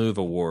Bald Move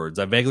Awards.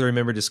 I vaguely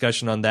remember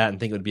discussion on that and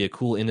think it would be a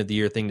cool end of the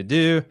year thing to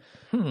do.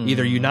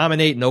 Either you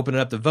nominate and open it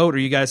up to vote, or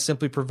you guys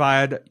simply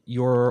provide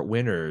your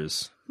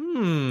winners.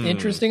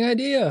 Interesting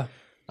idea.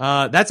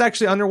 That's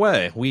actually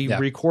underway.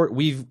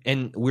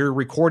 We're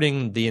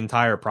recording the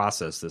entire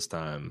process this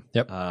time.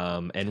 Yep.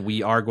 And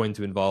we are going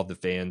to involve the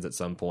fans at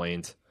some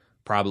point,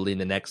 probably in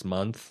the next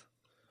month.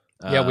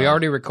 Yeah, we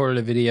already recorded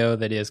a video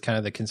that is kind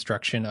of the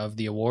construction of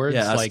the awards.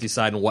 Yeah, us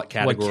deciding what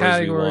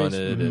categories we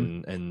wanted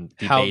and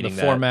debating how the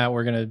format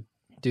we're going to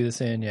do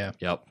this in. Yeah.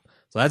 Yep.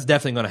 So that's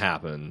definitely going to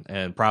happen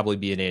and probably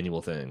be an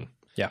annual thing.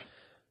 Yeah.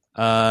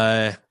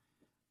 Ahas.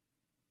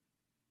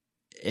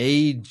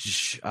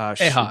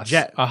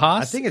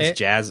 I think it's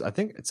Jazz. I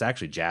think it's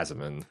actually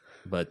Jasmine,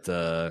 but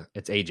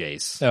it's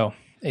AJ's. Oh,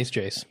 Ace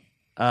Jace.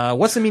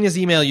 What's the meanest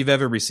email you've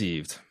ever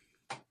received?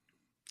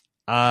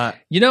 I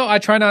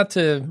try not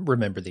to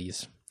remember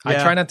these. Yeah.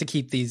 I try not to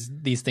keep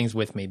these things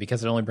with me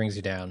because it only brings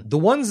you down. The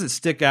ones that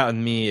stick out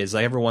in me is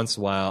like every once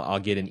in a while I'll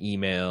get an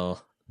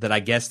email that I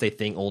guess they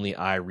think only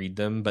I read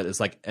them, but it's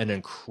like an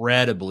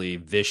incredibly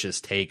vicious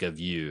take of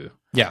you.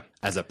 Yeah.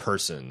 As a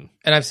person.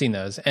 And I've seen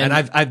those. And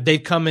I've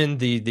they've come in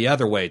the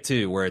other way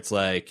too, where it's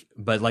like,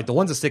 but like the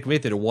ones that stick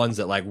with it are ones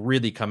that like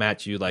really come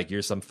at you like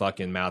you're some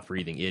fucking mouth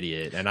breathing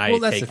idiot. And I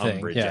take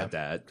umbrage at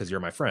that because you're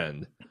my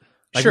friend.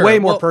 Like way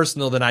more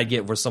personal than I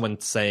get where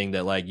someone's saying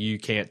that like you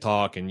can't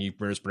talk and you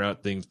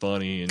mispronounce things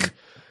funny and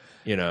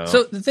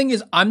So the thing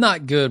is, I'm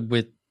not good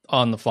with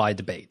on the fly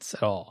debates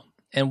at all.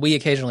 And we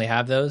occasionally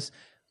have those.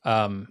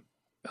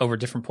 Over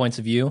different points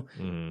of view.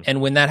 And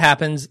when that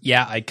happens,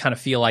 I kind of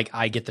feel like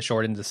I get the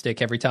short end of the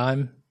stick every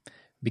time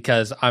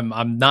because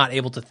I'm not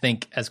able to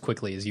think as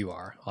quickly as you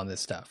are on this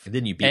stuff. And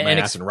then you beat my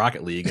ass in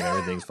Rocket League and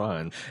everything's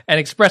fine. And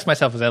express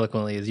myself as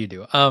eloquently as you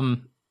do.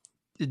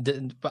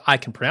 But I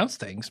can pronounce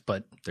things,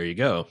 but there you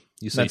go.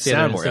 You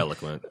sound more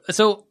eloquent.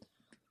 So,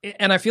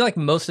 and I feel like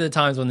most of the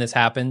times when this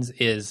happens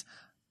is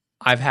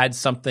I've had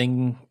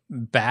something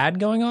bad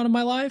going on in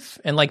my life,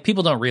 and like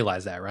people don't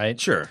realize that, right?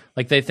 Sure.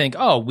 Like they think,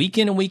 oh, week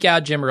in and week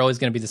out, Jim, are always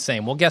going to be the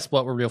same. Well, guess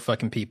what? We're real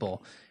fucking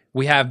people.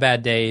 We have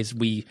bad days.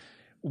 We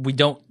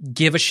don't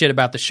give a shit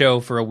about the show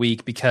for a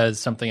week because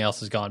something else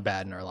has gone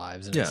bad in our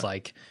lives, and it's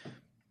like,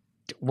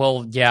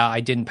 well, yeah,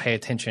 I didn't pay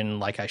attention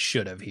like I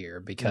should have here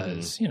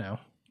because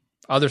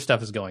other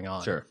stuff is going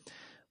on. Sure.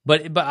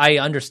 But I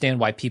understand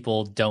why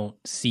people don't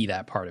see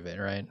that part of it,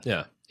 right?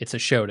 Yeah. It's a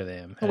show to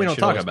them. Well, we don't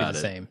talk about it.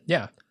 Same.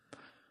 Yeah.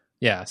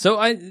 Yeah. So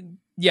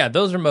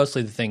those are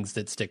mostly the things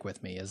that stick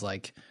with me is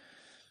like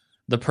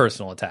the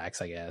personal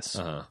attacks, I guess.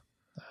 And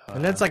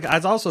that's like, I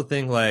also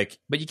think like,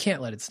 but you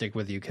can't let it stick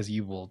with you because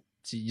you'll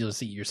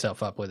just eat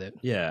yourself up with it.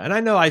 Yeah. And I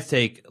know I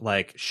take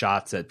like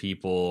shots at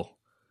people.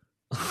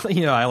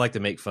 I like to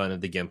make fun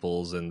of the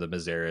Gimples and the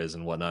Mazeras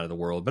and whatnot of the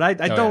world,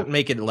 but I don't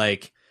make it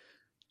like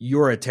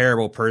you're a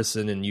terrible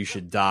person and you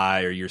should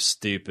die or you're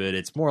stupid.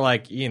 It's more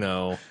like,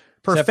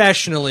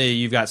 professionally,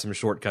 you've got some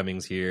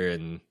shortcomings here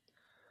and,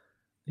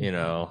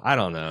 I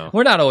don't know.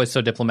 We're not always so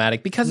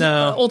diplomatic because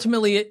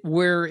ultimately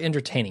we're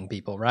entertaining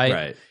people, right?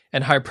 Right.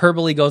 And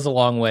hyperbole goes a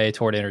long way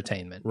toward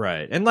entertainment.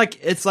 Right. And like,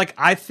 it's like,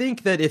 I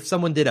think that if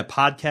someone did a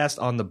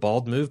podcast on the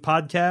Bald Move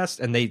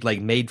podcast and they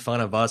like made fun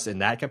of us in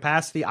that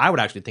capacity, I would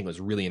actually think it was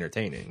really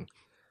entertaining.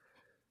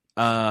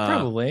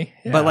 Probably.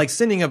 Yeah. But like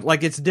sending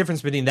it's the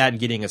difference between that and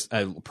getting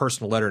a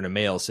personal letter in the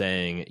mail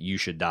saying you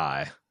should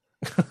die.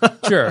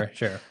 Sure.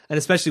 And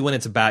especially when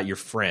it's about your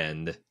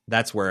friend,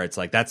 that's where it's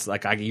like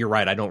you're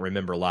right. I don't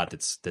remember a lot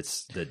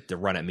that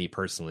run at me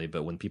personally,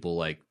 but when people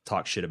like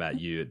talk shit about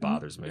you, it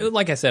bothers me.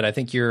 Like I said, I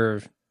think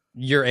you're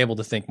able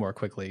to think more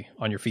quickly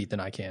on your feet than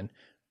I can.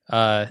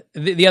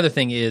 The other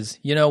thing is,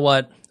 you know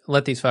what?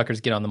 Let these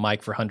fuckers get on the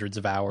mic for hundreds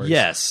of hours.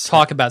 Yes.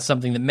 Talk about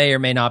something that may or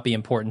may not be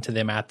important to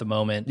them at the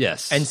moment.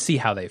 Yes. And see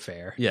how they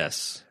fare.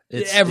 Yes.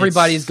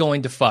 Everybody's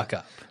going to fuck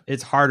up.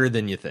 It's harder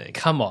than you think.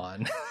 Come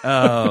on.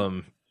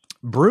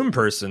 Broom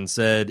Person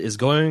said, is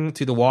going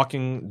to the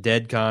Walking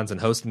Dead cons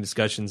and hosting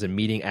discussions and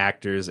meeting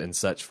actors and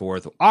such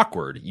forth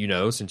awkward,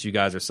 since you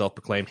guys are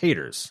self-proclaimed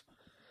haters?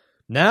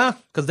 Nah,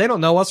 because they don't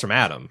know us from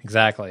Adam.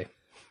 Exactly.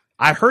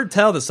 I heard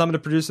tell that some of the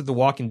producers of The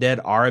Walking Dead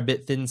are a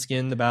bit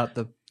thin-skinned about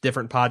the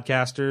different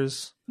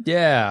podcasters.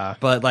 Yeah.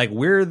 But like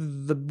we're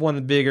one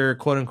of the bigger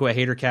quote-unquote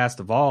hater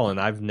cast of all, and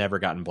I've never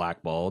gotten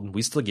blackballed.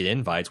 We still get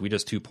invites. We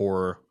just too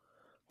poor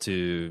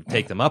to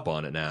take them up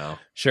on it now.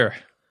 Sure.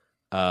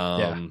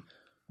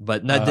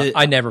 But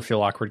I never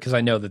feel awkward because I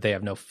know that they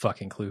have no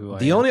fucking clue who I am.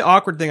 The only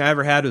awkward thing I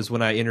ever had was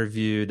when I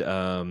interviewed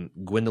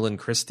Gwendolyn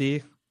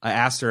Christie. I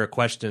asked her a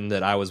question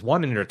that I was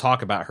wanting her to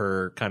talk about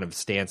her kind of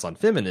stance on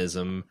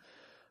feminism,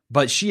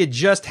 but she had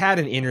just had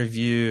an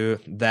interview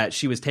that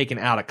she was taken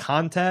out of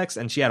context,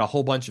 and she had a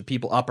whole bunch of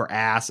people up her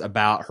ass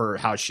about her,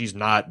 how she's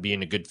not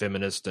being a good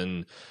feminist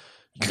and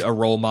a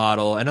role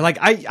model. And like,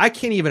 I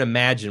can't even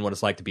imagine what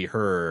it's like to be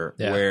her,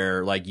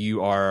 where like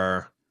you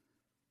are,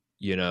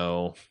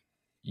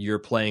 you're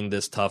playing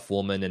this tough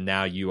woman, and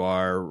now you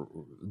are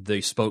the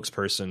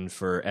spokesperson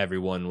for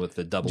everyone with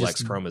the double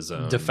X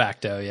chromosome. De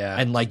facto, yeah.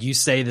 And like you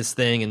say this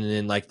thing, and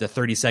then like the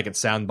 30-second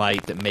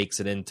soundbite that makes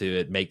it into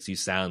it makes you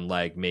sound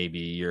like maybe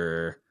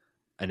you're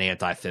an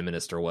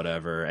anti-feminist or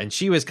whatever. And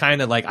she was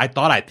kind of like, I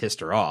thought I pissed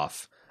her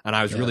off, and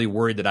I was really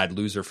worried that I'd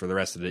lose her for the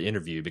rest of the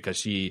interview because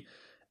she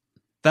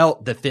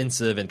felt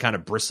defensive and kind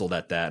of bristled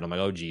at that. And I'm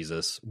like, oh,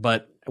 Jesus.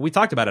 But we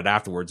talked about it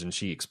afterwards, and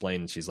she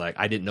explained, she's like,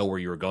 I didn't know where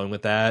you were going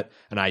with that,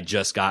 and I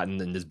just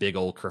gotten in this big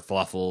old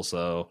kerfluffle,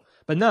 so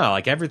But no,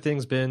 like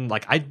everything's been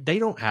like they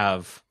don't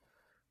have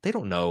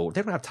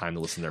time to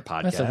listen to their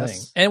podcasts. That's the thing.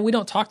 And we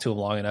don't talk to them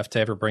long enough to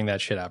ever bring that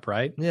shit up,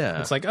 right? Yeah.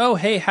 It's like, oh,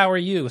 hey, how are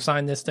you?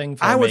 Sign this thing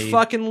for me. I would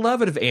fucking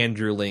love it if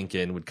Andrew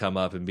Lincoln would come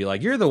up and be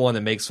like, you're the one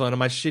that makes fun of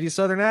my shitty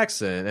Southern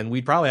accent. And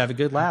we'd probably have a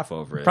good laugh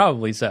over it.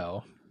 Probably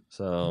so.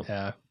 So,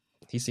 yeah.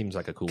 He seems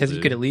like a cool dude. Because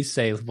you could at least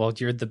say, well,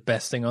 you're the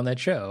best thing on that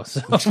show. So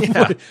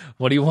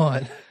what do you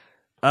want?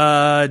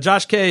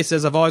 Josh K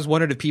says, I've always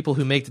wondered if people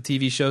who make the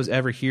TV shows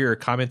ever hear or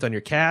comment on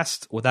your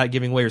cast without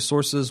giving away your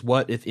sources.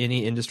 What, if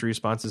any, industry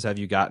responses have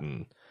you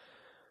gotten?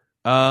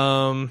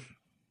 Not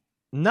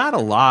a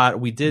lot.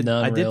 I did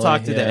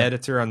talk to the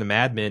editor on the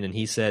Mad Men, and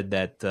he said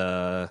that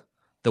the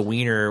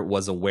Wiener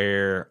was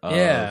aware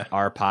of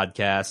our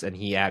podcast, and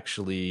he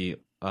actually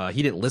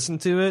he didn't listen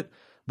to it,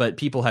 but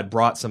people had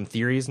brought some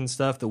theories and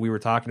stuff that we were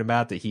talking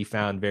about that he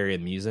found very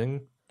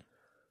amusing.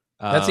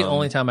 That's the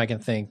only time I can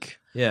think.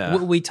 Yeah,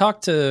 we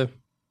talked to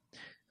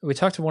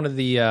one of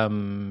the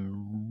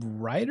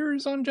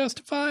writers on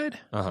Justified,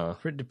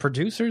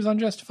 producers on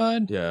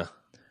Justified. Yeah.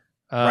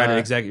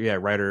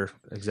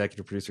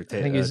 Executive producer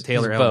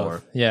Taylor Elmore.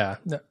 Both. Yeah.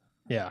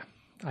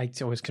 I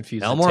always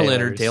confuse Elmore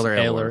Leonard, Taylor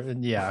Elmore.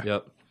 Yeah.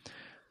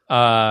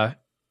 Yep.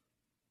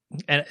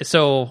 And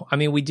so, I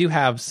mean, we do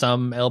have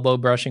some elbow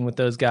brushing with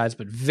those guys,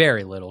 but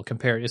very little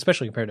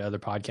especially compared to other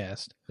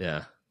podcasts.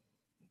 Yeah.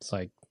 It's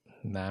like,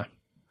 nah.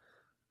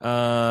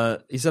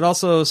 He said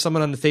also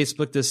someone on the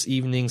Facebook this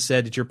evening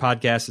said that your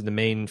podcast is the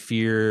main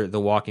Fear the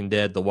Walking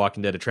Dead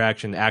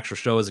attraction. The actual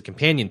show is a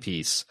companion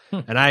piece.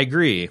 And I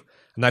agree.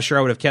 I'm not sure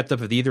I would have kept up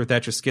with either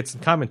without your skits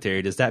and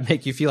commentary. Does that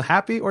make you feel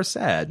happy or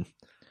sad?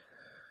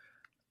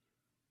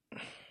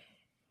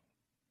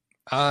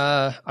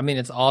 I mean,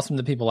 it's awesome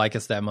that people like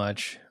us that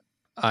much.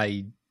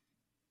 I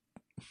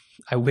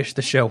wish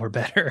the show were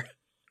better.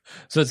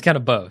 So it's kind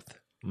of both.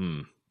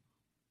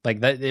 Like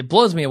that, it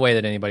blows me away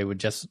that anybody would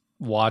just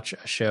watch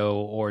a show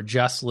or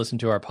just listen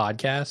to our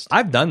podcast.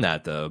 I've done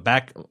that though.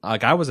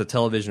 I was a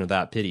Television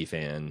Without Pity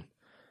fan.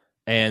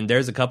 And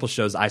there's a couple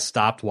shows I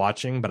stopped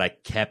watching, but I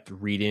kept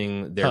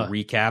reading their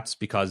recaps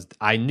because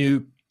I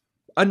knew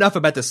enough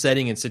about the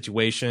setting and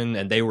situation,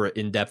 and they were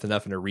in depth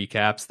enough in their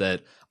recaps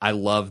that I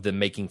loved them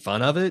making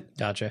fun of it.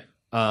 Gotcha.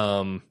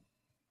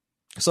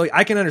 So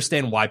I can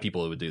understand why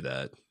people would do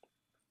that,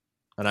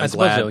 and I'm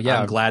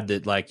glad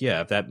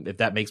that if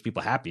that makes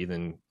people happy,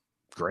 then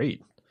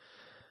great.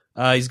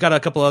 He's got a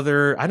couple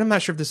other. I'm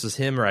not sure if this is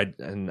him or I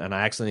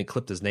accidentally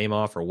clipped his name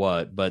off or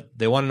what, but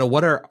they want to know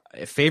what our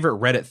favorite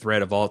Reddit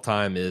thread of all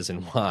time is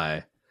and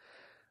why.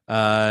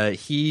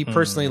 He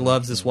personally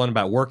loves this one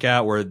about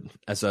workout where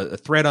as a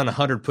thread on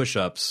 100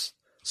 push-ups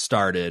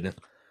started,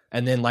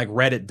 and then like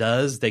Reddit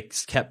does, they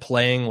kept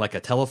playing like a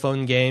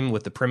telephone game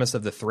with the premise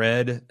of the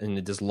thread and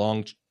this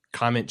long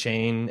comment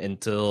chain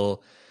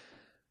until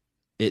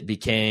it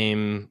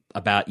became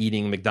about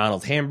eating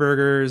McDonald's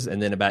hamburgers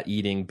and then about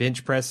eating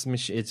bench press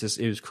machines.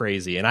 It was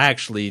crazy. And I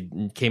actually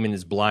came in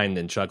as blind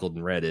and chuckled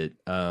and read it.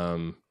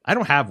 I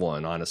don't have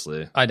one,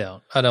 honestly. I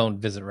don't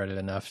visit Reddit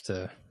enough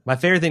to. My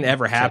favorite thing to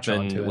ever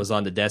happen was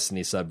on the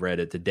Destiny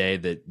subreddit the day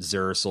that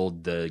Xur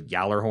sold the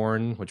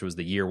Gjallarhorn, which was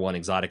the year one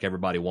exotic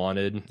everybody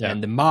wanted. Yeah.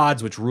 And the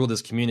mods, which rule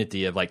this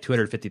community of like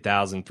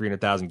 250,000,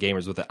 300,000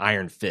 gamers with an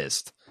iron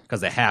fist,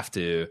 because they have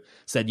to,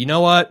 said, you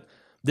know what?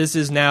 This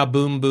is now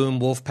Boom Boom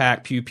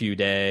Wolfpack Pew Pew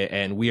Day,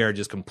 and we are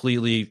just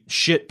completely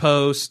shit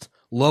post,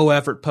 low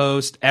effort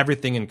post,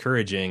 everything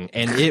encouraging.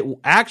 And it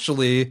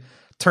actually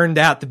turned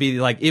out to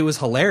be like, it was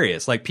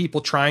hilarious. Like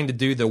people trying to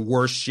do the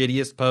worst,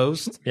 shittiest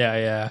post.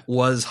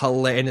 Was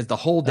hilarious. And the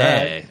whole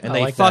day. And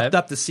they fucked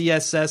up the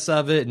CSS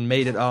of it and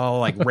made it all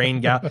like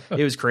rain down.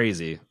 It was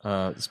crazy.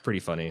 It's pretty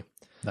funny.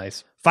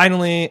 Nice.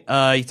 Finally,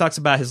 he talks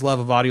about his love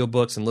of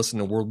audiobooks and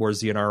listening to World War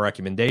Z and our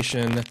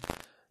recommendation.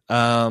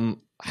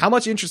 How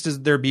much interest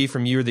is there be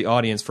from you or the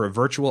audience for a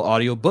virtual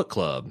audio book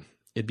club?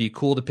 It'd be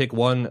cool to pick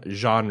one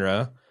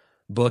genre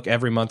book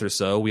every month or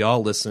so. We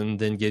all listen,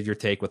 then give your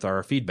take with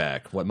our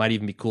feedback. What might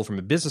even be cool from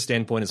a business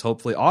standpoint is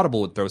hopefully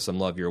Audible would throw some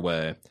love your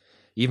way.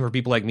 Even for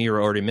people like me who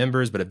are already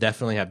members, but have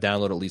definitely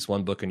downloaded at least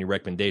one book on your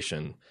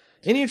recommendation.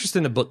 Any interest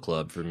in a book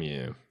club from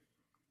you?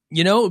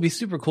 You know, it would be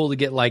super cool to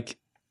get like,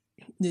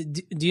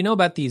 do you know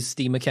about these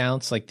Steam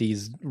accounts, like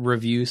these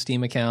review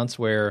Steam accounts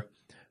where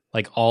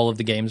like all of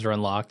the games are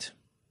unlocked?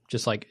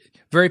 Just like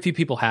very few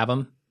people have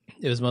them.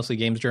 It was mostly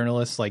games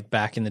journalists like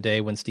back in the day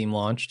when Steam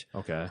launched.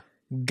 Okay.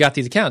 Got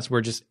these accounts where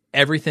just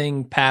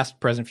everything past,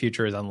 present,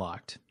 future is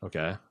unlocked.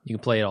 Okay. You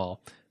can play it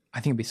all.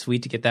 I think it'd be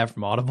sweet to get that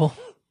from Audible.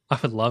 I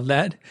would love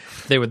that.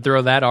 They would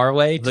throw that our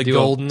way to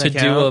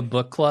do a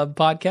book club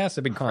podcast.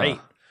 That'd be great.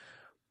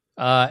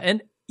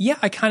 And yeah,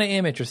 I kind of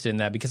am interested in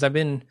that because I've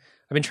been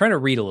trying to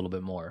read a little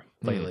bit more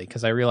lately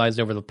because I realized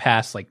over the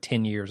past like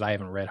 10 years I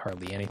haven't read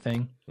hardly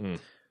anything.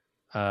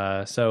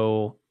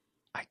 So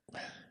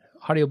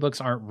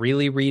audiobooks aren't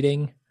really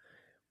reading,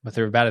 but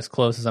they're about as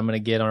close as I'm going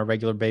to get on a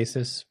regular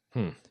basis.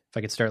 If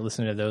I could start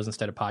listening to those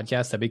instead of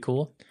podcasts, that'd be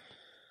cool.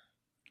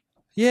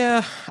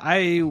 Yeah,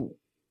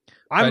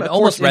 I'd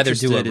almost rather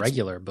do a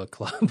regular book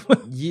club.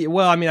 Yeah,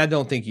 well, I mean, I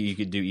don't think you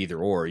could do either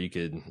or. You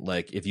could,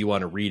 like, if you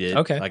want to read it.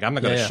 Okay. Like, I'm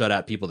not going to shut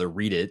out people to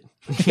read it.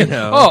 You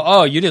know.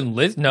 Oh, you didn't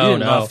listen?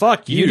 No.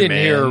 Fuck you, didn't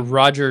man. hear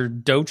Roger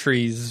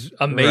Doutry's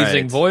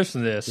amazing voice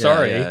in this.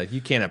 Sorry. Yeah, you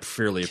can't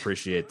fully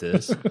appreciate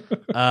this.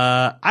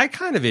 I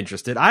kind of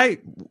interested.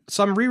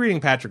 So I'm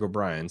rereading Patrick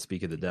O'Brian,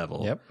 Speak of the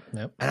Devil. Yep.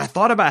 And I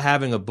thought about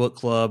having a book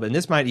club, and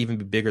this might even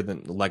be bigger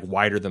than, like,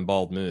 wider than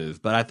Bald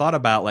Move, but I thought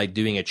about, like,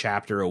 doing a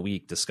chapter a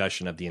week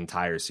discussion of the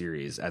entire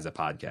series as a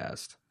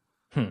podcast.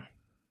 And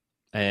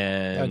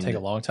that would take a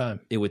long time.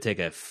 It would take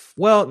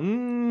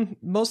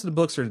most of the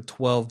books are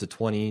 12 to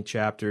 20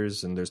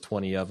 chapters, and there's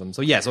 20 of them.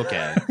 So yes,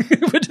 okay.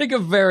 It would take a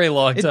very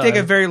long time. It'd take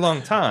a very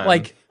long time.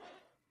 Like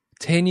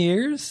 10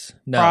 years?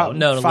 No,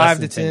 5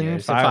 to 10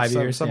 years. 5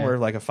 years, somewhere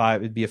like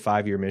it'd be a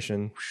 5-year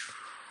mission.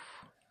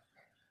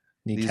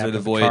 These are the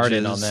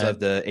voyages of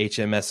the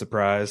HMS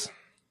Surprise.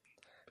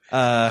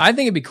 I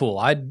think it'd be cool.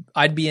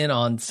 I'd be in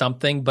on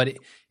something, but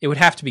it would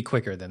have to be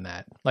quicker than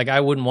that. Like, I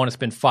wouldn't want to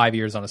spend 5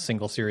 years on a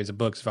single series of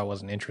books if I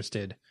wasn't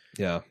interested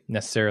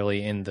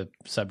necessarily in the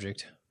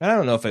subject. I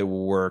don't know if it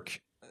will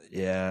work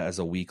as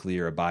a weekly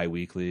or a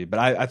bi-weekly, but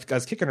I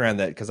was kicking around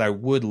that because I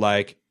would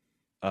like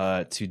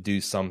to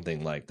do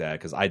something like that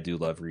because I do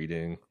love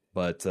reading.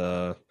 But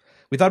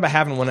we thought about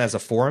having one as a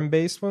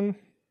forum-based one.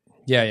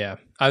 Yeah.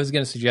 I was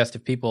going to suggest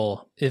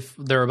if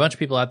there are a bunch of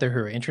people out there who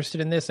are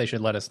interested in this, they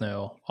should let us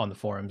know on the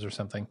forums or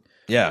something.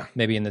 Yeah.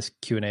 Maybe in this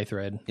Q&A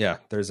thread. Yeah,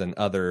 there's an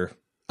other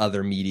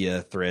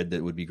media thread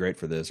that would be great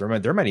for this. Or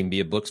there might even be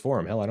a books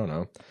forum. Hell, I don't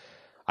know.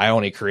 I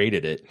only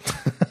created it.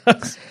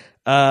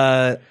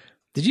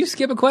 Did you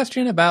skip a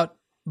question about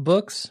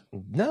books?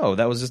 No,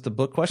 that was just a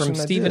book question from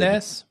Stephen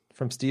S.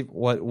 From Steve,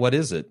 what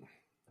is it?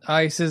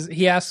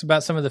 He asks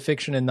about some of the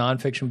fiction and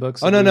nonfiction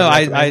books. Oh, no,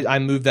 I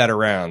moved that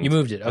around. You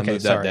moved it. Okay, I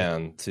moved that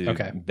down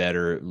to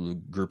better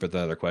group with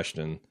another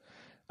question.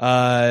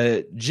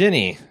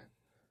 Jenny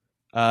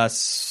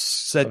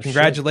said,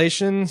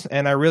 congratulations,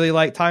 and I really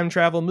like time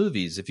travel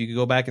movies. If you could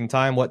go back in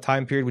time, what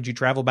time period would you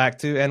travel back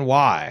to and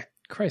why?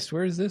 Christ,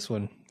 where is this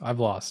one? I've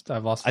lost. I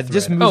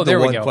just moved the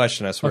one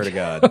question, I swear to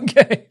God.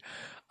 Okay.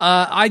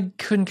 I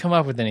couldn't come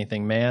up with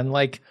anything, man.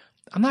 Like,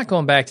 I'm not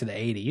going back to the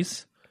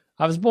 80s.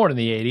 I was born in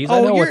the 80s.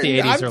 I know what the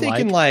 80s are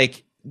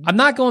like. I'm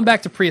not going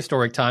back to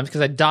prehistoric times because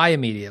I die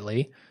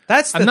immediately.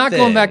 I'm not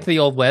going back to the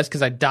Old West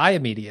because I die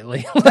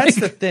immediately. That's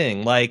the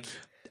thing. Like,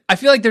 I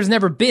feel like there's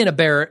never been a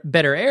better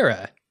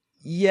era.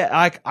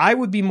 Yeah, I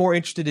would be more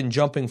interested in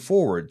jumping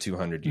forward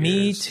 200 years.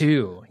 Me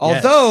too.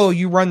 Although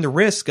you run the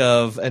risk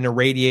of an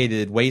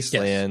irradiated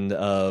wasteland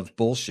of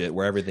bullshit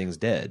where everything's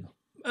dead.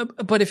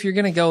 But if you're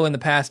going to go in the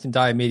past and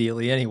die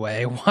immediately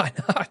anyway, why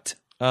not?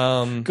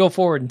 Go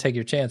forward and take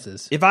your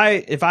chances. If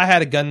I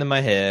had a gun to my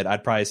head,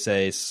 I'd probably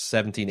say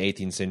 17th,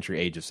 18th century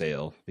Age of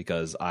Sail,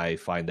 because I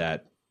find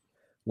that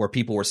where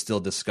people were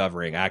still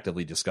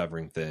actively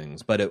discovering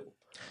things. But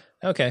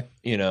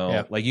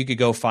like you could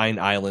go find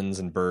islands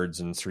and birds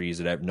and trees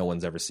that no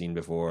one's ever seen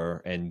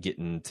before and get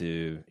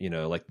into,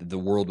 like the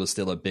world was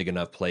still a big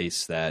enough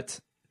place that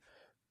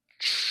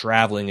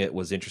traveling it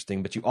was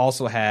interesting. But you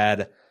also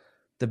had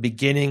the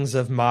beginnings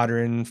of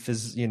modern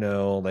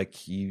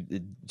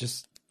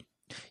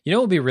it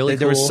would be really cool.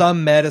 There was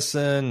some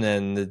medicine,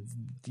 and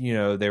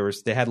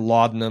they had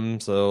laudanum.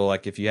 So,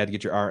 like, if you had to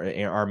get your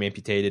arm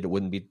amputated, it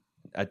wouldn't be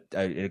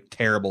a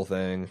terrible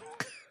thing.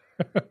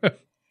 At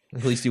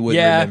least you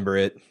wouldn't remember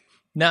it.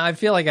 No, I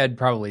feel like I'd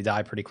probably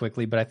die pretty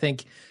quickly, but I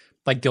think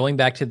like going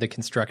back to the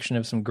construction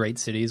of some great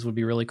cities would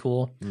be really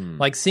cool.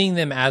 Like seeing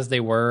them as they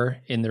were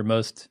in their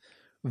most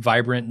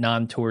vibrant,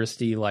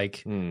 non-touristy,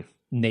 like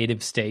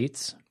native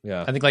states.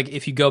 Yeah, I think like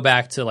if you go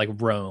back to like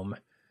Rome.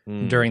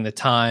 During the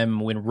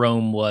time when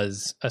Rome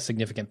was a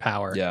significant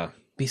power. Yeah.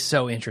 Be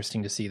so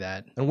interesting to see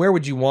that. And where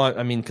would you want,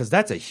 because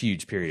that's a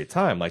huge period of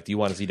time. Like, do you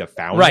want to see the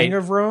founding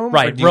of Rome?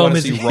 Right. Or do you want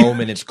to see Rome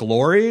in its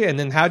glory? And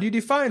then how do you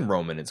define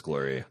Rome in its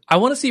glory? I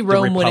want to see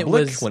Rome when it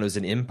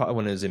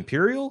was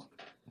imperial?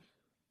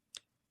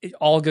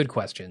 All good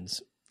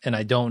questions. And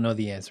I don't know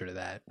the answer to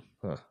that.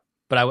 Huh.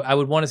 But I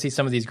would want to see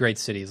some of these great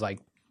cities like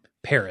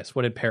Paris.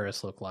 What did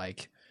Paris look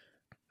like?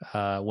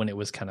 When it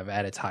was kind of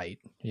at its height,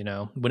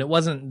 when it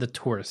wasn't the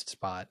tourist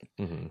spot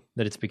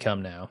that it's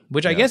become now,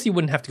 which I guess you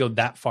wouldn't have to go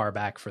that far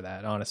back for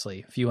that,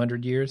 honestly. A few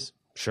hundred years.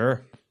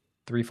 Sure.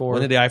 300-400.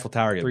 When did the Eiffel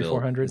Tower get built?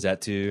 400. Is that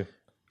too,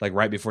 like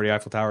right before the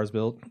Eiffel Tower was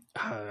built?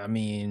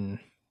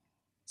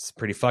 It's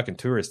pretty fucking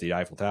touristy, the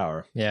Eiffel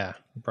Tower. Yeah.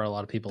 Brought a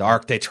lot of people. The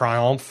Arc de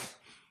Triomphe.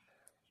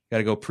 Got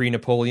to go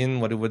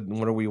pre-Napoleon. What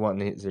are we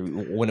wanting?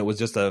 When it was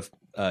just a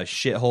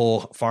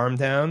shithole farm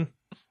town?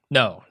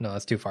 No,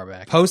 that's too far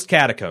back. Post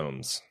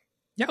catacombs.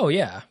 Oh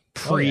yeah.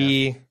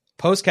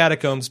 Post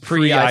catacombs,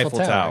 pre Eiffel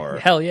Tower.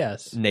 Hell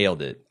yes.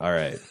 Nailed it. All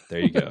right,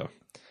 there you go.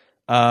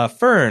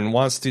 Fern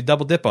wants to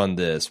double dip on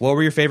this. What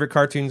were your favorite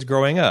cartoons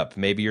growing up?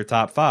 Maybe your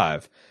top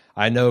 5.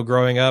 I know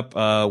growing up,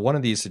 one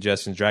of these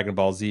suggestions, Dragon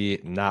Ball Z,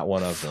 not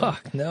one of them.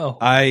 Fuck no.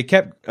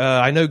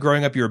 I know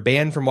growing up you were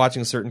banned from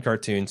watching certain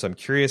cartoons, so I'm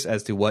curious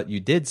as to what you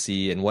did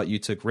see and what you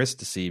took risks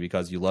to see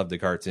because you loved the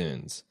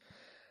cartoons.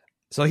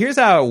 So here's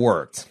how it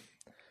worked.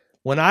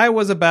 When I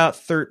was about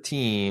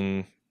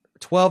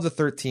 12 to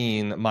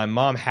 13, my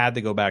mom had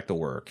to go back to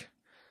work,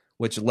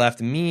 which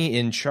left me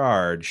in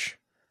charge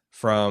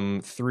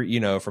from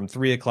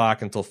 3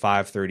 o'clock until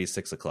 5:30,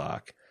 6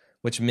 o'clock,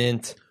 which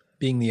meant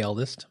being the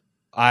eldest,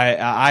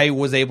 I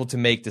was able to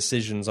make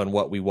decisions on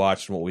what we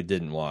watched and what we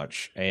didn't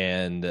watch,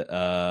 and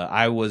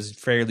I was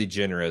fairly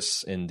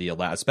generous in the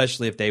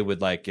especially if they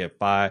would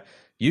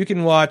you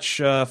can watch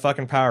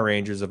fucking Power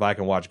Rangers if I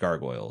can watch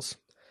Gargoyles.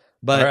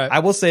 But right. I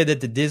will say that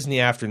the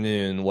Disney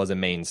afternoon was a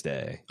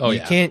mainstay.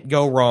 You can't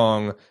go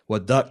wrong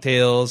with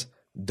DuckTales,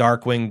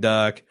 Darkwing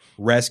Duck,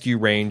 Rescue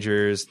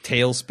Rangers,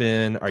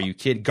 Tailspin. Are you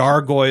kidding?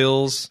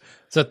 Gargoyles.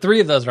 So 3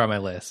 of those are on my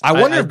list. I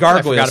wonder if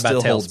Gargoyles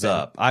still holds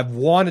up. I've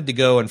wanted to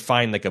go and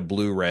find like a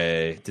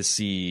Blu-ray to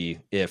see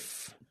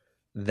if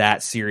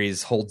that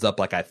series holds up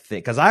like I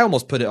think. Because I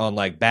almost put it on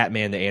like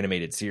Batman the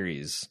Animated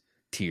Series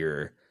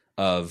tier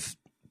of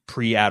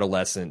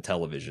pre-adolescent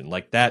television.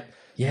 Like that.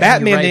 Yeah,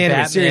 Batman the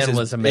Animated Series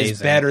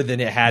is better than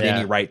it had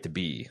any right to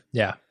be.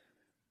 Yeah.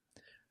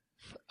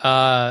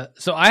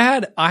 So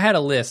I had a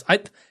list.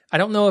 I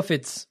don't know if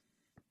it's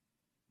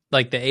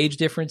like the age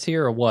difference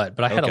here or what,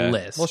 but I had a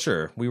list. Well,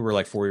 sure. We were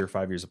like 4 or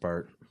 5 years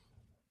apart.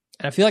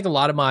 And I feel like a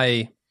lot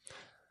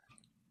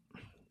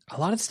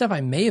of stuff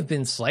I may have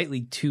been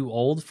slightly too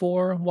old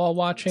for while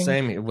watching.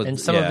 Same with, and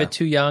some of it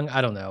too young.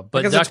 I don't know.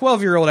 But as a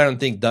 12-year-old, I don't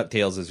think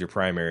DuckTales is your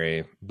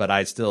primary, but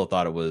I still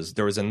thought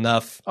there was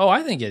enough. Oh,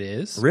 I think it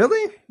is.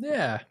 Really?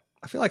 Yeah.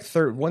 I feel like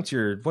once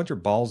your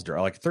balls dry,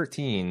 like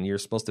 13, you're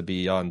supposed to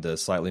be on to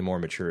slightly more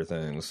mature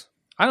things.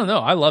 I don't know.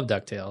 I love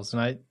DuckTales,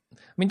 and I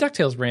mean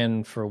DuckTales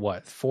ran for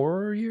what,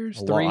 4 years?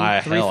 4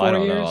 I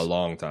don't years? know, a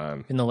long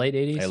time. In the late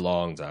 80s? A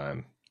long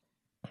time.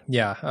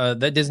 Yeah,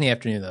 that Disney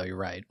afternoon though, you're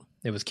right.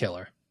 It was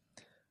killer.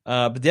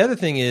 But the other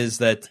thing is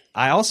that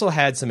I also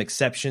had some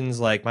exceptions.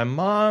 Like my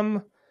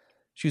mom,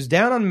 she was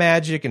down on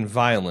magic and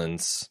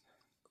violence,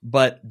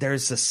 but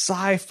there's a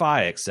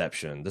sci-fi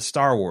exception, the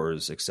Star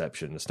Wars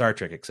exception, the Star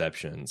Trek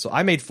exception. So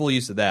I made full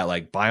use of that.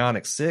 Like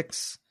Bionic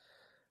 6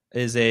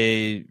 is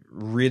a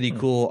really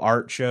cool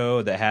art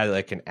show that had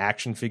like an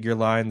action figure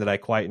line that I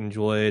quite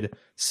enjoyed.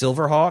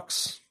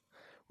 Silverhawks,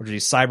 which are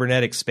these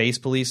cybernetic space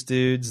police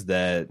dudes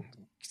that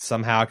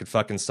somehow could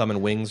fucking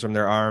summon wings from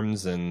their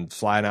arms and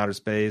fly in outer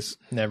space.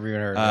 Never even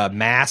heard of it.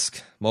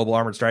 Mask, Mobile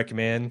Armored Strike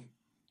Command.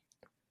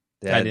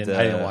 I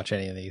didn't watch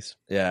any of these.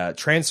 Yeah.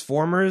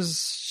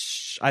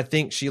 Transformers, I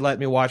think she let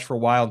me watch for a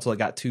while until it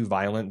got too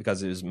violent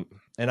because it was...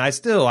 And I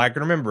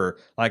can remember,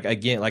 like,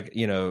 again, like,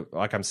 you know,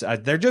 like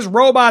they're just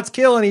robots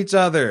killing each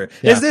other.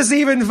 Yeah. Is this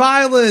even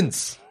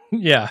violence?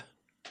 Yeah.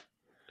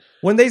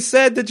 When they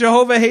said that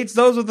Jehovah hates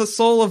those with the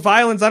soul of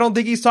violence, I don't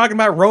think he's talking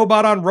about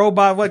robot on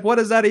robot. Like, what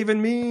does that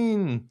even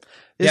mean?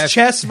 Is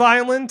chess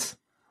violent?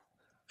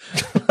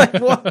 Like,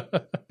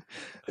 what?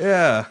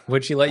 Yeah.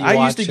 Would she let you watch?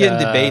 I used to get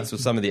in debates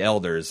with some of the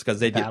elders because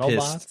they'd get pissed.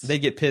 Bots? They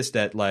get pissed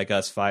at like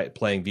us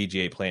playing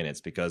VGA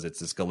Planets because it's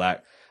this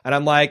galactic. And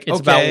I'm like,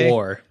 it's about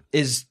war.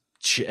 Is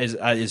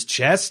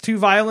chess too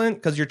violent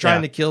because you're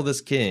trying to kill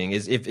this king?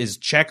 Is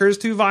checkers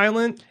too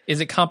violent?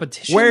 Is it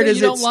competition? Where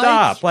does it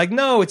stop? Like,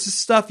 no, it's just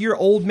stuff. You're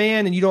old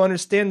man and you don't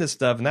understand this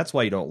stuff, and that's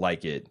why you don't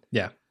like it.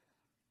 Yeah.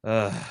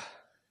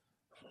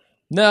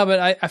 No,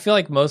 but I feel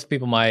like most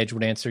people my age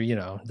would answer, you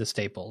know, the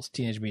staples: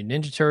 Teenage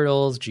Mutant Ninja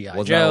Turtles,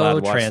 G.I.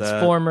 Joe,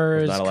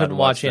 Transformers. Couldn't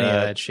watch any of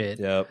that shit.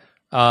 Yep.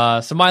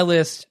 So my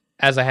list,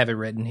 as I have it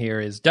written here,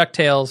 is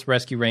DuckTales,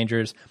 Rescue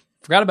Rangers.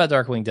 Forgot about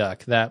Darkwing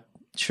Duck. That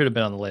should have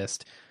been on the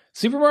list.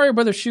 Super Mario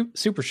Brothers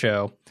Super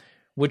Show,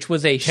 which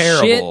was a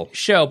terrible shit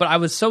show, but I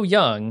was so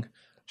young.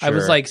 Sure. I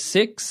was like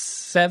 6,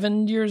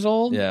 7 years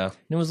old. Yeah. And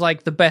it was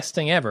like the best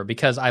thing ever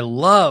because I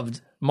loved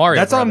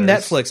Mario That's Brothers. On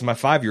Netflix. My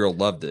 5-year-old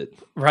loved it.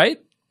 Right?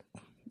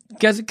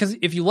 Because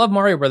if you love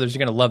Mario Brothers, you're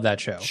going to love that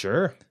show.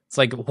 Sure. It's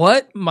like,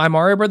 what? My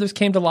Mario Brothers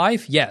came to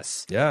life?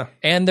 Yes. Yeah.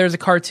 And there's a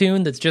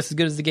cartoon that's just as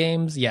good as the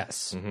games?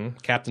 Yes. Mm-hmm.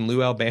 Captain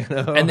Lou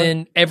Albano. And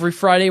then every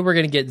Friday we're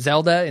going to get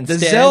Zelda instead.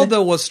 The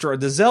Zelda was strong.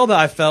 The Zelda,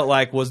 I felt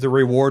like, was the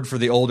reward for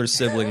the older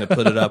sibling to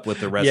put it up with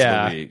the rest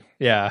of the week.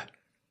 Yeah.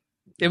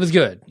 It was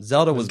good.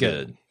 Zelda was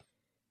good.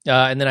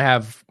 And then I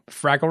have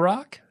Fraggle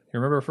Rock. You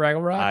remember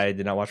Fraggle Rock? I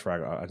did not watch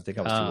Fraggle Rock. I think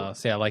I was too old.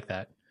 See, I like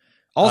that.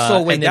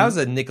 Also, wait, that was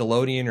a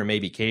Nickelodeon or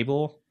maybe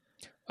cable?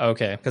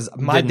 Okay. Because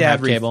my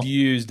dad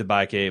refused to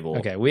buy cable.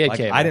 Okay, we had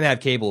cable. I didn't have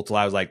cable until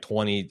I was like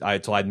 20,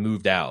 until I'd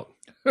moved out.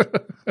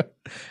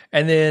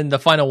 And then the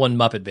final one,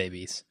 Muppet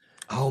Babies.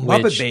 Oh,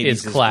 Muppet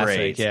Babies is classic,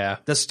 great. Yeah.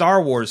 The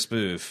Star Wars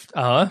spoof.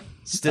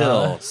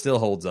 Still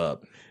holds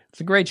up. It's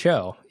a great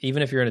show,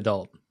 even if you're an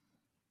adult.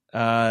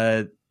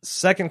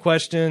 Second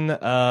question.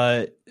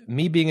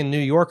 Me being a New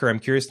Yorker, I'm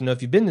curious to know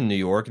if you've been to New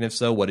York, and if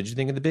so, what did you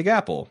think of the Big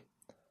Apple?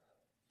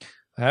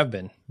 I have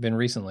been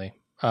recently.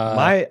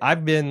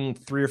 I've been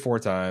 3 or 4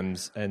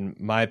 times, and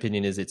my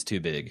opinion is it's too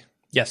big.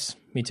 Yes,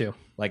 me too.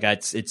 Like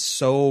it's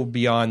so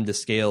beyond the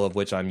scale of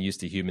which I'm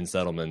used to human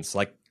settlements.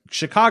 Like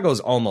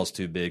Chicago's almost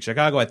too big.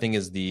 Chicago, I think,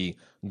 is the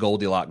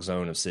Goldilocks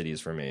zone of cities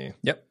for me.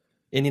 Yep.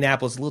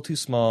 Indianapolis a little too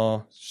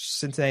small,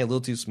 Cincinnati a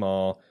little too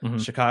small,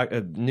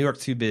 Chicago, New York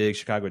too big,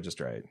 Chicago just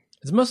right.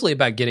 It's mostly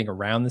about getting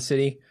around the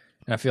city,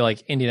 and I feel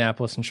like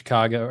Indianapolis and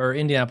Chicago, or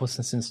Indianapolis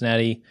and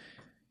Cincinnati,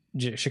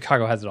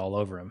 Chicago has it all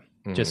over them,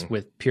 just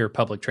with pure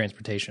public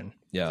transportation.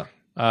 Yeah.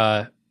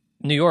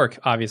 New York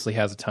obviously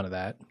has a ton of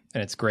that,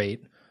 and it's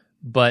great,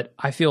 but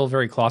I feel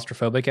very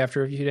claustrophobic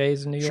after a few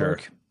days in New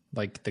York.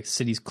 Like the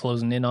city's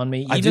closing in on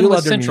me. Even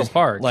with Central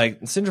Park. Like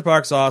Central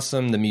Park's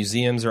awesome. The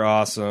museums are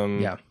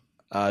awesome. Yeah.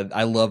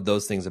 I love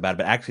those things about it,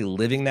 but actually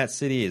living that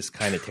city is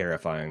kind of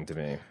terrifying to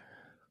me.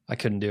 I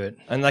couldn't do it.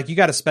 And like you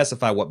got to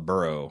specify what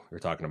borough you're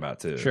talking about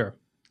too. Sure.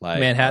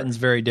 Like Manhattan's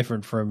very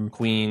different from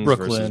Queens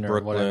Brooklyn versus or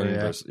Brooklyn.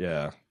 whatever.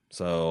 Yeah.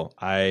 So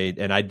I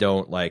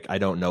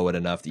don't know it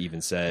enough to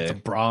even say the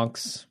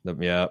Bronx.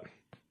 Yeah.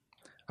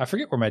 I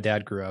forget where my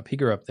dad grew up. He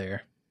grew up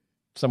there,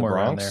 somewhere The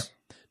around Bronx?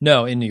 there.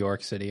 No, in New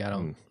York City. I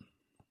don't.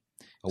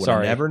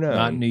 Sorry, never know.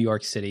 Not New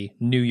York City.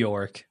 New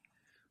York.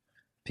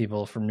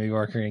 People from New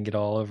York are going to get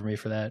all over me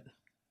for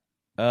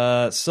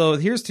that. So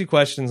here's two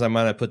questions I'm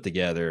going to put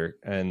together,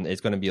 and it's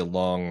going to be a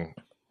long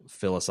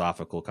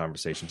philosophical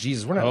conversation.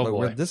 Jesus,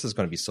 this is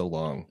going to be so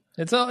long.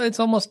 It's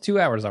almost 2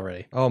 hours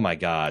already. Oh my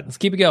God. Let's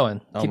keep it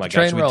going. Oh keep my the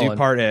train gosh. We rolling. do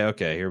part A.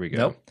 Okay, here we go.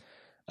 Nope.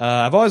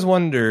 I've always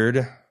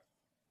wondered.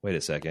 Wait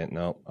a second.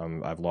 No,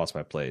 I've lost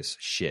my place.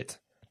 Shit.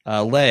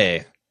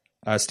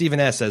 Stephen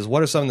S. says,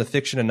 what are some of the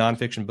fiction and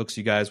nonfiction books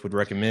you guys would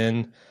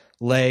recommend?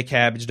 Lay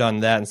cabbaged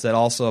on that and said,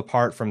 also,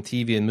 apart from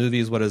TV and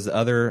movies, what is the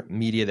other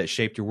media that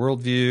shaped your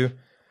worldview?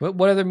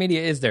 What other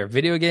media is there?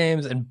 Video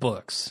games and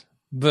books.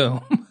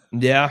 Boom.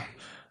 Yeah.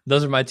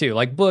 Those are my two.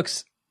 Like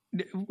books,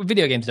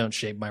 video games don't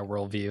shape my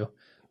worldview,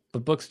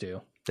 but books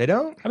do. They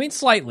don't? I mean,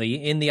 slightly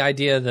in the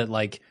idea that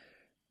like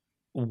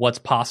what's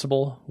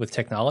possible with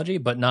technology,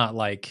 but not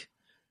like,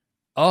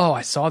 oh,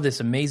 I saw this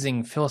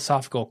amazing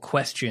philosophical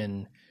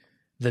question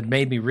that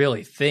made me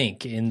really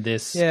think in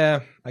this.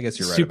 Yeah, I guess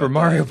you're right. Super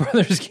Mario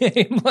Brothers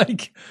game,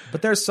 like.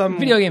 But there's some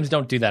video games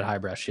don't do that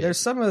highbrow shit. There's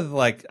some of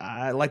like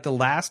The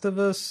Last of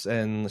Us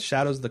and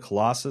Shadows of the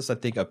Colossus. I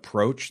think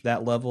approach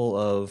that level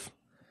of.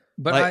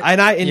 But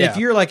like, if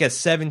you're like a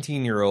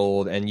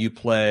 17-year-old and you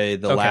play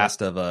The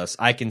Last of Us,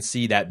 I can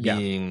see that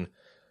being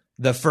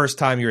the first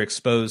time you're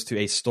exposed to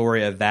a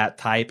story of that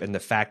type, and the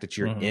fact that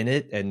you're in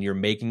it and you're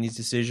making these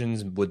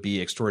decisions would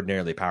be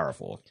extraordinarily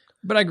powerful.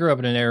 But I grew up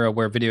in an era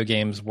where video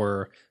games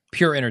were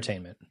pure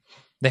entertainment.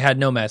 They had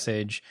no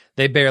message.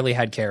 They barely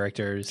had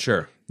characters.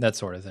 Sure. That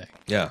sort of thing.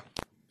 Yeah.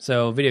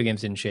 So video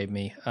games didn't shape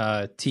me.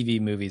 TV,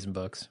 movies, and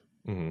books.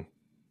 Mm-hmm.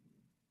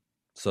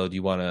 So do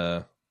you want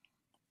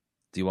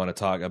to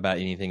talk about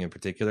anything in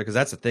particular? Because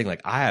that's the thing.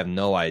 Like, I have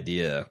no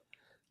idea,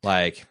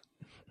 like,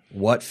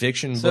 what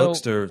fiction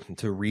books to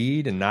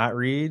read and not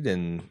read,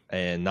 and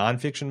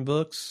nonfiction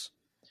books.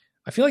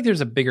 I feel like there's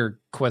a bigger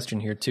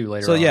question here too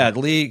later on. So yeah,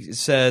 Lee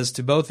says,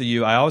 to both of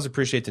you, I always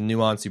appreciate the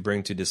nuance you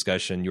bring to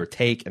discussion, your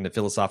take, and the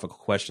philosophical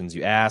questions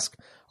you ask.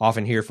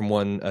 Often hear from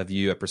one of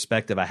you a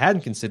perspective I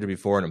hadn't considered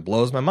before, and it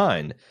blows my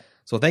mind.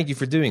 So thank you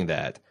for doing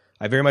that.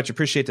 I very much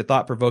appreciate the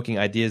thought-provoking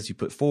ideas you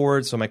put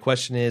forward. So my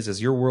question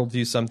is your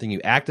worldview something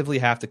you actively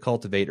have to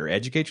cultivate or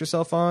educate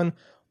yourself on?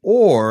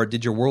 Or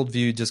did your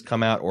worldview just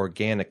come out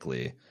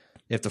organically?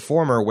 If the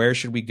former, where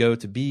should we go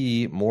to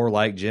be more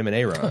like Jim and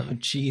Aaron? Oh,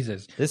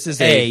 Jesus. This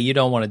is you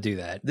don't want to do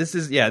that. This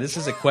is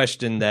a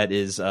question that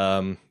is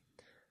going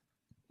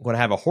to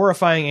have a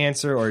horrifying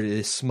answer or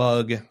a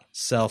smug,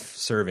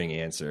 self-serving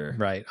answer.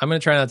 Right. I'm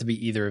going to try not to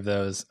be either of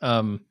those.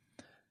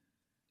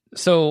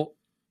 So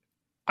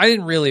I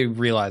didn't really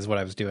realize what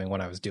I was doing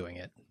when I was doing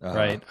it.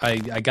 Right. I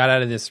got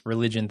out of this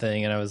religion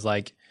thing and I was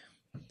like,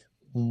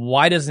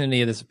 why doesn't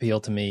any of this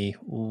appeal to me?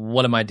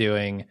 What am I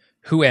doing?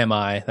 Who am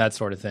I? That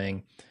sort of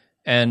thing.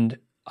 And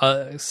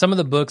some of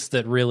the books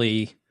that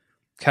really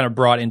kind of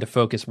brought into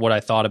focus what I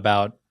thought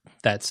about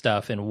that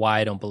stuff and why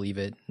I don't believe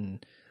it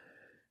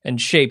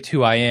and shaped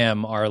who I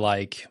am are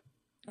like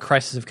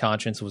Crisis of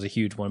Conscience was a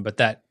huge one, but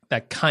that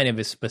kind of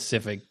is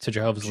specific to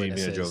Jehovah's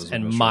Witnesses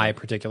and my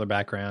particular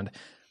background.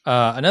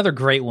 Another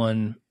great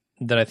one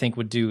that I think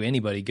would do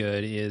anybody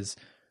good is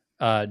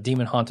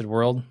Demon Haunted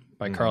World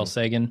by Carl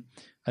Sagan.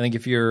 I think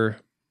if you're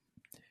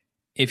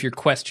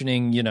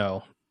questioning,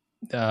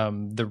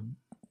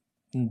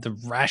 the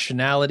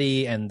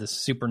rationality and the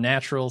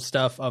supernatural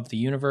stuff of the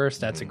universe,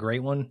 that's a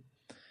great one.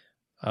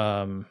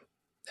 And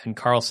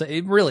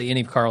really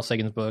any of Carl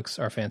Sagan's books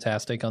are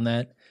fantastic on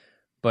that.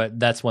 But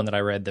that's one that I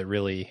read that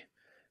really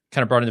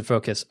kind of brought into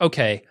focus.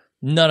 Okay,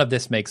 none of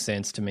this makes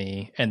sense to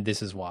me, and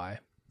this is why.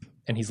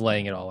 And he's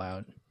laying it all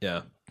out.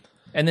 Yeah.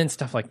 And then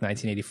stuff like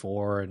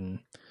 1984 and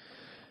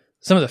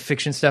some of the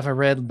fiction stuff I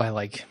read by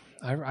like,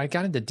 I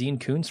got into Dean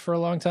Koontz for a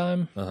long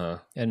time.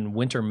 And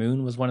Winter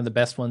Moon was one of the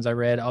best ones I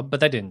read, but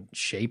that didn't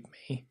shape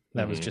me.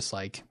 That was just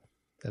like,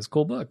 that's a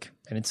cool book,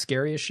 and it's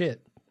scary as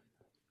shit.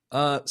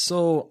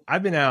 So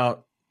I've been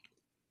out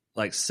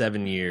like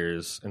 7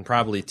 years, and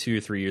probably 2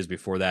 or 3 years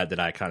before that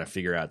I kind of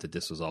figure out that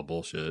this was all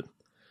bullshit.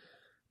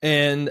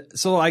 And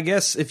so I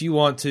guess if you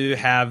want to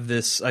have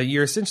this,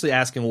 you're essentially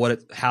asking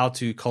how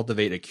to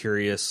cultivate a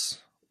curious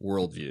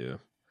worldview.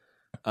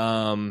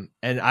 And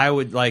I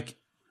would like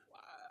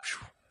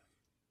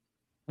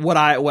what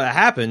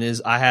happened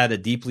is I had a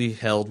deeply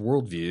held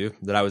worldview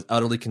that I was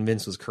utterly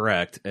convinced was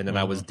correct, and then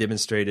I was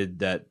demonstrated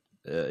that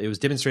it was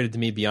demonstrated to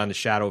me beyond a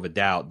shadow of a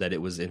doubt that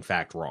it was in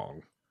fact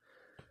wrong.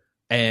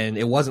 And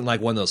it wasn't like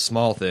one of those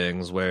small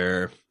things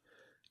where,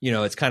 you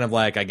know, it's kind of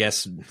like, I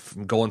guess,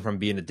 going from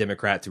being a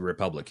Democrat to a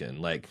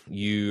Republican. Like,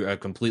 you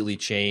have completely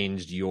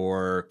changed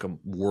your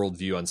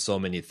worldview on so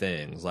many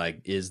things.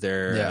 Like, is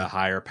there a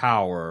higher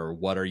power?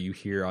 What are you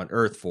here on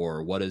Earth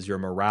for? What is your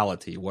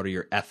morality? What are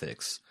your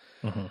ethics?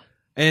 Mm-hmm.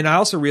 And I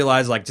also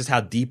realized, like, just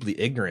how deeply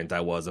ignorant I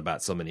was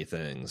about so many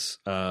things.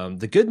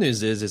 The good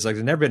news is like,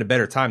 there's never been a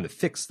better time to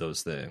fix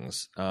those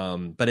things.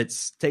 But it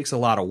takes a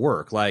lot of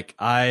work. Like,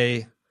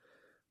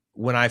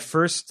 when I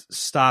first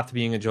stopped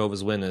being a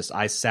Jehovah's Witness,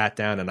 I sat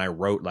down and I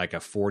wrote like a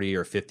 40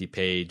 or 50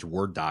 page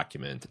Word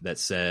document that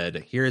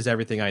said, here's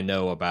everything I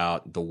know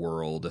about the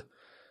world,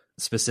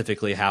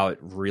 specifically how it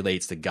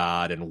relates to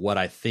God and what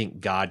I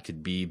think God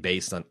could be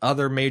based on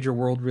other major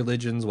world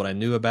religions, what I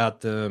knew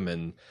about them,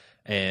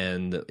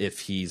 and if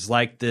he's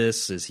like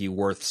this, is he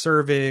worth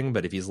serving?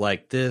 But if he's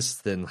like this,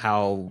 then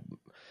how,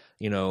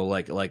 you know,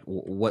 like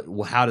what,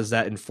 how does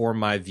that inform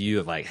my view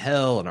of like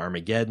hell and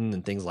Armageddon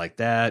and things like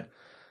that?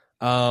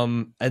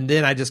 And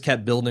then I just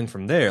kept building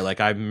from there. Like,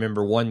 I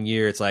remember one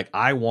year, it's like,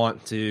 I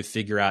want to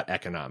figure out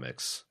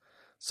economics.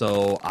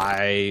 So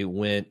I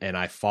went and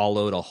I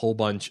followed a whole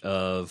bunch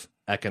of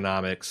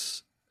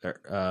economics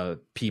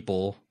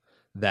people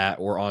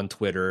that were on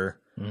Twitter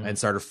and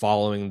started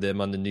following them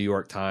on the New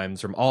York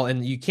Times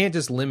and you can't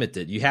just limit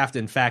it. You have to,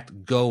 in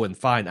fact, go and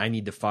I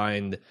need to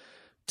find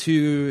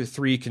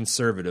 2-3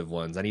 conservative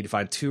ones. I need to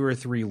find 2 or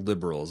 3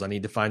 liberals. I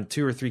need to find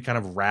 2 or 3 kind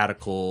of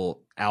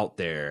radical out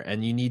there.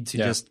 And you need to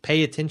just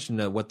pay attention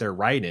to what they're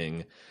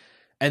writing.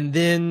 And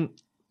then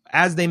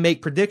as they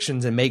make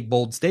predictions and make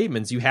bold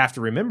statements, you have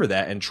to remember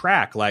that and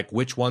track like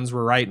which ones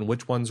were right and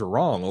which ones were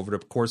wrong over the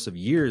course of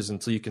years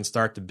until you can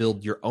start to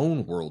build your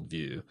own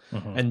worldview.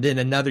 Mm-hmm. And then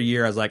another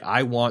year, I was like,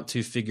 I want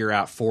to figure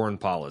out foreign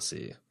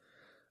policy.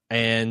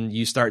 And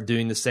you start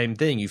doing the same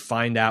thing. You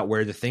find out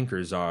where the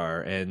thinkers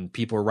are, and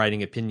people are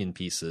writing opinion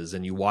pieces,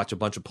 and you watch a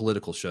bunch of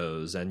political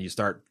shows, and you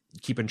start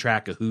keeping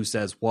track of who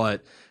says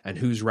what and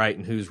who's right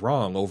and who's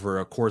wrong over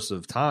a course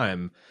of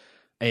time.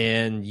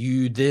 And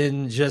you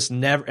then just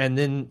never, and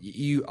then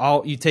you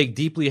take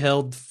deeply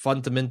held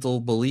fundamental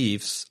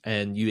beliefs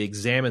and you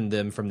examine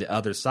them from the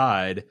other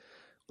side,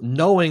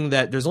 knowing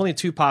that there's only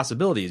 2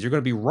 possibilities. You're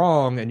going to be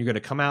wrong, and you're going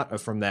to come out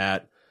from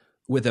that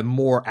with a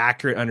more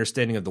accurate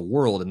understanding of the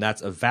world, and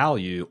that's a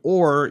value,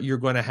 or you're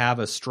going to have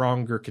a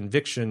stronger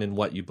conviction in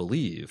what you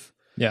believe.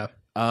 Yeah.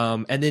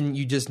 And then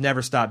you just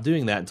never stop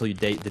doing that until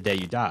the day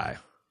you die.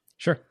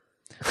 Sure.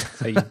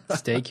 So you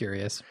stay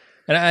curious.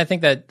 And I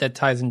think that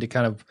ties into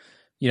kind of,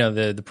 you know,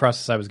 the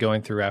process I was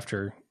going through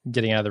after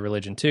getting out of the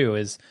religion too,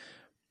 is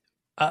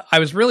I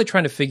was really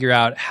trying to figure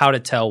out how to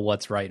tell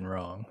what's right and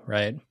wrong,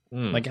 right?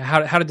 Like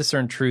how to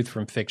discern truth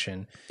from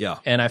fiction. Yeah.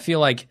 And I feel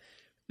like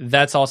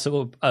that's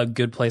also a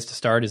good place to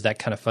start, is that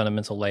kind of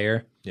fundamental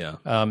layer. Yeah.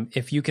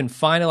 If you can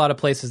find a lot of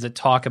places that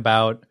talk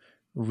about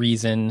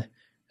reason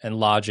and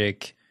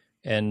logic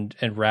and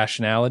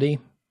rationality,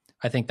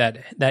 I think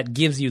that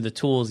gives you the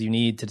tools you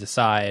need to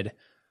decide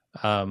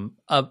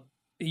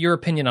your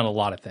opinion on a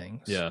lot of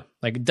things. Yeah.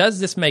 Like, does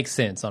this make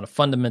sense on a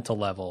fundamental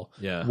level?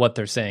 Yeah. What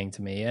they're saying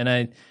to me.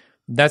 And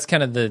that's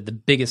kind of the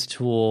biggest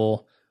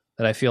tool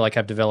that I feel like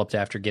I've developed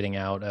after getting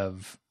out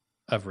of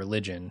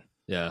religion.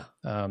 Yeah.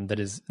 That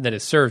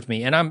has served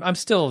me. And I'm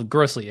still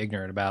grossly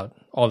ignorant about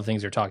all the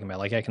things you're talking about,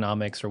 like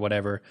economics or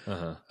whatever.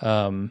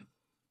 Uh-huh.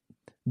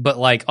 But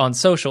like on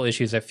social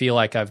issues, I feel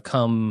like I've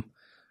come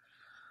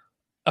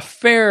a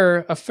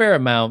fair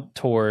amount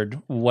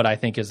toward what I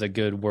think is a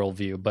good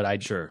worldview, but I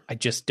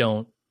just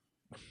don't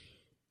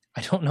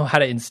know how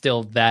to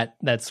instill that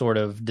sort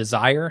of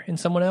desire in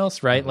someone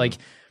else, right? Mm-hmm. Like,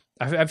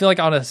 I feel like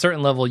on a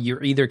certain level,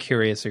 you're either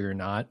curious or you're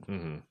not.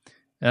 Mm-hmm.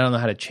 And I don't know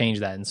how to change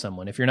that in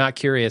someone. If you're not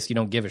curious, you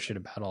don't give a shit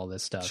about all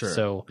this stuff. Sure.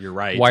 So you're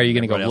right. Why are you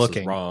going to go Everybody else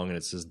looking? Is wrong, and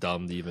it's just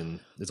dumb to even.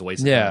 It's a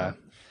waste of time.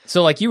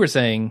 So like you were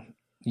saying,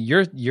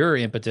 your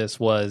impetus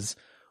was,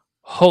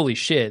 holy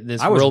shit,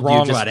 this I was worldview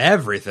wrong just about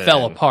everything.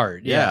 fell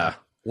apart. Yeah.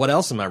 What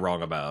else am I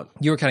wrong about?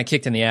 You were kind of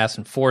kicked in the ass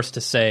and forced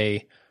to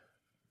say,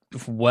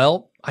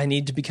 well, I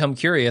need to become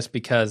curious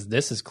because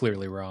this is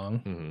clearly wrong.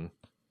 Mm-hmm.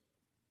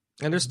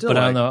 And there's still, but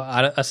I don't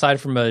know.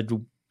 Aside from a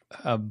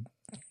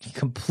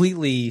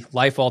completely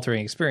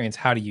life-altering experience,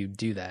 how do you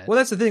do that? Well,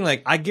 that's the thing.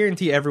 Like, I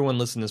guarantee everyone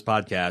listening to this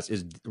podcast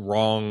is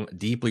wrong,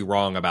 deeply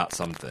wrong about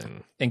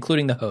something,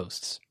 including the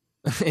hosts.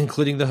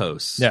 Including the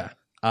hosts. Yeah.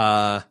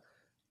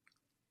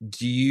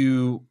 Do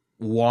you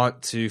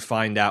want to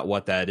find out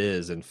what that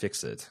is and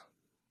fix it?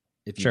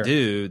 If you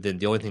do, then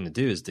the only thing to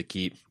do is to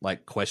keep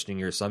like questioning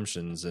your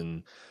assumptions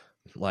and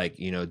like,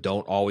 you know,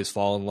 don't always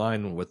fall in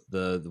line with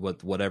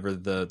whatever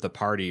the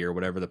party or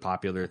whatever the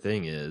popular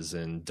thing is,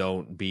 and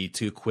don't be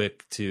too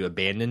quick to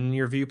abandon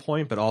your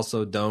viewpoint, but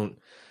also don't,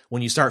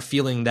 when you start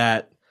feeling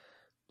that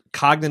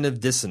cognitive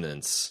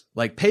dissonance.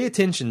 Like, pay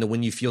attention to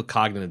when you feel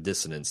cognitive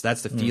dissonance.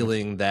 That's the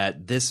feeling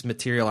that this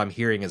material I'm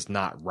hearing is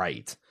not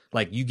right.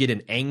 Like, you get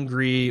an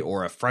angry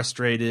or a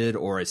frustrated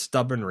or a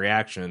stubborn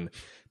reaction.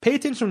 Pay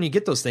attention when you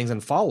get those things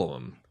and follow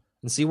them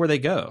and see where they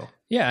go.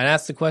 Yeah, and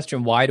ask the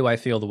question, why do I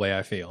feel the way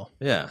I feel?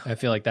 Yeah. I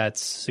feel like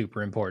that's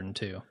super important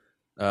too.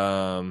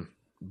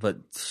 But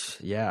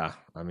yeah,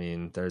 I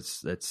mean,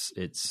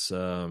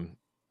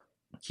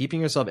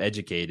 keeping yourself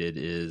educated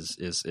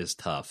is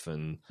tough,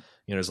 and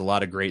there's a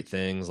lot of great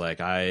things. Like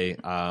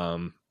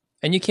and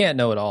you can't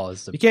know it all.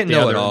 Is you can't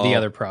know it all. The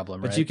other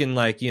problem, but right? you can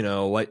like if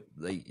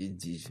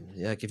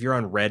you're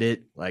on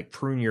Reddit, like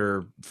prune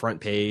your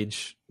front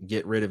page,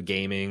 get rid of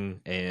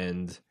gaming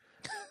and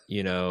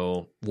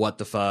what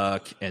the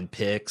fuck and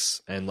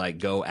pics, and like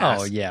go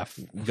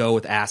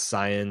with Ask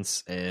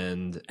Science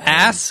and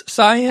Ask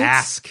Science.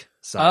 Ask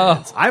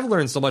Science. I've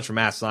learned so much from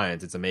Ask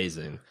Science. It's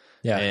amazing.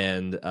 Yeah.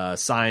 And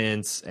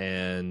science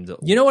and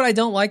you know what I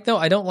don't like though?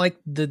 I don't like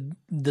the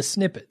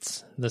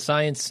snippets, the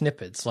science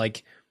snippets.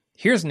 Like,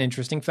 here's an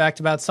interesting fact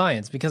about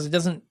science, because it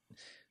doesn't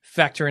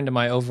factor into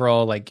my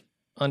overall like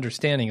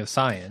understanding of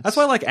science. That's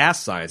why I like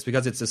Ask Science,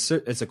 because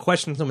it's a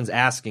question someone's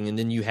asking, and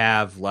then you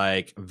have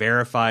like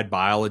verified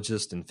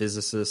biologists and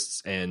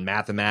physicists and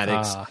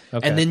mathematics,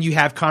 okay. and then you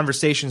have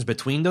conversations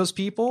between those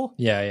people.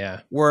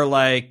 Yeah. Where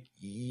like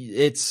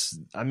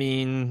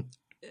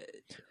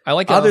I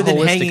like other than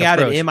hanging out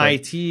at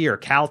MIT or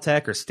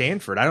Caltech or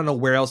Stanford, I don't know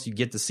where else you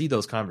get to see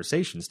those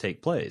conversations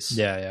take place.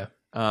 Yeah.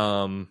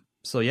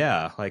 So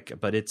yeah,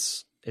 but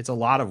it's a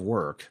lot of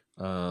work.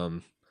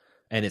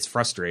 And it's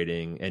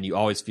frustrating, and you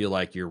always feel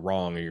like you're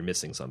wrong or you're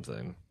missing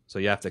something. So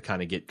you have to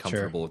kind of get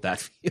comfortable with that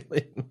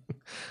feeling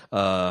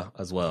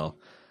as well.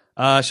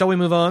 Shall we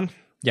move on?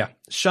 Yeah.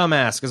 Shum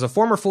asks, as a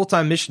former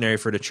full-time missionary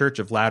for the Church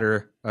of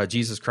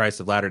Jesus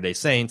Christ of Latter-day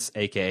Saints,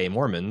 a.k.a.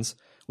 Mormons,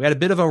 we had a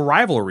bit of a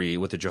rivalry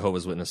with the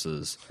Jehovah's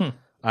Witnesses.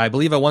 I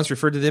believe I once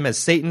referred to them as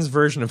Satan's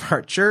version of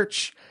our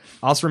church.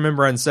 I also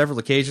remember on several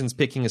occasions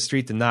picking a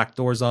street to knock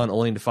doors on,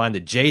 only to find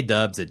the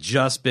J-Dubs had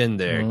just been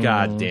there.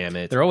 God damn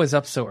it. They're always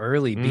up so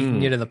early,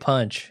 beating you to the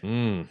punch.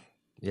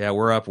 Yeah,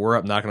 we're up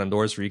knocking on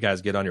doors for you guys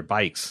to get on your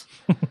bikes.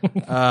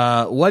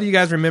 What do you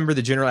guys remember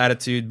the general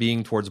attitude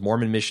being towards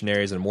Mormon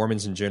missionaries and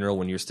Mormons in general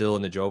when you're still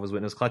in the Jehovah's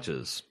Witness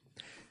clutches?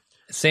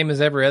 Same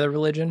as every other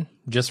religion,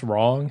 just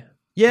wrong.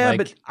 Yeah,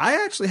 but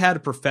I actually had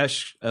a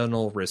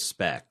professional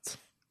respect.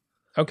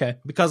 Okay.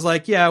 Because,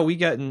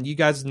 you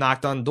guys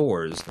knocked on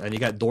doors, and you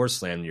got doors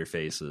slammed in your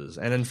faces.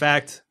 And in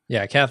fact...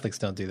 Yeah, Catholics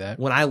don't do that.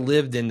 When I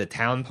lived in the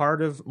town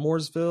part of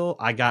Mooresville,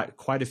 I got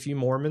quite a few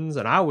Mormons,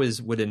 and I always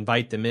would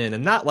invite them in.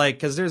 And not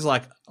because there's a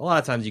lot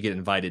of times you get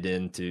invited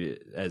in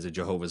as a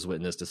Jehovah's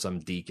Witness to some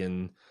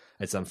deacon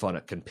at some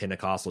fun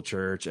Pentecostal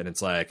church, and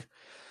it's like...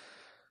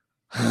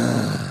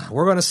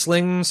 we're going to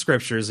sling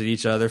scriptures at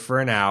each other for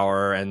an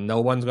hour, and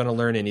no one's going to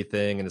learn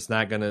anything, and it's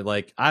not going to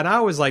and I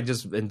always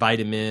just invite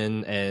him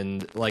in,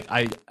 and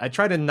I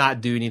try to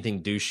not do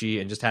anything douchey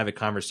and just have a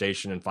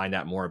conversation and find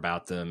out more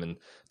about them and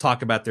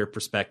talk about their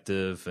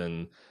perspective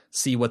and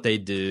see what they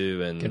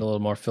do and get a little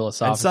more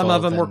philosophical. And some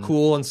of them were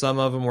cool, and some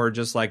of them were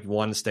just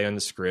wanting to stay on the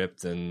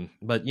script.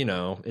 But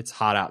it's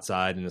hot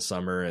outside in the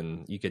summer,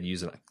 and you could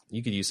use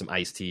some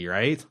iced tea,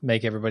 right?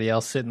 Make everybody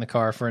else sit in the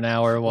car for an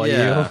hour while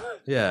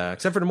yeah.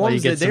 Except for the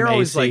Mormons, they're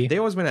always they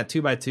always went at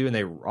 2x2, and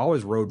they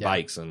always rode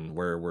bikes. And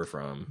where we're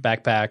from,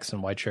 backpacks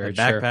and white shirts,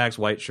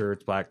 white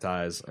shirts, black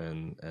ties,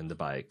 and the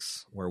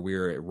bikes. Where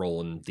we're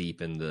rolling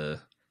deep in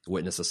the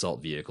witness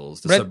assault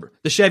vehicles, the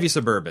Chevy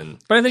Suburban.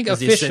 But I think is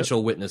the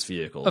essential witness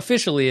vehicle.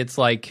 Officially, it's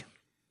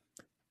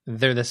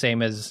they're the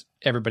same as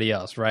everybody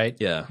else, right?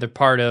 Yeah, they're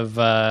part of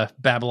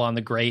Babylon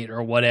the Great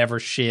or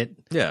whatever shit.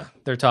 Yeah,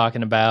 they're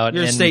talking about.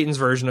 You're Satan's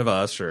version of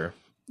us, sure.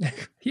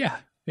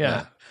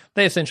 yeah.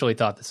 They essentially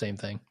thought the same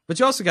thing. But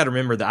you also got to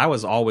remember that I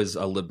was always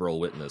a liberal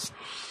witness.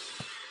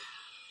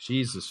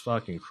 Jesus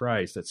fucking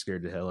Christ, that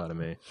scared the hell out of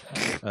me.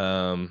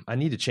 I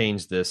need to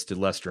change this to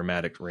less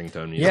dramatic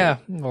ringtone music. Yeah,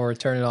 or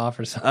turn it off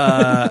or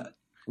something.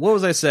 What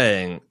was I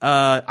saying?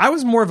 I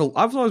was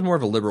always more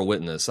of a liberal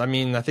witness. I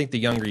mean, I think the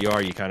younger you are,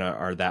 you kind of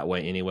are that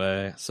way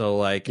anyway.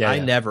 So I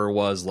never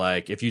was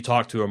if you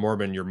talk to a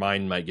Mormon, your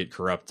mind might get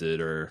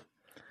corrupted, or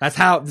that's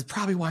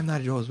probably why I'm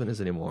not a Jehovah's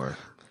Witness anymore.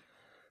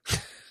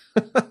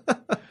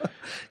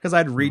 Because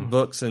I'd read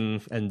books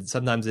and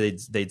sometimes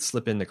they'd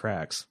slip in the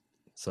cracks.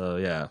 So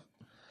yeah.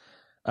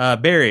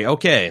 Barry,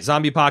 okay,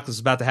 zombie apocalypse is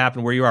about to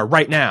happen where you are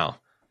right now,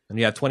 and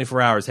you have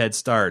 24 hours head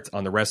start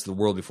on the rest of the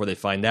world before they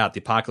find out. The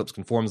apocalypse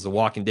conforms to the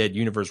Walking Dead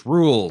universe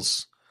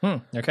rules.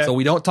 Okay. So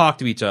we don't talk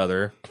to each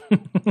other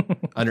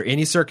under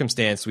any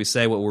circumstance. We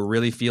say what we're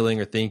really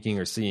feeling or thinking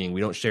or seeing.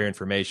 We don't share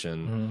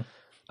information.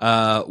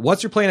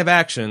 What's your plan of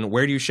action?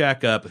 Where do you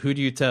shack up? Who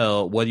do you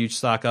tell? What do you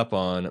stock up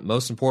on?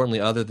 Most importantly,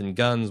 other than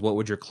guns, what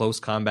would your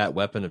close combat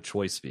weapon of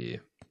choice be?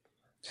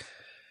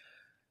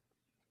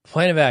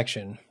 Plan of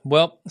action.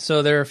 Well,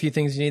 so there are a few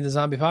things you need in the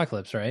zombie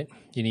apocalypse, right?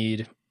 You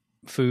need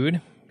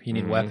food. You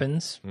need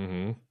weapons.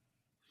 Mm-hmm.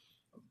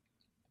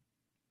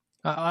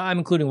 I'm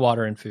including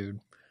water and food.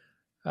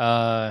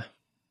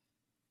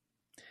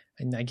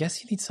 And I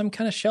guess you need some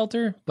kind of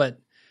shelter, but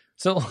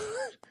so,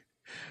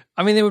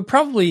 I mean, they would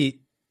probably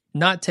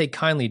not take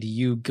kindly to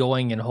you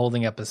going and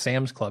holding up a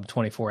Sam's Club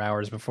 24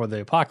 hours before the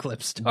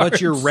apocalypse starts.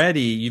 But you're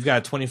ready. You've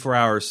got 24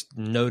 hours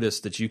notice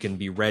that you can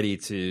be ready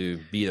to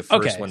be the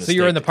first one to so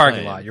you're in the stake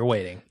parking claim. lot. You're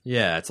waiting.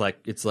 Yeah, it's like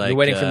you're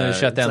waiting for them to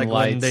shut down the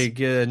lights. when they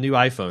get a new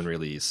iPhone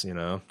release,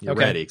 you're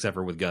ready, except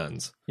for with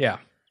guns. Yeah.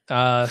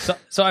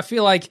 So I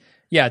feel like,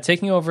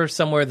 taking over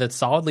somewhere that's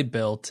solidly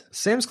built.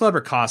 Sam's Club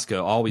or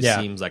Costco always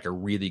seems like a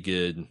really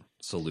good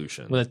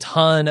solution. With a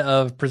ton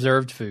of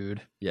preserved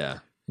food. Yeah.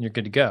 You're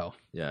good to go.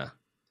 Yeah.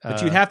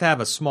 But you'd have to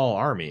have a small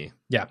army.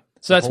 Yeah.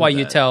 So that's why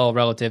you tell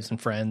relatives and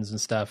friends and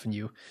stuff.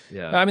 And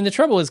I mean, the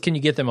trouble is, can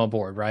you get them on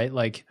board, right?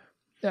 Like,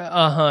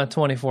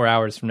 24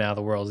 hours from now,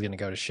 the world's going to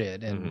go to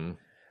shit. And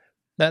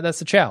that's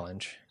the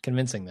challenge,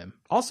 convincing them.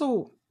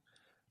 Also,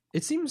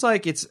 it seems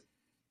like it's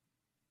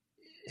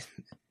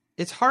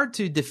hard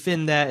to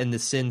defend that in the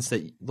sense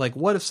that, like,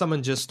 what if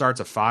someone just starts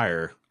a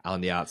fire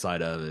on the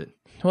outside of it?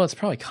 Well, it's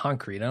probably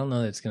concrete. I don't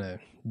know that it's going to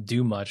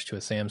do much to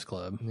a Sam's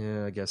Club.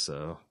 Yeah, I guess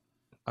so.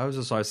 I was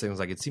just always thinking,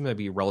 like, it seemed to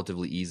be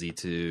relatively easy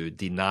to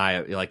deny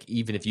it. Like,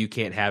 even if you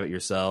can't have it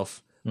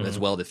yourself, and it's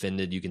well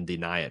defended, you can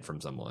deny it from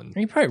someone.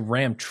 You probably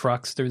ram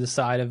trucks through the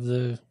side of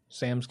the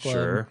Sam's Club.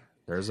 Sure.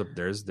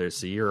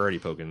 See, you're already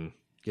poking.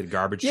 Get a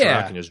garbage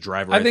truck and just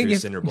drive right through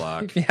cinder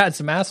block. If you had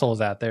some assholes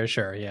out there,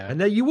 sure, yeah.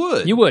 And then you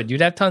would. You'd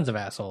have tons of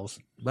assholes.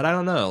 But I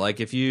don't know. Like,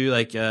 if you,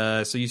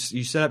 so you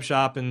set up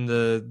shop in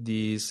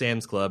the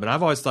Sam's Club, and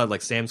I've always thought,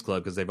 like, Sam's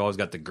Club, because they've always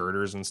got the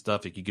girders and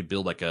stuff, like, you could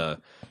build, like,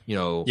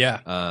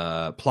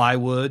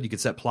 plywood. You could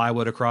set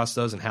plywood across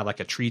those and have, like,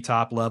 a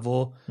treetop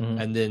level.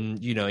 And then,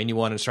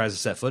 anyone who tries to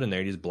set foot in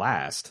there, you just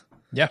blast.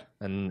 Yeah.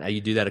 And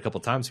you do that a couple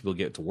times, people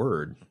get to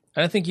word.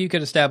 And I think you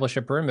could establish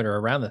a perimeter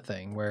around the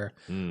thing where,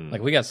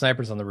 like, we got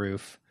snipers on the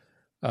roof.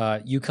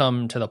 You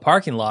come to the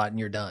parking lot and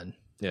you're done.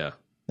 Yeah.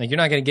 Like, you're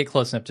not going to get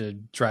close enough to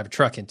drive a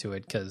truck into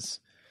it because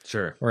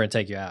we're going to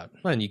take you out.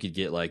 Well, and you could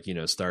get, like,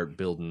 start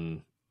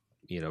building,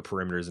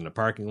 perimeters in the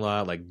parking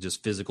lot, like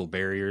just physical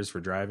barriers for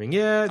driving.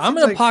 Yeah. I'm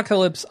an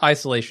apocalypse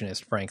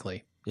isolationist,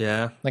 frankly.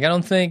 Yeah. Like, I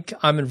don't think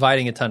I'm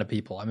inviting a ton of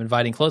people. I'm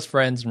inviting close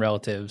friends and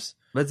relatives.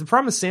 But the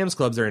problem with Sam's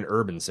Clubs are in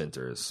urban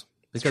centers.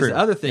 Because the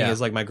other thing is,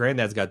 like, my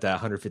granddad's got that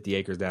 150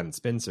 acres down in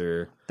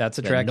Spencer. That's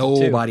attractive that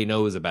nobody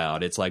knows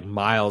about. It's like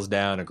miles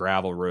down a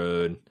gravel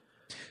road.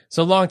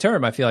 So long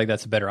term, I feel like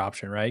that's a better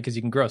option, right? Because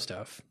you can grow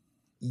stuff.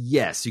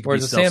 Yes, you can.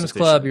 Whereas be a Sam's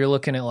Club, you're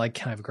looking at, like,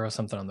 can I grow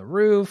something on the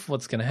roof?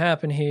 What's going to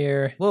happen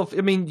here? Well, I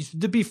mean,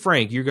 to be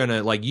frank, you're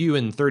gonna, like, you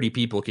and 30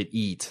 people could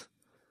eat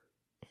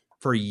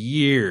for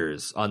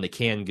years on the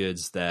canned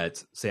goods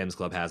that Sam's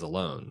Club has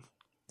alone.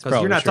 Because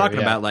you're not talking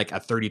about, like, a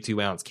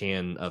 32-ounce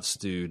can of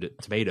stewed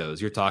tomatoes.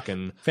 You're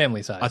talking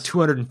family size, a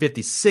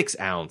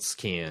 256-ounce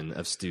can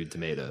of stewed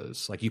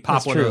tomatoes. Like, you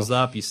pop one of those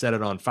up, you set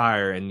it on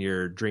fire, and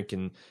you're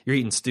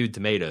eating stewed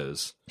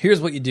tomatoes.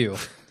 Here's what you do.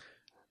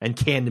 And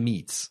canned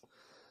meats.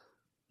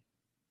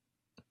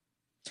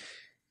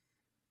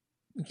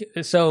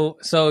 So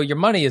your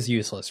money is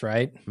useless,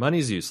 right?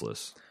 Money's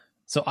useless.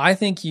 So I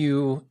think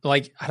you,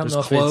 like, I don't know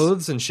if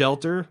clothes and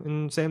shelter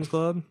in Sam's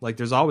Club. Like,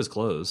 there's always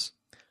clothes.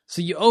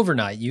 So you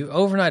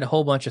overnight a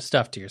whole bunch of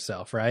stuff to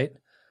yourself, right?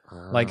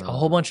 Like a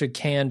whole bunch of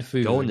canned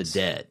food. Go into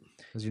debt.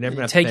 Because you're never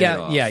going to take pay out.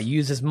 it off. Yeah,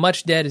 use as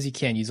much debt as you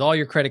can. Use all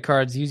your credit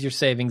cards. Use your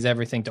savings,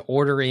 everything to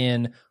order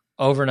in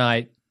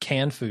overnight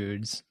canned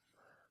foods,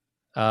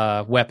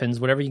 weapons,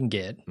 whatever you can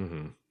get,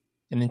 and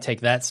then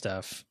take that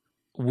stuff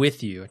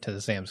with you to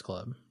the Sam's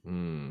Club,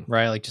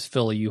 right? Like, just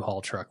fill a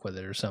U-Haul truck with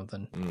it or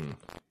something.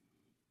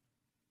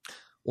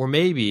 Or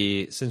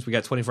maybe, since we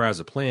got 24 hours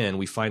of plan,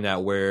 we find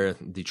out where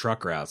the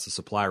truck routes, the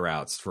supply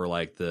routes for,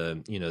 like,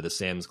 the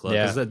Sam's Club.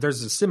 Yeah. Because there's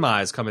the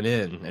semis coming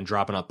in and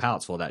dropping off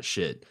pallets full of that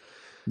shit.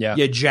 Yeah.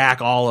 You jack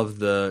all of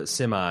the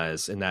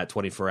semis in that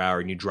 24 hour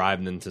and you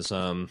drive them to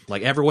some,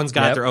 like, everyone's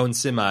got their own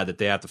semi that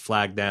they have to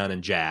flag down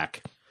and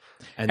jack.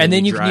 And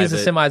then you can use the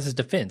semis as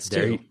defense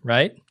too,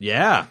 right?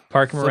 Yeah.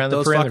 Park them around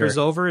the perimeter. Those fuckers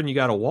over and you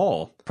got a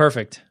wall.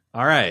 Perfect.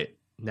 All right.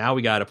 Now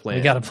we got a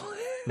plan.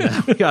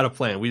 Now we got a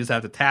plan. We just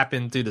have to tap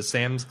into the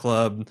Sam's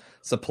Club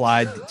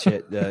supplied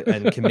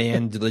and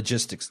command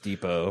logistics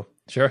depot.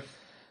 Sure.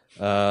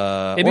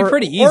 It'd be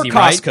pretty easy, or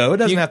Costco. Right? It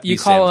doesn't have to be You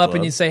call Sam's up Club.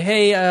 and you say,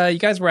 hey, you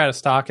guys were out of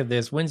stock of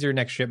this. When's your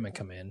next shipment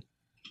come in?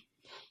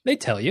 They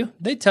tell you.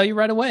 They tell you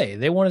right away.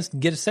 They want us to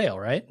get a sale,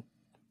 right?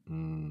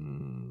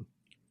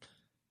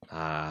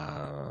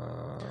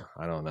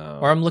 I don't know.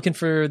 Or I'm looking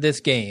for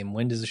this game.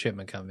 When does the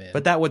shipment come in?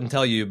 But that wouldn't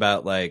tell you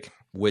about, like,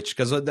 which,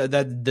 because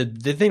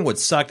the thing would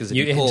suck is if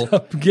you pull end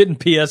up getting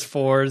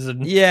PS4s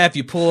and if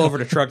you pull over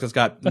the truck that's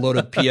got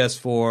loaded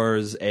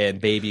PS4s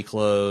and baby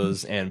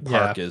clothes and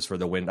parkas for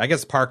the wind. I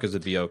guess parkas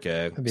would be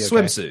okay.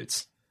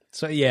 Swimsuits.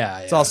 So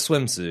it's all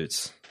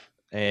swimsuits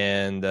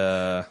and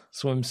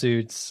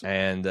swimsuits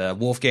and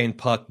Wolfgang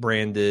Puck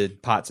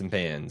branded pots and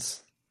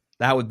pans.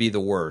 That would be the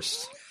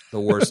worst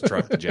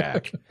truck to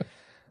jack.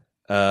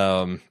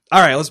 All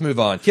right, let's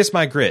move on. Kiss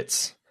My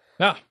Grits.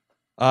 Yeah.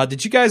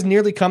 Did you guys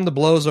nearly come to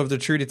blows over the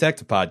True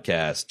Detective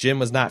podcast? Jim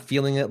was not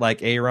feeling it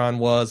like Aaron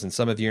was, and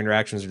some of your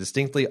interactions are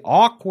distinctly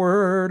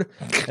awkward.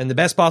 In the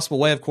best possible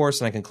way, of course,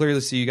 and I can clearly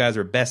see you guys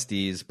are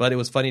besties, but it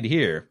was funny to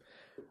hear.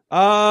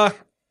 Not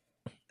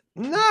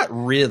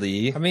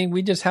really. I mean,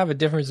 we just have a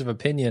difference of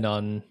opinion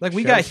on like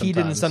we got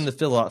heated in some of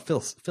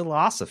the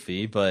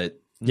philosophy, but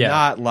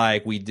not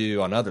like we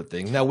do on other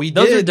things. Now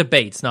those are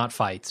debates, not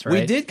fights,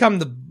 right? We did come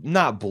to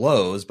not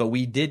blows, but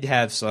we did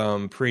have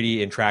some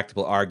pretty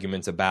intractable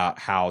arguments about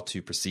how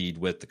to proceed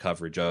with the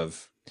coverage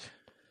of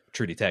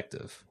True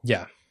Detective.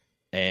 Yeah.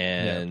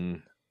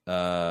 And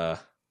I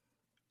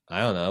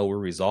don't know, we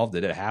resolved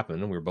it. It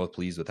happened, and we were both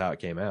pleased with how it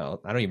came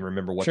out. I don't even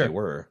remember what they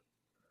were.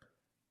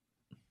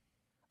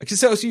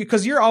 So,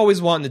 because you're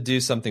always wanting to do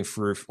something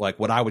like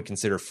what I would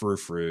consider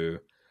frou-frou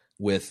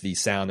with the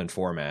sound and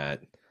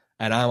format,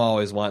 and I'm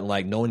always wanting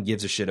like no one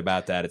gives a shit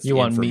about that. It's you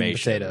want information. Meat and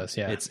potatoes,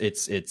 yeah.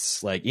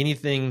 It's like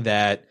anything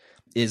that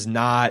is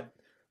not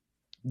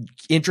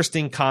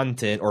interesting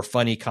content or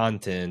funny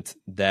content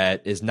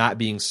that is not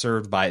being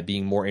served by it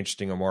being more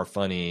interesting or more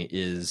funny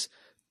is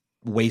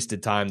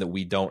wasted time that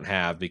we don't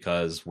have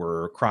because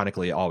we're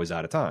chronically always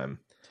out of time.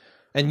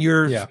 And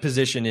your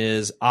position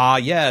is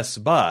yes,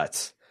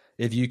 but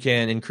if you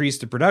can increase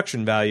the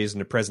production values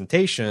and the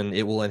presentation,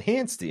 it will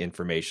enhance the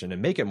information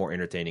and make it more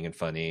entertaining and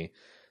funny.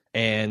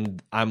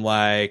 And I'm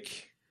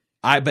like,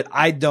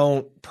 I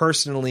don't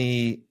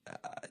personally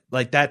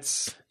like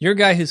that's. You're a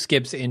guy who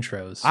skips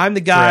intros. I'm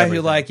the guy who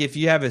like, if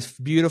you have a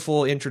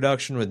beautiful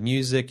introduction with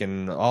music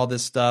and all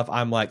this stuff,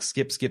 I'm like,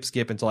 skip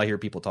until I hear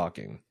people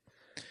talking.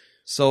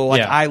 So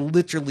like, I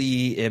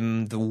literally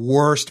am the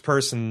worst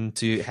person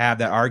to have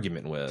that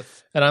argument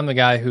with. And I'm the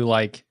guy who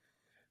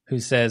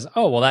says,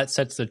 oh, well, that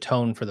sets the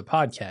tone for the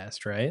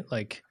podcast, right?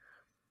 Like,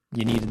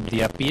 you need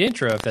the upbeat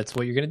intro if that's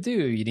what you're going to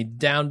do. You need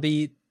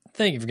downbeat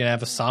thing if you're going to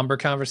have a somber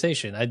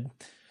conversation.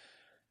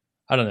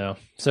 I don't know.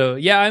 So,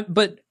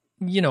 but,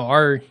 you know,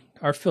 our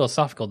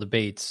philosophical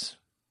debates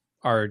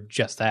are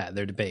just that.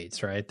 They're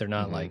debates, right? They're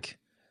not like...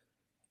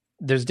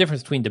 There's a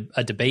difference between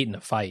a debate and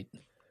a fight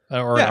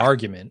or an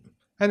argument.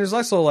 And there's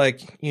also,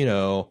 like, you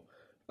know...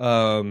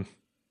 I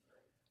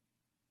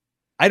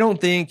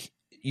don't think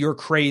you're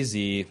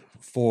crazy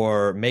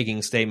for making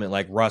a statement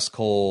like Russ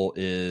Cole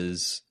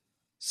is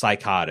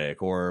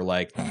psychotic or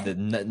like the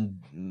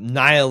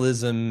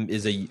nihilism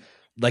is a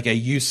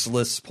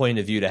useless point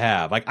of view to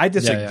have. Like I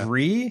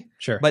disagree,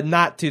 sure, but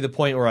not to the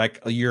point where like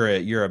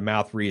you're a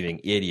mouth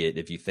breathing idiot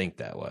if you think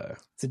that way.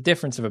 It's a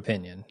difference of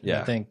opinion.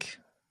 Yeah, I think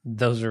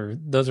those are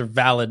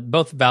valid,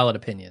 both valid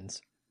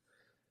opinions.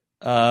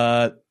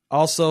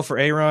 Also for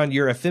Aaron,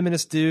 you're a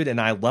feminist dude, and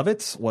I love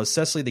it. Was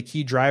Cecily the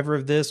key driver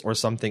of this, or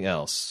something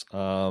else?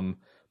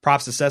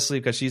 Props to Cecily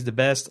because she's the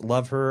best.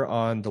 Love her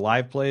on the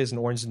live plays and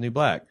Orange is the New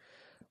Black.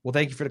 Well,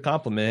 thank you for the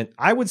compliment.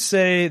 I would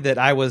say that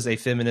I was a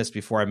feminist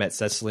before I met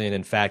Cecily, and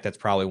in fact, that's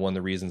probably one of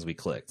the reasons we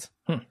clicked.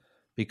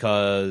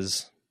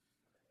 Because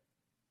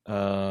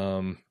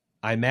I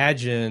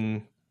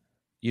imagine,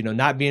 you know,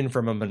 not being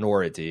from a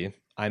minority,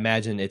 I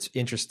imagine it's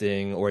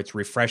interesting or it's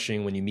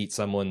refreshing when you meet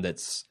someone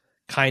that's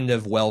kind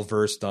of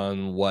well-versed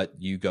on what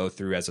you go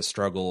through as a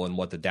struggle and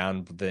what the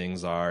down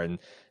things are and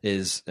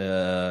is...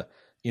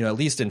 you know, at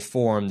least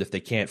informed if they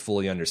can't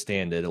fully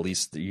understand it. At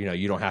least, you know,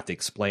 you don't have to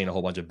explain a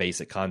whole bunch of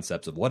basic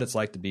concepts of what it's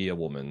like to be a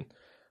woman.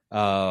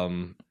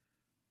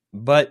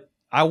 But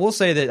I will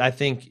say that I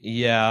think,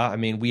 I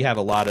mean, we have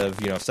a lot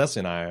of, you know, Cecily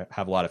and I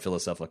have a lot of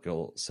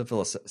philosophical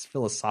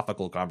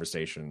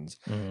conversations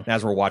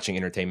as we're watching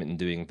entertainment and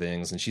doing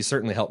things. And she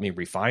certainly helped me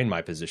refine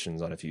my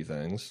positions on a few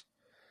things.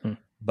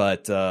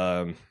 But, you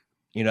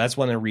know, that's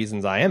one of the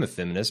reasons I am a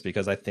feminist,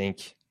 because I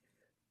think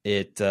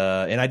it,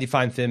 and I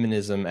define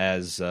feminism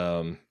as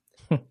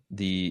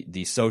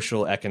the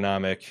social,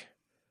 economic,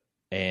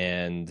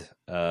 and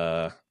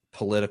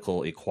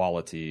political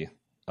equality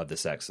of the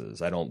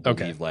sexes. I don't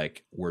believe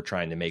like we're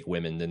trying to make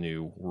women the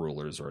new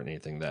rulers or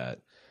anything that.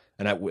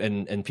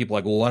 And people are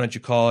like, well, why don't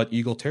you call it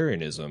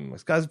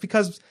egalitarianism?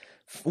 Because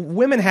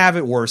women have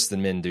it worse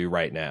than men do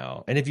right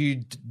now. And if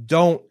you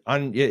don't,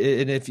 and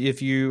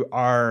if you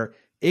are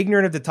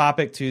ignorant of the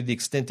topic to the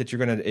extent that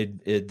you're going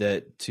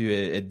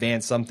to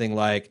advance something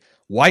like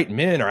white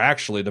men are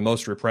actually the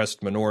most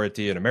repressed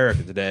minority in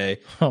America today.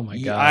 Oh my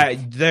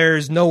God.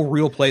 There's no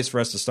real place for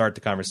us to start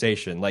the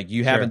conversation. Like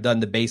you haven't done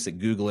the basic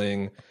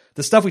Googling,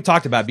 the stuff we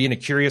talked about, being a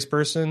curious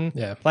person.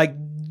 Yeah. Like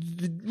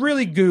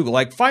really Google,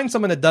 like find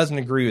someone that doesn't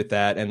agree with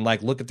that and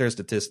like look at their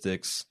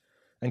statistics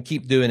and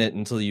keep doing it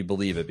until you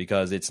believe it,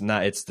 because it's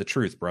the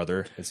truth,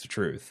 brother. It's the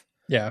truth.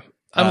 Yeah.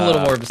 I'm a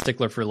little more of a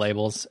stickler for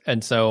labels.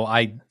 And so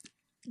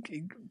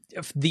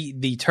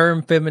the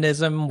term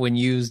feminism, when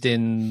used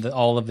in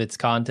all of its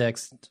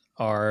context,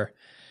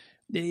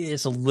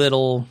 is a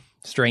little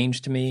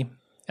strange to me.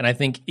 And I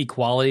think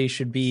equality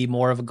should be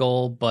more of a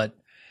goal, but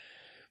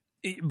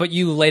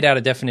you laid out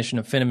a definition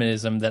of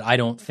feminism that I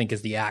don't think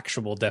is the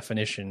actual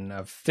definition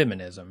of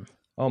feminism.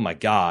 Oh my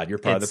God, you're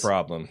part of the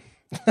problem.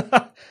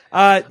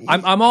 I'm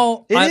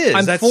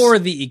for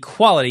the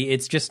equality.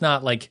 It's just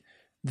not like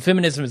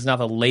feminism is not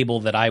the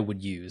label that I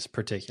would use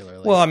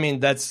particularly. Well, I mean,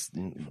 that's,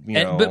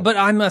 but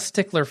I'm a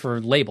stickler for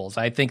labels.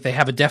 I think they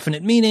have a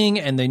definite meaning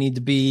and they need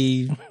to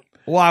be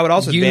well, I would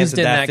also advance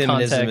that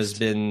feminism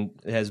context.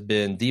 has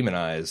been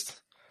demonized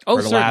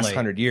for the last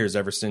 100 years,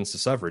 ever since the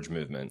suffrage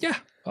movement. Yeah.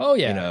 Oh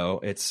yeah.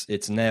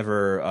 It's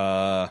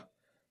never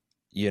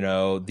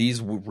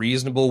these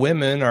reasonable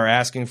women are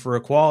asking for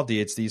equality.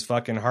 It's these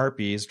fucking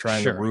harpies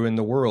trying to ruin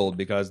the world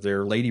because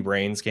their lady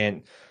brains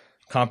can't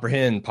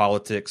comprehend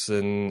politics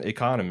and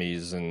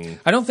economies. And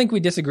I don't think we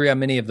disagree on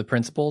many of the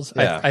principles.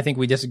 Yeah. I think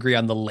we disagree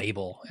on the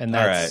label, and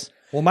that's all right.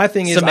 Well, my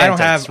thing is, I don't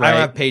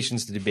have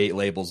patience to debate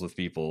labels with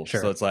people. Sure.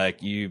 So it's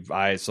like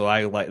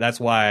that's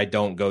why I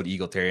don't go to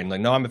egalitarian.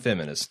 Like, no, I'm a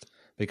feminist,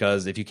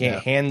 because if you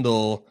can't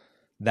handle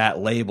that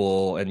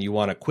label and you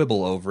want to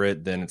quibble over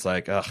it, then it's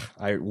like,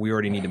 we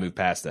already need to move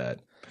past that.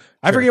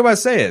 I forget what I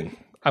was saying.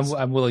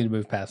 I'm willing to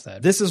move past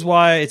that. This is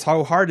why it's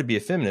so hard to be a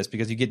feminist,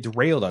 because you get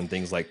derailed on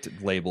things like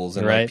labels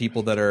and like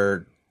people that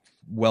are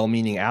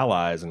well-meaning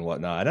allies and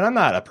whatnot. And I'm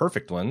not a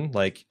perfect one.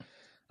 Like,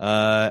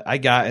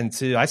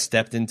 I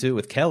stepped into it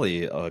with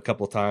Kelly a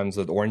couple of times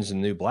with Orange is the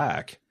New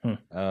Black,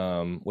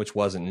 which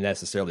wasn't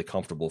necessarily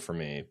comfortable for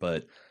me.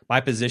 But my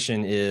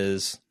position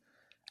is,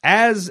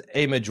 as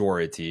a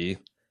majority,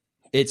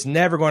 it's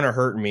never going to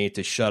hurt me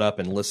to shut up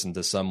and listen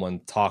to someone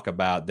talk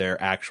about their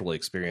actual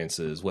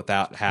experiences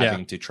without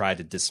having to try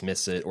to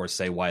dismiss it or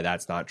say why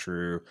that's not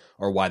true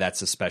or why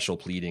that's a special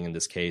pleading in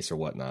this case or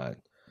whatnot.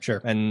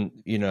 Sure. And,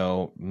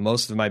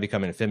 most of my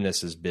becoming a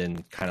feminist has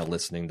been kind of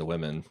listening to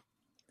women.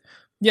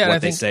 Yeah,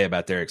 what they say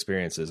about their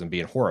experiences and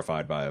being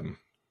horrified by them.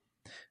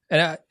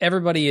 And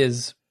everybody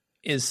is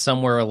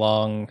somewhere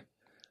along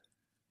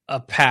a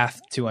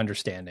path to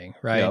understanding,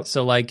 right? Yep.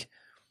 So like,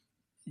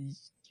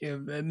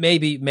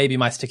 maybe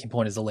my sticking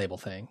point is the label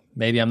thing.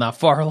 Maybe I'm not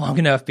far along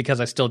enough because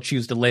I still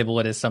choose to label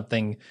it as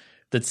something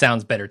that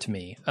sounds better to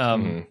me.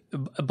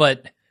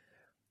 But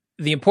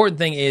the important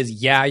thing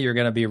is, you're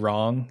going to be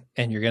wrong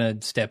and you're going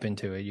to step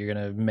into it. You're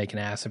going to make an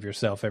ass of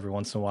yourself every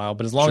once in a while.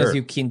 But as long as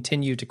you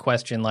continue to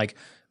question, like,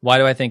 why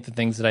do I think the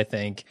things that I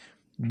think?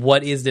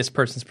 What is this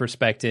person's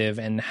perspective?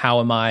 And how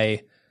am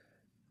I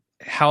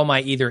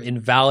either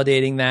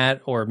invalidating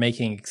that or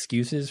making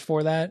excuses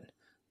for that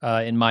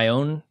in my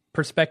own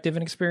perspective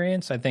and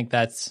experience? I think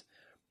that's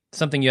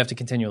something you have to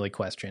continually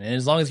question. And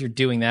as long as you're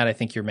doing that, I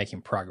think you're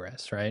making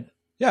progress, right?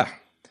 Yeah.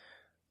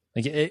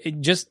 Like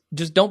just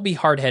don't be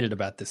hard-headed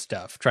about this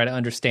stuff. Try to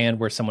understand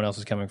where someone else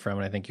is coming from,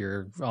 and I think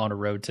you're on a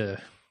road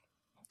to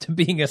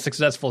being a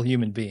successful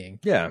human being.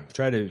 Yeah,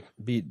 try to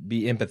be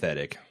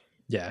empathetic.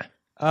 Yeah.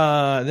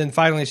 Then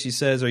finally she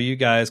says, are you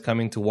guys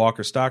coming to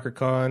Walker Stalker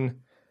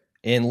Con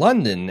in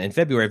London in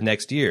February of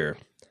next year?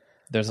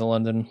 There's a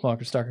London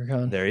Walker Stalker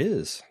Con? There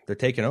is. They're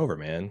taking over,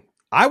 man.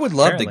 I would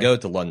love to go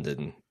to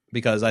London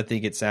because I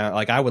think it sounds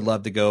like I would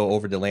love to go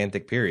over the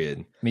Atlantic,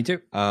 period. Me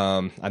too.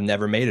 I've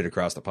never made it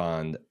across the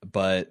pond,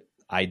 but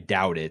I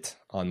doubt it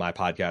on my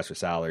podcaster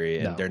salary,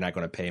 and they're not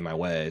going to pay my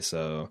way.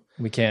 So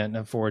we can't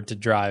afford to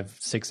drive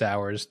 6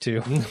 hours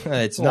to.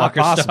 It's not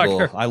possible.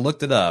 Stalker. I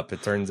looked it up.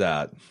 It turns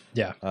out.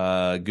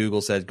 Yeah.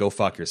 Google said go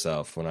fuck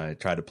yourself when I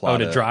tried to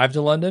plot. To drive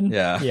to London?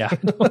 Yeah. Yeah.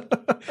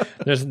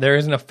 there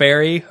isn't a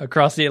ferry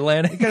across the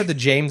Atlantic. You got the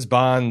James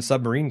Bond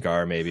submarine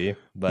car, maybe,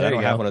 but I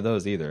don't have one of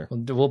those either.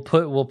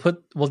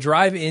 We'll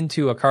drive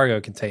into a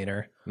cargo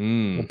container.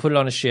 We'll put it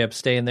on a ship,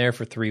 stay in there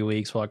for 3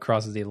 weeks while it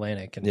crosses the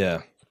Atlantic.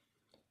 Yeah.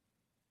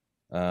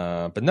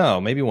 But no,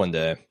 maybe one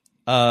day.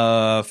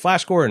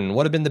 Flash Gordon,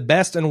 what have been the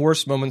best and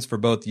worst moments for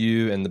both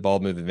you and the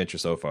Bald Move adventure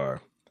so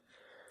far?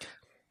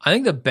 I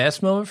think the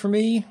best moment for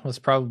me was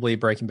probably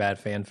Breaking Bad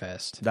Fan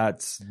Fest.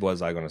 That's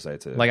was I going to say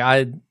too.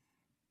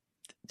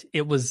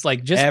 It was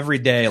like just every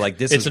day, like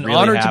this. It's is an really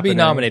honor happening. to be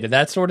nominated,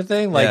 that sort of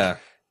thing. Like,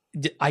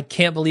 I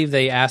can't believe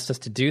they asked us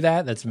to do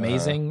that. That's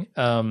amazing.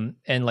 And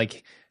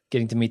like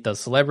getting to meet those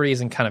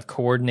celebrities and kind of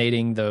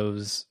coordinating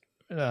those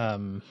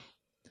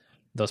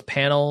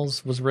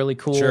panels was really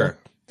cool. Sure.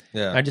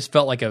 Yeah. I just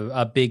felt like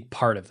a big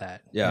part of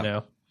that.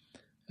 Yeah.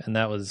 And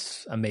that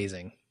was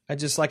amazing. I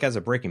just like, as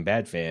a Breaking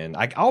Bad fan,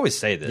 I always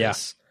say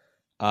this.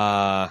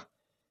 Yeah.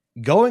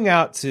 Going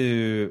out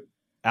to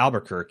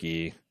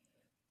Albuquerque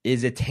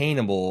is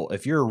attainable.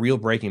 If you're a real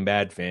Breaking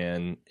Bad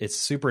fan, it's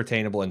super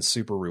attainable and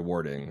super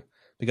rewarding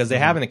because they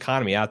have an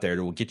economy out there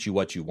that will get you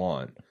what you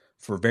want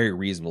for very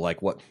reasonable.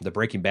 Like what the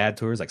Breaking Bad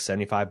tour is like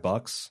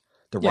 $75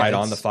 to ride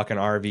on the fucking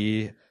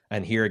RV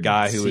and hear a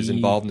guy who is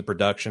involved in the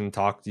production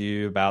talk to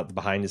you about the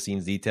behind the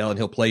scenes detail, and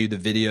he'll play you the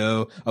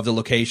video of the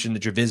location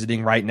that you're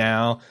visiting right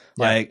now.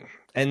 Yeah. Like,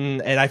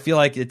 and I feel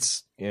like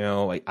it's,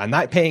 like I'm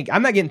not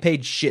getting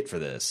paid shit for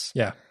this.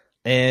 Yeah.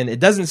 And it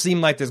doesn't seem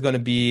like there's going to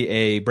be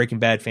a Breaking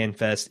Bad Fan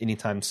Fest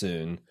anytime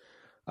soon,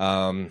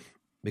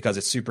 because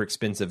it's super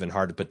expensive and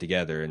hard to put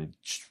together. And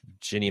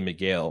Jenny and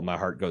Miguel, my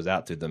heart goes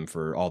out to them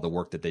for all the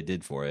work that they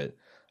did for it.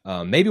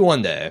 Maybe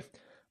one day,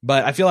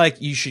 but I feel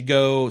like you should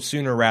go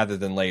sooner rather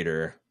than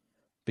later,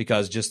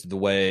 because just the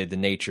way the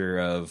nature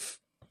of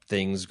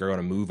things are going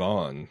to move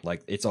on,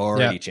 like it's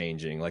already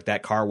changing. Like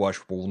that car wash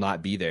will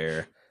not be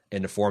there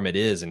in the form it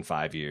is in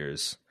 5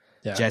 years.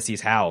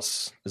 Jesse's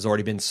house has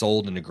already been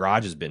sold and the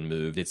garage has been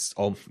moved. It's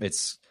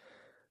it's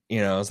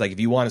like if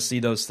you want to see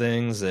those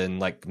things, and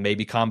like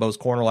maybe Combo's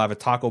Corner will have a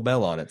Taco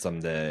Bell on it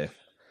someday.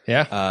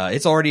 Yeah.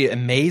 It's already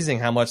amazing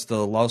how much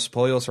the Los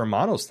Pollos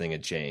Hermanos thing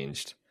had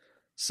changed.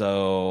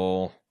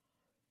 So,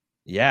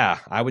 yeah,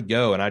 I would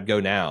go, and I'd go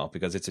now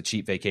because it's a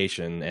cheap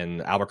vacation,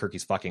 and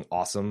Albuquerque's fucking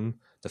awesome.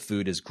 The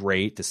food is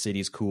great. The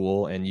city's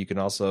cool, and you can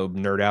also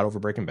nerd out over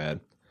Breaking Bad.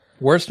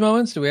 Worst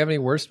moments? Do we have any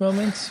worst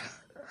moments?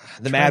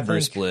 The Mad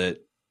Brew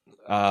split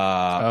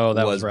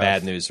that was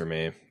bad news for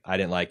me. I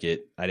didn't like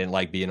it. I didn't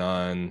like being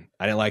on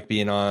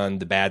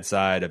the bad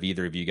side of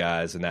either of you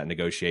guys in that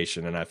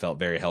negotiation, and I felt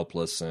very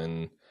helpless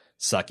and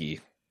sucky.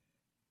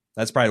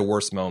 That's probably the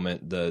worst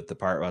moment. The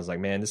part where I was like,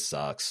 man, this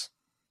sucks.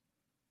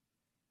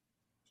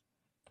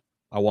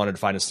 I wanted to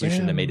find a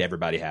solution that made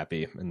everybody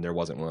happy, and there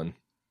wasn't one.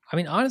 I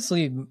mean,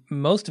 honestly,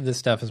 most of this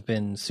stuff has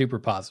been super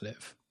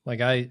positive. Like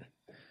I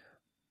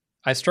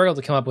struggled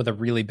to come up with a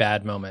really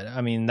bad moment.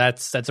 I mean,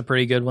 that's a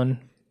pretty good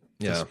one.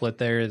 The split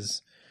there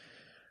is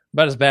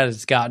about as bad as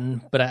it's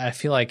gotten, but I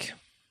feel like,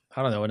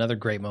 I don't know, another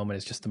great moment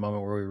is just the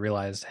moment where we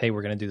realized, hey,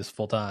 we're going to do this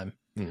full time.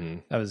 Mm-hmm.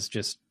 That was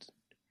just,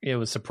 it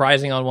was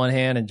surprising on one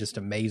hand and just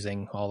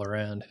amazing all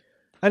around.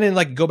 I didn't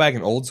like go back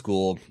in old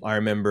school. I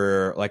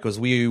remember like was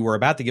we were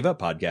about to give up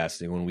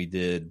podcasting when we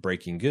did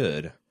Breaking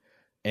Good,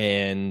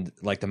 and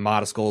like the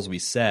modest goals we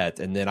set.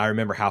 And then I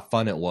remember how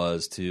fun it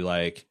was to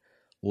like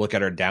look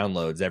at our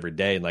downloads every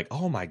day and like,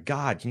 oh my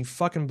God, can you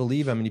fucking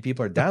believe how many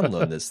people are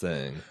downloading this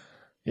thing?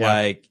 Yeah.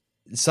 Like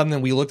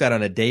something we looked at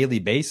on a daily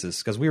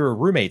basis because we were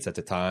roommates at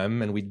the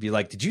time, and we'd be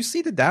like, did you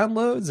see the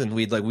downloads? And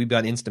we'd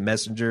got Instant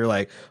Messenger,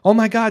 like, oh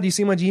my God, do you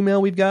see my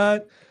Gmail we've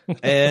got?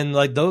 And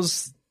like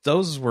those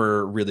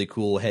were really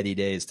cool heady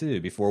days too,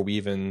 before we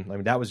even, I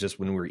mean, that was just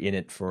when we were in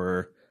it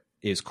for,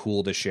 it was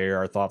cool to share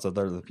our thoughts with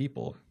other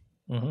people.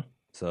 Mm-hmm.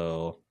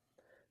 So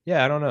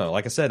yeah, I don't know.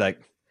 Like I said,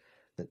 like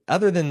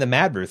other than the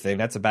Mad Brew thing,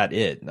 that's about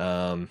it.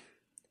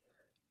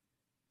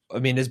 I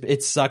mean,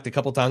 it sucked a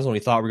couple times when we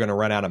thought we were going to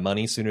run out of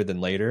money sooner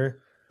than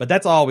later. But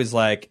that's always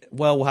like,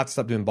 well, we'll have to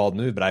stop doing Bald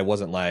Move. But I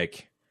wasn't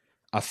like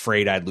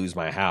afraid I'd lose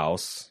my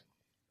house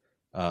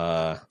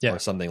or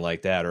something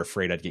like that, or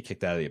afraid I'd get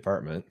kicked out of the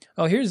apartment.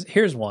 Oh,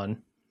 here's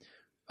one.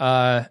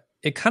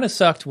 It kind of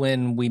sucked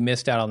when we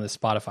missed out on this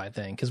Spotify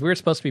thing because we were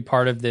supposed to be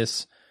part of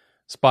this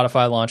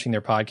Spotify launching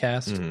their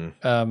podcast,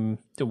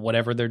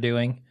 whatever they're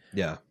doing.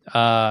 Yeah.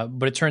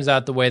 But it turns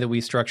out the way that we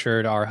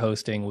structured our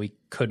hosting, we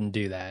couldn't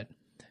do that.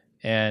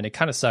 And it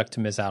kind of sucked to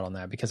miss out on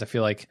that because I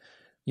feel like,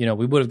 we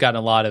would have gotten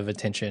a lot of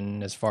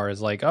attention as far as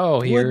like,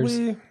 oh,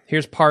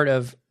 here's part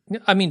of,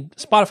 I mean,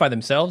 Spotify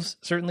themselves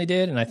certainly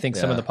did. And I think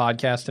some of the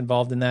podcasts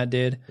involved in that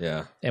did.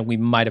 Yeah. And we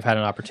might have had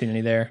an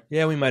opportunity there.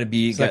 Yeah, we might have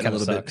gotten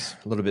a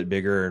little bit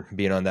bigger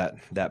being on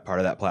that part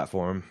of that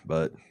platform,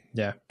 but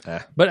yeah.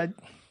 But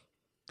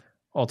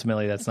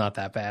ultimately that's not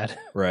that bad.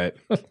 Right.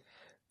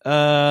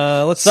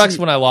 Sucks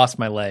when I lost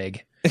my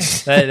leg.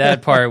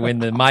 that part when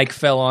the mic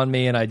fell on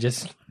me and I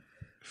just...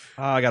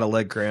 I got a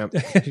leg cramp.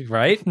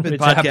 Right? Been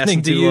it's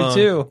happening to you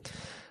too.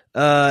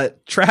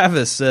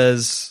 Travis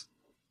says,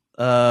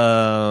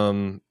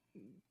 I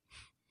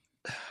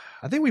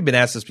think we've been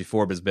asked this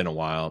before, but it's been a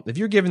while. If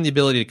you're given the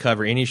ability to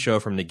cover any show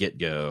from the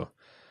get-go,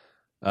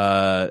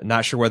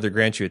 not sure whether to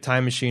grant you a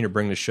time machine or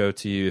bring the show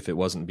to you if it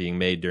wasn't being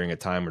made during a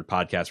time when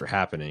podcasts were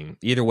happening.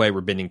 Either way,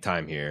 we're bending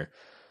time here.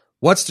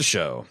 What's the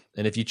show?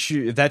 And if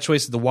that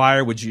choice is The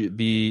Wire, what would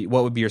be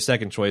your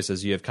second choice,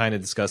 as you have kind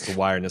of discussed The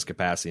Wire in this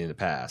capacity in the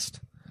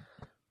past?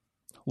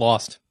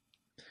 Lost.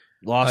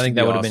 I think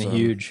that would have been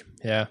huge.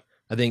 Yeah.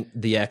 I think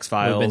the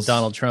X-Files would have been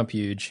Donald Trump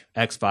huge.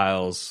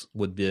 X-Files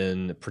would have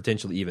been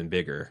potentially even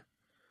bigger.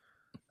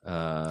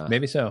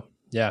 Maybe so.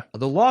 Yeah.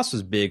 The Lost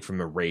was big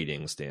from a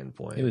rating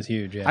standpoint. It was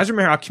huge. Yeah. I just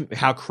remember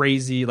how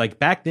crazy, like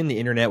back then the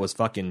internet was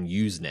fucking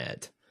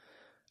Usenet.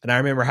 And I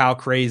remember how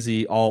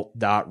crazy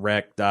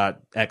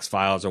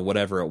alt.rec.xfiles or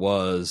whatever it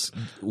was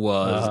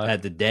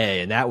at the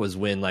day. And that was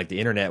when like the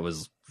internet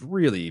was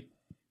really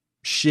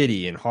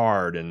shitty and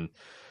hard. And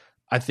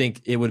I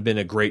think it would have been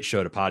a great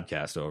show to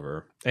podcast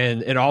over.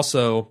 And it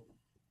also,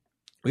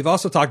 we've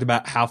also talked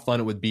about how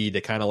fun it would be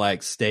to kind of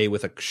like stay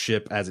with a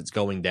ship as it's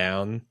going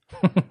down.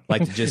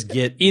 Like to just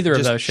get either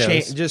of those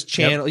shows. Just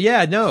channel.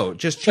 Yep.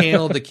 Just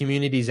channel the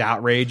community's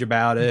outrage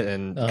about it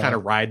and kind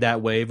of ride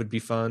that wave would be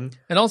fun.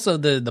 And also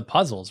the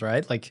puzzles,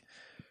 right? Like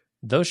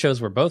those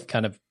shows were both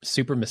kind of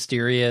super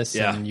mysterious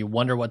and you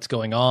wonder what's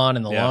going on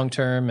in the long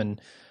term. And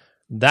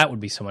that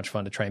would be so much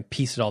fun to try and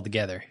piece it all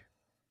together.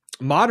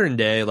 Modern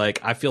day, like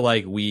I feel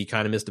like we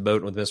kind of missed the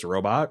boat with Mr.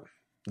 Robot.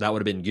 That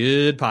would have been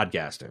good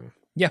podcasting.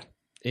 Yeah.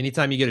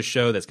 Anytime you get a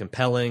show that's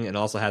compelling and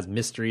also has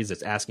mysteries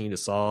that's asking you to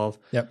solve.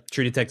 Yep.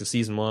 True Detective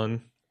Season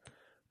 1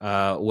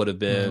 would have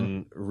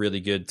been really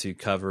good to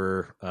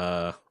cover,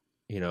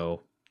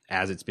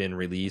 as it's been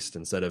released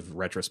instead of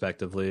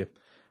retrospectively.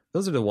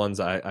 Those are the ones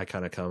I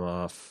kind of come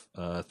off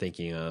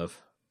thinking of.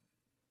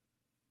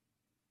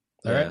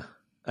 All right.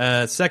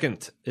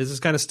 Second, this is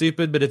kind of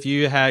stupid, but if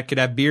you could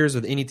have beers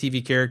with any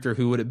TV character,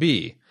 who would it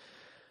be?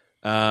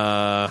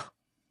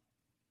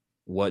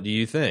 What do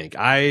you think?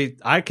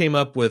 I came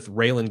up with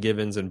Raylan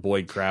Givens and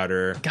Boyd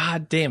Crowder.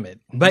 God damn it!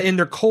 But in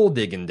their coal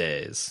digging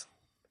days.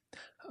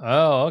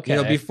 Oh,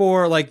 okay.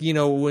 Before,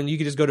 when you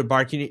could just go to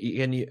bar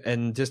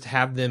and just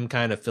have them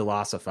kind of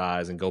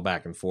philosophize and go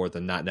back and forth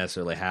and not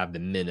necessarily have the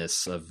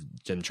menace of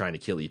them trying to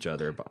kill each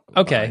other.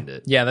 Okay.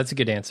 It. Yeah, that's a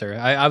good answer.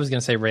 I was going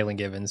to say Raylan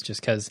Givens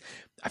just because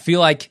I feel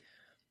like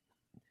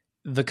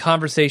the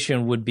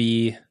conversation would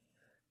be,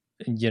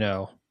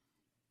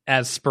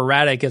 as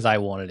sporadic as I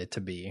wanted it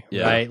to be,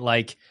 right?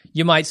 Like,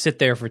 you might sit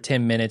there for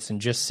 10 minutes and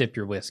just sip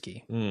your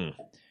whiskey.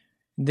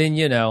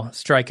 Then,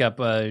 strike up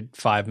a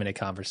 5-minute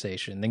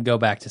conversation, then go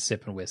back to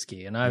sipping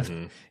whiskey.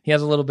 And he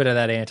has a little bit of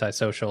that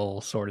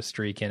antisocial sort of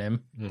streak in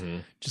him.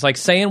 Just like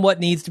saying what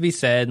needs to be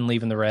said and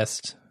leaving the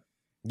rest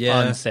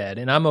unsaid.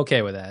 And I'm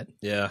okay with that.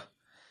 Yeah.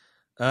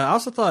 I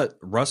also thought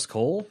Russ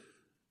Cole.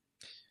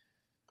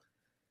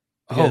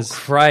 Oh,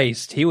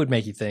 Christ. He would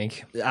make you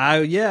think.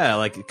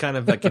 Kind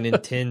of like an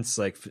intense,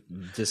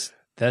 just...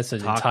 That's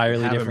an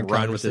entirely different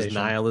run with his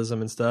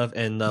nihilism and stuff.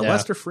 And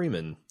Lester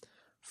Freeman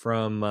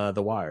from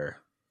The Wire,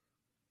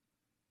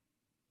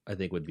 I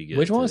think would be good.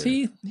 Which one was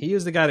he? He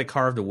was the guy that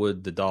carved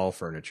the doll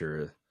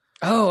furniture.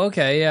 Oh,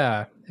 okay,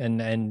 yeah,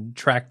 and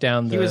tracked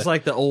down the. He was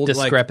like the old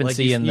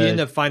discrepancy in the. You end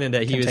up finding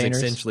that containers. He was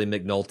essentially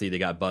McNulty that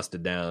got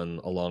busted down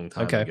a long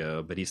time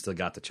ago, but he still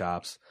got the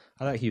chops.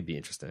 I thought he'd be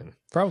interesting.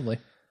 Probably.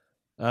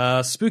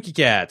 Spooky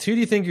Cat, who do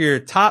you think are your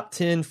top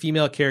 10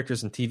 female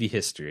characters in TV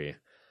history?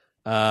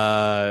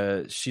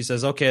 She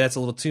says, okay, that's a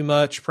little too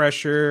much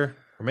pressure.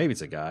 Or maybe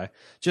it's a guy.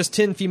 Just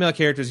 10 female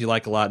characters you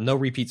like a lot. No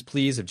repeats,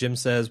 please. If Jim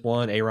says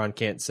one, Aaron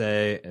can't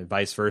say, and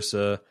vice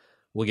versa.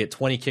 We'll get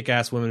 20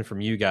 kick-ass women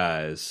from you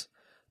guys.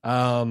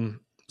 So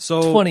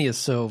 20 is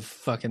so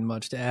fucking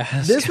much to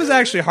ask. This was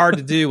actually hard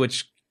to do,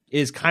 which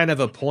is kind of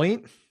a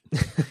point.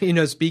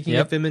 Speaking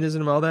of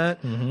feminism and all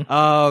that.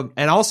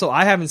 And also,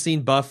 I haven't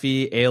seen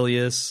Buffy,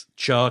 Alias,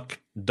 Chuck,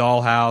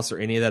 Dollhouse, or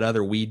any of that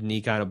other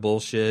weed-y kind of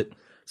bullshit.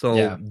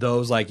 So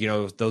those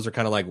those are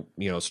kind of like,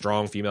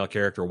 strong female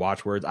character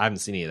watchwords. I haven't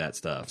seen any of that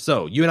stuff.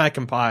 So you and I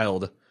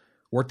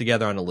worked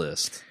together on a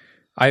list.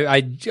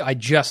 I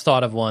just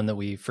thought of one that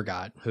we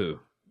forgot. Who?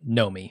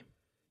 Nomi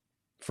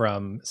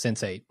from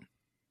Sense8.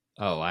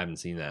 Oh, I haven't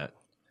seen that.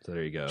 So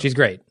there you go. She's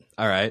great.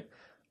 All right.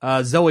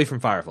 Zoe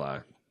from Firefly.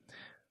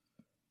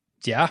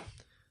 Yeah.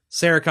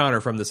 Sarah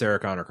Connor from the Sarah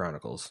Connor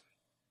Chronicles.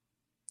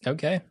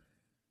 Okay.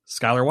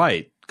 Skylar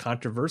White.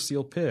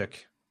 Controversial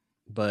pick,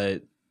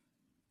 but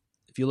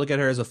if you look at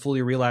her as a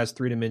fully realized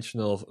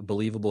 3-dimensional,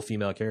 believable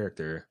female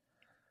character.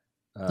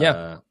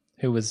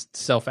 Who was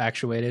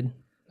self-actuated.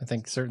 I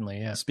think certainly,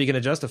 yeah. Speaking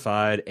of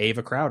Justified,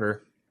 Ava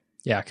Crowder.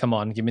 Yeah, come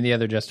on. Give me the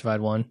other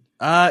Justified one.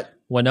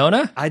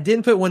 Winona? I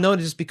didn't put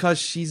Winona just because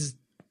she's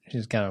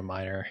kind of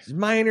minor.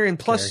 And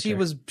plus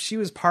character. she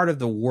was part of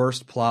the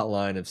worst plot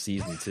line of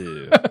season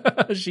 2.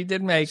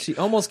 She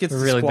almost gets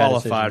really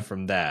disqualified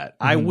from that.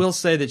 I will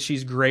say that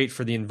she's great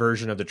for the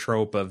inversion of the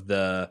trope of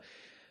the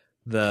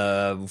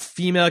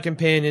female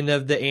companion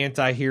of the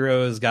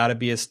anti-hero has got to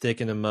be a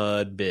stick in the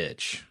mud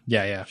bitch.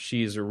 Yeah.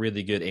 She's a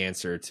really good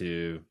answer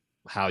to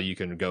how you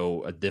can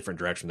go a different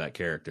direction with that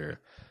character.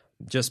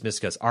 Just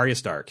miscuss. Arya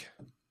Stark.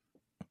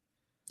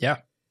 Yeah.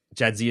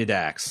 Jadzia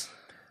Dax.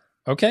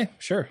 Okay,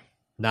 sure.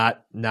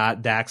 Not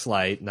Dax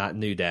Light, not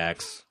new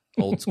Dax.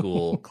 Old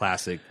school,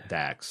 classic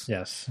Dax.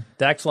 Yes.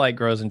 Dax Light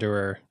grows into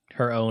her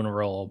own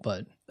role,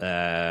 but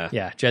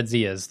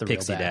Jadzia is the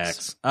Pixie real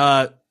Dax.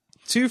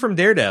 2 from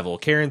Daredevil,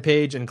 Karen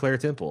Page and Claire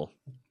Temple.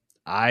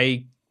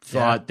 I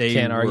thought they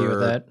can't argue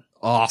with that.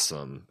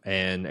 Awesome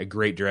and a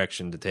great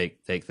direction to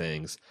take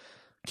things.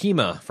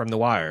 Kima from The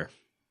Wire.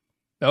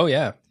 Oh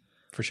yeah,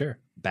 for sure.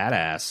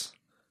 Badass.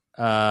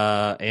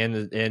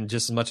 And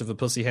just as much of a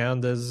pussy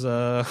hound as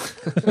as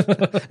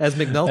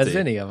McNulty. As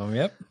any of them,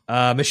 yep.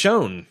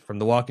 Michonne from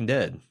The Walking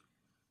Dead.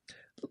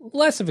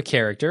 Less of a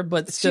character,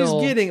 but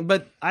still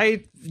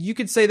you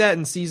could say that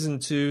in season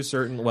 2,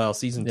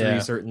 season 3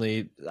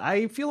 certainly.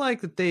 I feel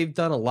like that they've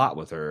done a lot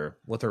with her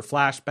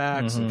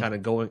flashbacks and kind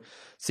of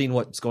seeing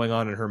what's going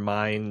on in her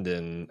mind,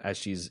 and as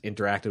she's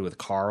interacted with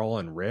Carl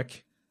and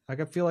Rick. I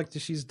feel like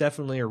she's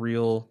definitely a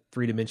real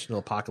 3-dimensional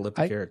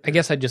apocalyptic character. I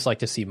guess I'd just like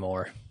to see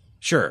more.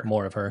 Sure.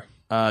 More of her.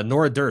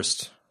 Nora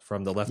Durst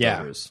from The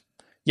Leftovers.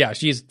 Yeah,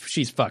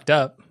 she's fucked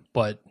up,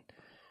 but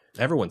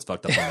everyone's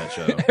fucked up on that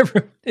show.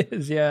 Everyone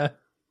is, yeah.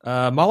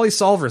 Molly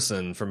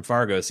Solverson from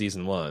Fargo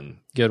season 1.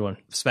 Good one.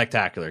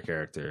 Spectacular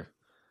character.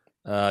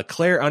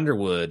 Claire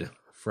Underwood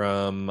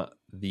from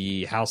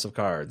The House of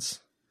Cards.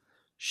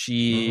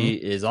 She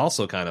is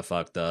also kind of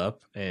fucked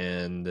up,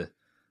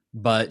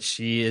 but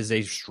she is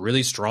a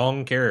really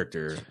strong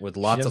character with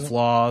lots of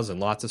flaws and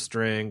lots of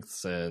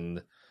strengths,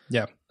 and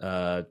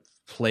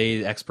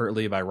played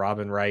expertly by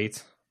Robin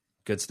Wright.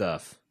 Good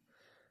stuff.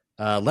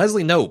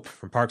 Leslie Knope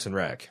from Parks and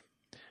Rec.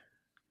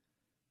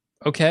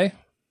 Okay.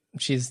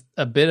 She's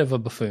a bit of a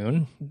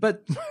buffoon,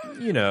 but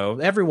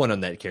everyone on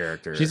that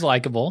character. She's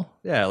likable.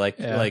 Yeah, like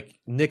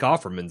Nick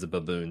Offerman's a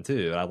baboon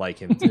too. I like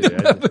him too.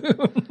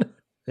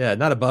 Yeah,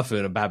 not a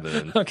buffoon, a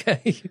baboon.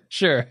 Okay,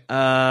 sure.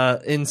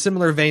 In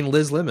similar vein,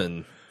 Liz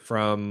Lemon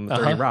from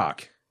 30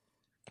 Rock.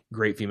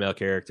 Great female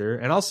character.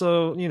 And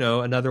also, you know,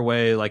 another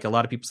way, like a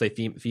lot of people say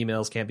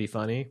females can't be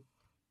funny.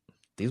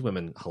 These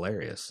women,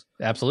 hilarious.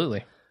 Absolutely.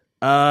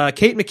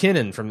 Kate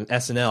McKinnon from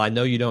SNL. I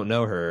know you don't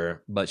know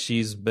her, but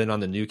she's been on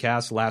the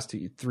Newscast the last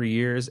 3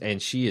 years,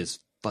 and she is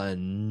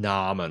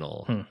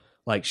phenomenal.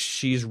 Like,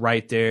 she's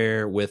right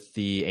there with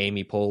the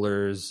Amy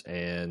Poehlers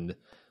and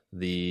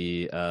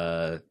the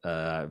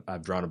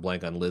I've drawn a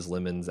blank on Liz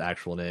Lemon's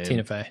actual name.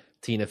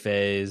 Tina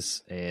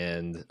Fey's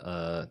and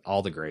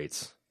all the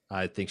greats.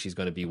 I think she's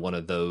going to be one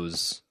of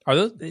those.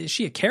 Is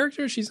she a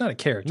character? She's not a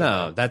character.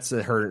 No, that's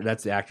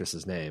the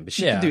actress's name. But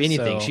she can do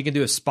anything. So... She can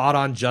do a spot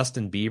on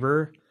Justin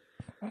Bieber.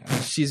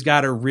 She's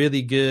got a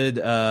really good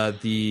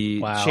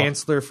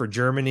Chancellor for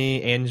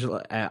Germany,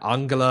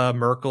 Angela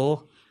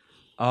Merkel.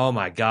 Oh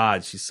my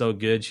God, she's so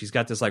good. She's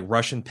got this like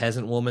Russian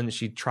peasant woman that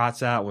she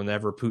trots out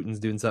whenever Putin's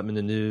doing something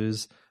in the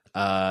news.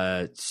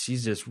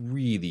 She's just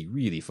really,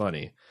 really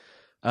funny.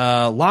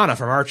 Lana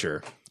from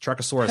Archer,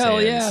 Truckosaurus Hell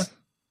hands.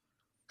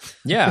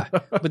 Yeah.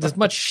 With as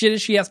much shit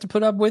as she has to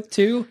put up with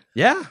too.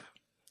 Yeah,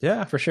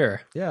 for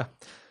sure. Yeah.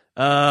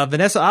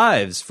 Vanessa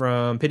Ives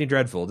from Penny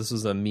Dreadful. This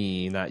was a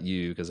me, not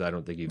you, because I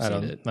don't think you've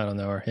seen it. I don't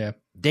know her. Yeah.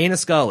 Dana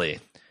Scully.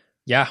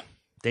 Yeah.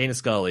 Dana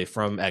Scully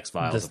from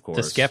X-Files, of course.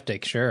 The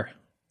Skeptic, sure.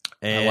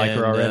 And, I like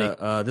her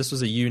already. This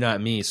was a you,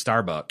 not me,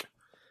 Starbuck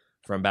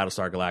from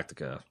Battlestar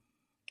Galactica.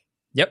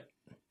 Yep.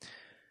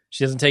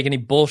 She doesn't take any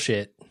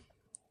bullshit.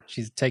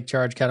 She's a take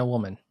charge kind of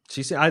woman.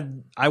 She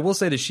said, I will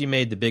say that she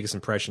made the biggest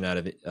impression out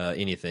of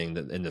anything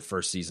in the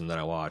first season that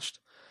I watched.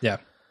 Yeah.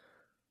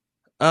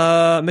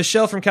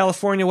 Michelle from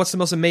California. What's the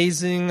most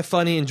amazing,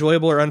 funny,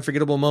 enjoyable, or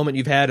unforgettable moment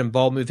you've had in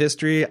Bald Move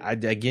history?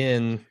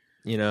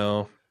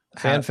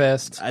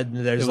 FanFest.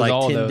 There's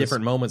like 10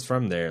 different moments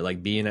from there,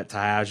 like being at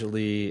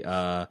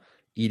Tahajali,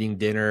 eating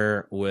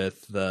dinner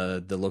with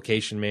the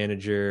location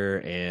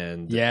manager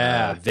and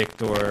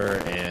Victor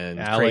and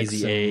Alex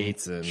Crazy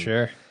Eights and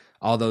sure.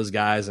 all those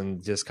guys,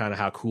 and just kind of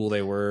how cool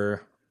they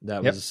were.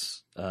 That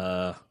was,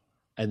 and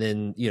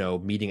then, you know,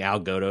 meeting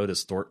Al Godo,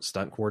 the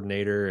stunt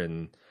coordinator,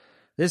 and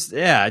just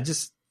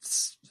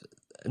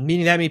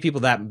meeting that many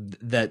people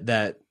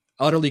that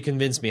utterly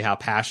convinced me how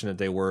passionate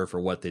they were for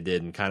what they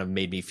did and kind of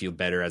made me feel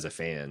better as a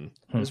fan.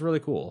 It was really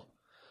cool.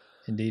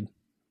 Indeed.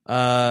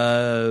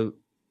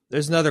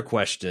 There's another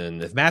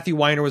question. If Matthew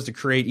Weiner was to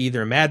create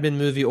either a Mad Men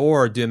movie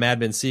or do a Mad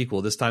Men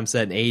sequel, this time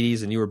set in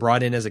 80s, and you were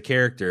brought in as a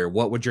character,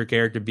 what would your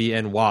character be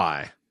and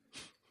why?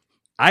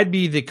 I'd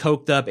be the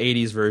coked up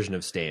 80s version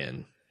of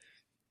Stan.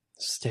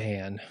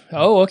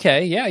 Oh,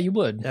 okay. Yeah, you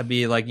would. That'd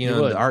be like, in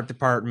the art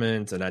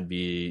department, and I'd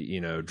be,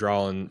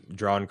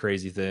 drawing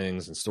crazy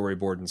things and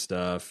storyboarding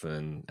stuff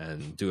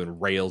and doing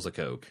rails of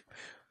coke.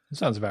 That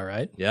sounds about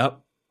right.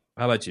 Yep.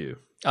 How about you?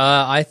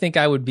 I think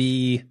I would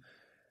be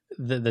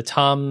the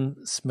Tom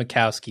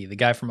Smokowski, the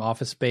guy from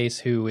Office Space,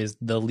 who is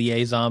the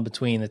liaison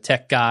between the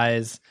tech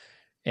guys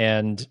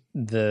and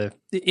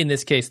in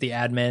this case, the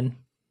admin.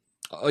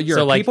 You're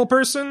a people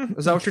person?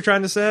 Is that what you're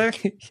trying to say?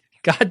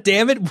 God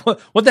damn it.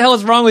 What the hell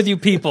is wrong with you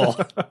people?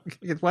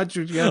 Why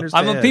should you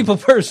understand? I'm a people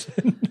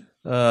person.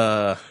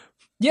 Yeah.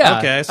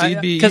 Okay. So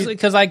you'd be...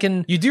 Because I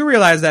can... You do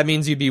realize that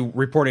means you'd be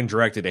reporting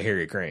directly to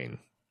Harry Crane.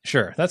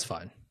 Sure. That's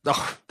fine.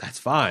 Oh, that's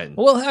fine.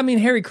 Well, I mean,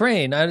 Harry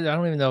Crane, I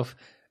don't even know if...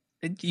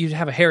 You'd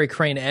have a Harry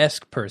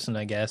Crane-esque person,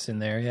 I guess, in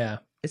there. Yeah.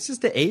 It's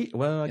just the eight.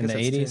 Well, I guess in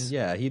the 80s.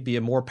 Yeah. He'd be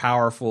a more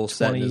powerful,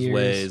 set in his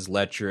ways,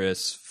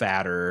 lecherous,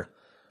 fatter...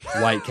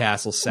 White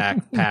Castle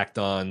sack packed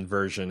on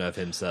version of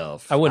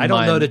himself. I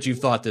don't know that you've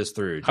thought this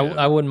through.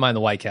 I wouldn't mind the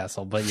White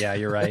Castle, but yeah,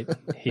 you're right.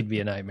 He'd be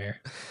a nightmare.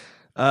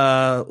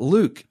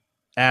 Luke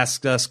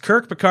asked us: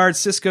 Kirk, Picard,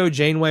 Sisko,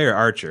 Janeway, or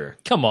Archer?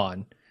 Come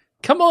on.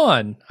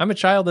 I'm a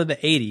child of the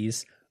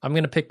 '80s. I'm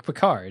going to pick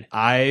Picard.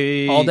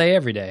 All day,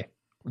 every day.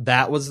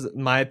 That was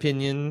my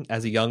opinion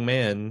as a young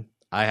man.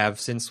 I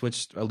have since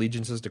switched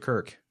allegiances to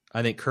Kirk.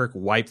 I think Kirk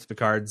wiped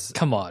Picard's...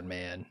 Come on,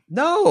 man.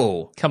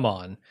 No. Come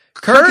on.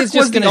 Kirk is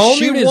just going to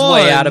shoot his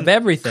way out of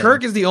everything.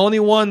 Kirk is the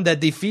only one that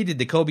defeated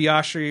the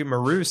Kobayashi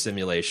Maru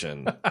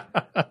simulation.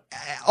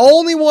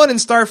 Only one in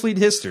Starfleet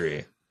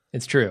history.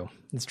 It's true.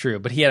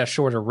 But he had a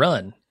shorter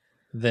run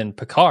than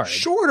Picard.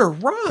 Shorter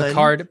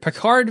run?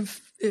 Picard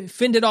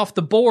fended off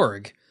the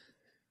Borg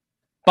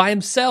by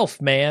himself,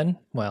 man.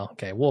 Well,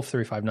 okay, Wolf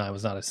 359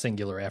 was not a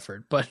singular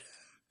effort, but...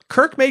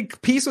 Kirk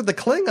made peace with the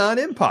Klingon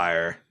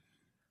Empire.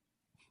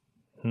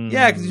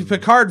 Yeah, because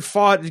Picard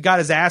got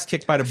his ass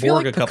kicked by the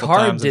Borg a couple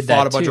times and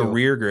fought a bunch of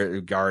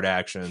rear guard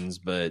actions,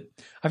 but...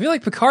 I feel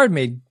like Picard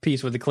made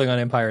peace with the Klingon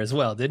Empire as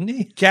well, didn't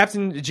he?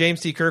 Captain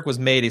James T. Kirk was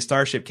made a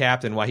starship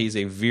captain while he's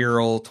a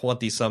virile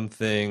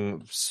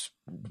 20-something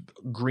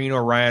Green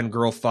Orion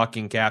girl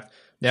fucking captain.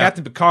 Yep.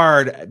 Captain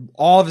Picard,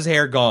 all of his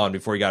hair gone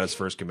before he got his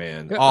first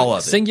command. All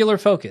of it. Singular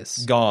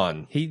focus.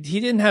 Gone. He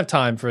didn't have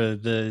time for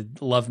the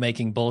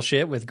lovemaking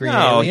bullshit with green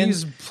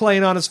aliens. He was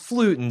playing on his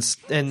flute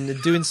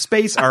and doing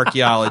space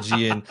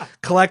archaeology and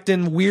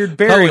collecting weird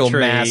burial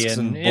masks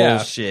and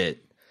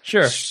bullshit.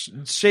 Sure.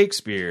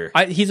 Shakespeare.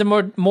 He's a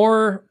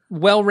more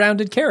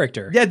well-rounded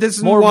character. Yeah, this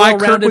is more why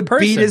Kirk well-rounded would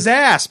person. beat his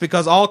ass,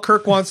 because all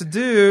Kirk wants to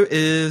do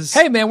is...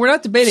 Hey, man, we're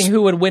not debating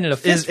who would win in a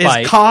fist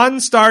fight. Is con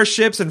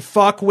starships and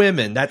fuck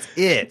women. That's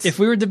it. If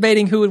we were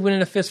debating who would win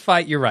in a fist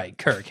fight, you're right.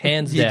 Kirk,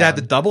 hands down. You'd have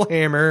the double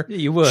hammer.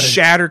 You would.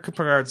 Shatter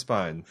Picard's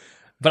spine.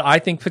 But I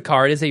think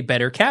Picard is a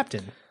better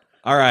captain.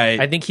 All right.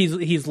 I think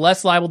he's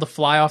less liable to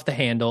fly off the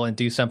handle and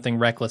do something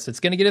reckless that's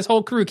going to get his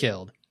whole crew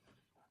killed.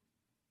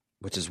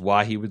 Which is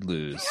why he would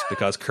lose,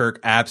 because Kirk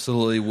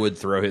absolutely would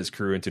throw his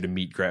crew into the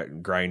meat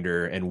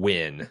grinder and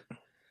win.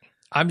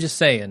 I'm just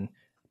saying,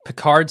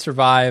 Picard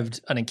survived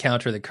an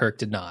encounter that Kirk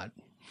did not.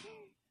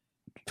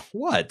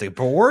 What, the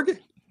Borg?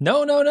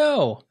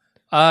 No.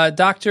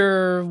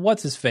 Dr.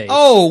 What's-his-face?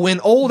 Oh, when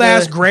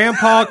old-ass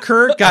Grandpa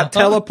Kirk got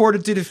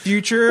teleported to the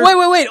future?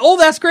 Wait.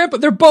 Old-ass Grandpa.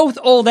 They're both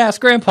old-ass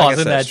Grandpas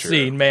in that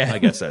scene, man. I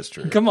guess that's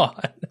true. Come on.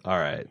 All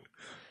right.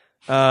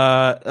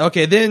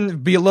 Okay, then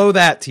below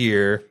that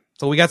tier...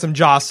 So we got some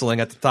jostling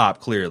at the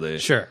top, clearly.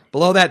 Sure.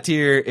 Below that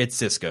tier, it's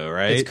Sisko,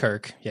 right? It's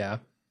Kirk, yeah.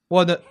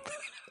 Well,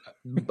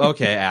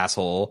 okay,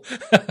 asshole.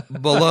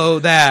 Below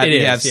that,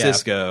 you have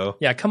Sisko.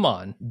 Yeah, come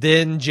on.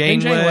 Then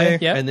Janeway,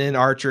 yeah. And then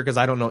Archer, because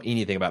I don't know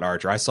anything about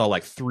Archer. I saw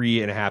like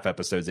 3.5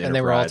 episodes of Enterprise. And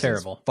they were all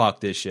terrible.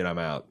 Fuck this shit, I'm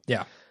out.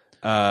 Yeah.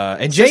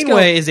 And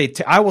Janeway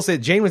is I will say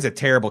Janeway's a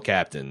terrible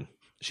captain.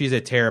 She's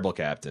a terrible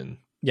captain.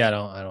 Yeah,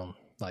 I don't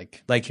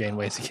like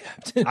Janeway's a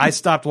captain. I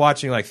stopped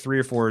watching like 3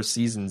 or 4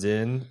 seasons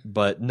in,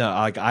 but no,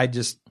 like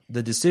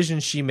the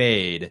decisions she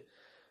made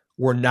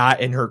were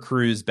not in her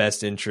crew's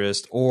best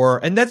interest.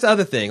 And that's the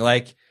other thing,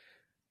 like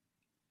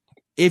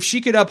if she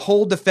could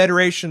uphold the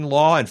Federation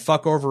law and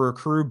fuck over her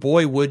crew,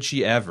 boy, would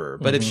she ever.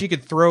 But if she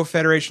could throw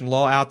Federation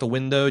law out the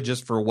window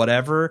just for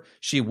whatever,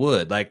 she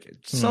would. Like,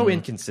 so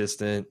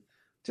inconsistent.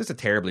 Just a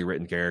terribly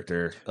written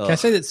character. Ugh. Can I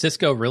say that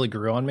Sisko really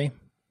grew on me?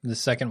 The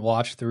second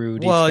watch through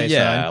Deep Space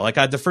Nine? Like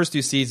the first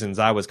 2 seasons,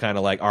 I was kind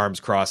of like arms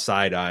crossed,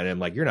 side-eyeing him,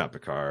 like, you're not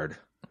Picard.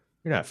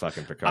 You're not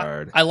fucking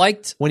Picard. I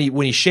liked... When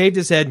he shaved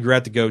his head and grew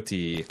out the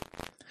goatee,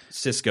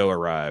 Sisko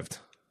arrived.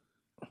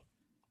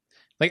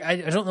 Like, I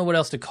don't know what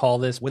else to call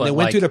this, when they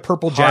went through the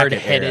purple jacket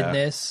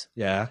hard-headedness.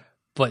 Yeah.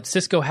 But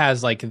Sisko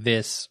has, like,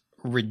 this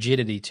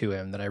rigidity to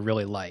him that I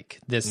really like.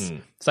 This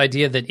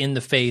idea that in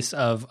the face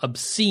of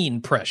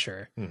obscene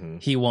pressure,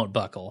 he won't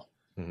buckle.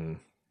 Mm-hmm.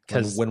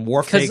 When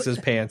Worf takes his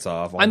pants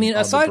off on the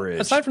bridge.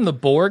 Aside from the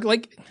Borg,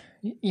 like,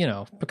 you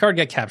know, Picard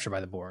got captured by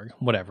the Borg,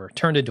 whatever,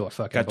 turned into a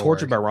fucking got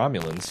tortured by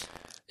Romulans.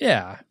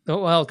 Yeah.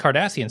 Well,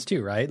 Cardassians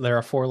too, right?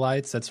 Lara 4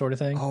 lights, that sort of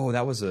thing. Oh,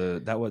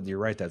 you're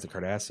right, that's a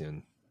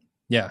Cardassian.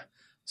 Yeah.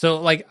 So,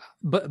 like,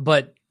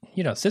 but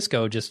you know,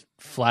 Sisko just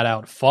flat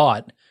out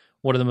fought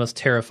one of the most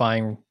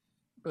terrifying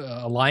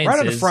alliances right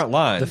on the front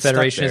line, the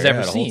Federation has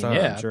ever seen.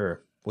 Yeah,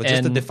 sure. With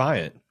just a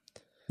Defiant.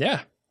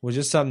 Yeah. Was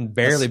just something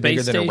barely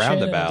bigger than a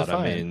roundabout.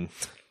 I mean,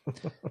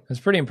 it's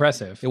pretty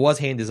impressive. It was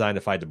hand designed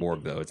to fight the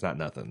Borg, though. It's not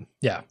nothing.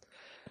 Yeah.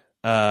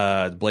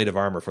 Blade of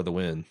armor for the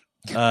win.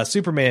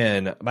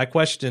 Superman, my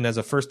question as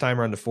a first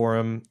timer on the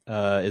forum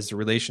is in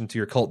relation to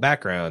your cult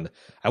background.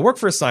 I worked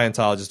for a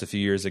Scientologist a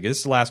few years ago. This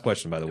is the last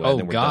question, by the way. Oh,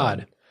 God.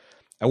 Done.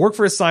 I worked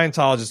for a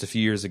Scientologist a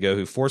few years ago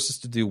who forced us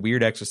to do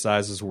weird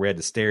exercises where we had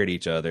to stare at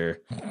each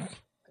other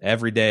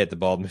every day at the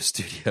Bald Moose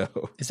Studio.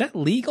 Is that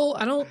legal?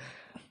 I don't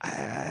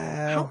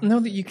know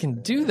that you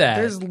can do that.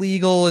 There's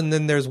legal, and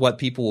then there's what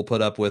people will put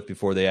up with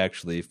before they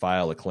actually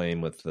file a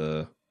claim with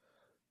the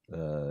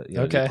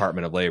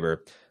Department of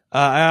Labor.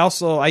 I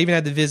even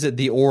had to visit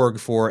the org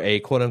for a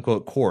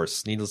quote-unquote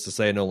course. Needless to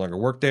say, I no longer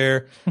work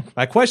there.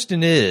 My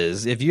question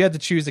is, if you had to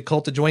choose a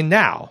cult to join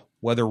now,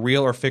 whether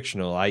real or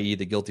fictional, i.e.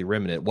 the Guilty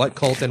Remnant, what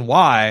cult and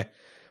why?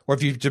 Or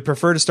if you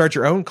prefer to start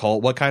your own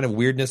cult, what kind of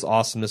weirdness,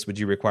 awesomeness would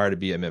you require to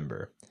be a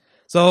member?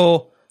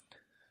 So...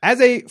 as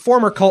a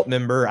former cult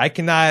member, I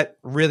cannot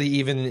really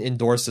even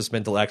endorse this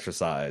mental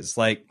exercise.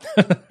 Like,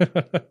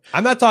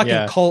 I'm not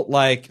talking cult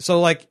like... So,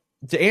 like,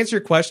 to answer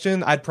your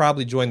question, I'd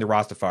probably join the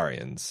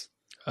Rastafarians.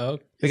 Oh,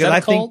 because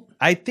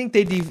I think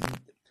they...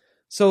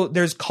 So,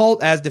 there's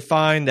cult as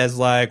defined as,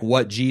 like,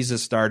 what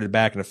Jesus started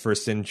back in the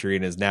 1st century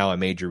and is now a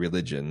major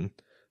religion.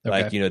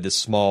 Okay. Like, you know, this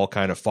small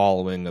kind of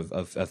following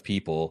of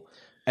people.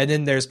 And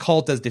then there's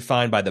cult as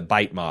defined by the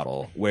Bite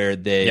model, where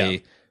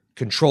they...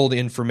 control the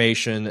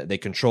information, they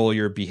control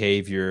your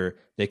behavior,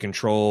 they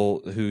control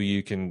who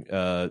you can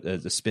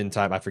spend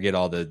time. I forget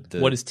all the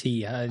what is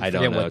T? I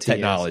don't know.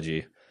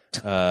 Technology.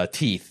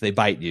 Teeth. They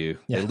bite you.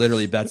 Yeah. They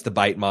literally, that's the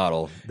Bite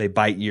model. They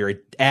bite your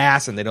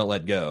ass and they don't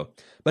let go.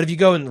 But if you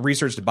go and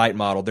research the Bite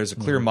model, there's a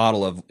clear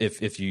model of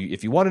if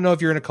you want to know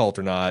if you're in a cult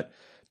or not,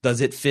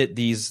 does it fit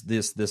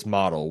this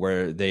model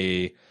where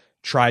they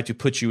try to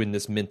put you in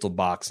this mental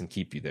box and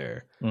keep you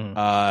there. And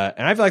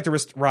I feel like the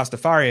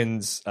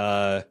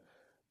Rastafarians,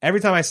 every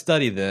time I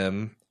study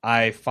them,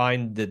 I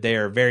find that they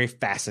are very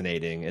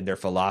fascinating in their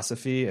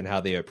philosophy and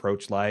how they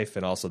approach life,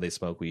 and also they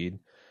smoke weed.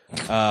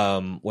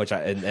 Which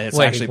and it's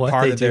Wait, actually what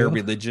part they of their do?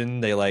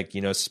 religion. They like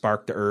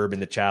spark the herb in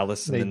the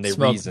chalice, and They then they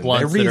smoke reason. They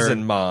blunts that are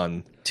reason,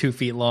 man. 2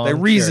 feet long. They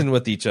reason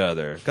with each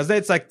other because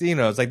it's like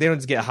it's like they don't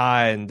just get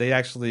high and they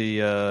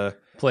actually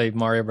play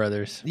Mario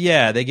Brothers.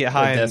 yeah, they get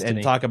high and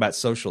Destiny. talk about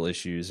social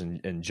issues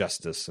and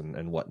justice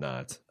and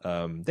whatnot.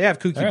 They have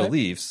kooky All right.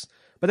 beliefs,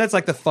 but that's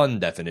like the fun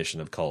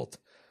definition of cult.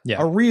 Yeah.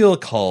 A real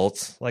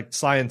cult, like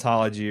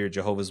Scientology or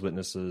Jehovah's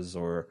Witnesses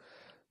or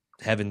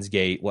Heaven's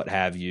Gate, what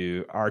have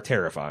you, are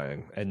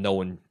terrifying, and no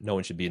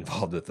one should be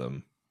involved with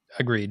them.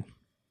 Agreed.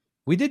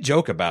 We did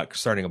joke about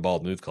starting a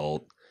bald move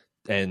cult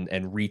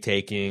and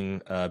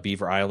retaking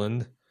Beaver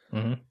Island,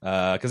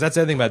 because that's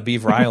the other thing about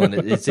Beaver Island.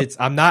 It's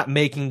I'm not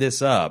making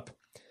this up.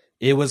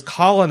 It was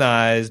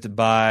colonized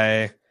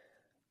by.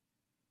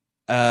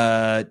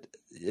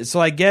 So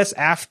I guess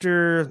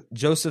after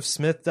Joseph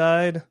Smith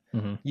died,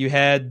 you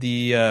had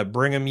the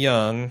Brigham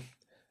Young,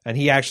 and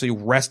he actually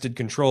wrested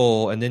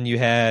control, and then you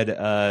had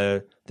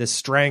this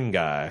Strang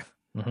guy.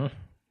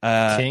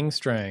 King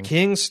Strang.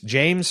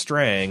 James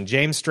Strang.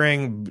 James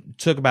Strang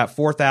took about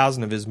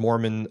 4,000 of his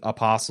Mormon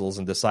apostles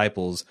and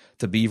disciples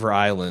to Beaver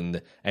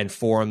Island and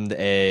formed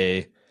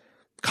a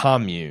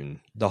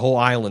commune. The whole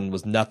island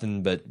was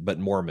nothing but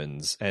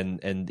Mormons,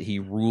 and he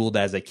ruled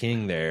as a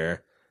king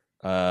there,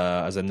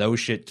 as a no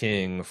shit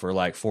king for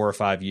like 4 or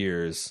 5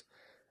 years,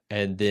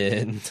 and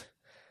then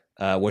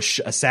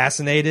was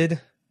assassinated.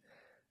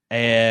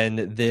 And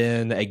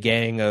then a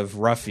gang of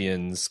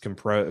ruffians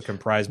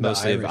comprised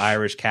mostly of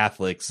Irish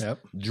Catholics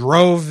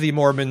drove the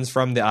Mormons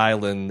from the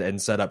island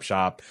and set up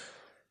shop.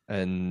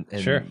 And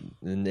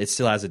it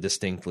still has a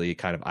distinctly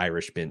kind of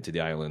Irish bent to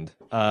the island.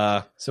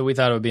 So we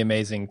thought it would be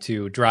amazing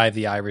to drive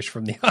the Irish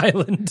from the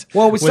island.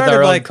 Well, we started with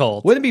our like, own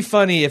cult. wouldn't it be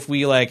funny if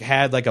we like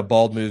had like a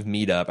bald move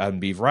meetup out in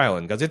Beaver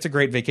Island? Because it's a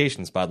great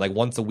vacation spot. Like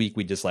once a week,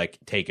 we just like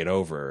take it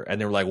over.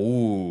 And they were like,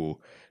 ooh,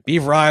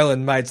 Beaver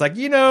Island, it's like,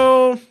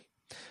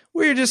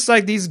 we're just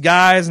like these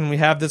guys and we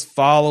have this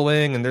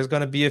following and there's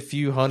going to be a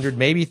few hundred,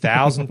 maybe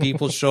 1,000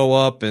 people show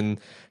up and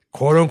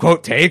quote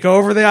unquote take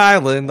over the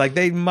island. Like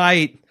they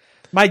might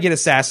get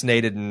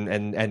assassinated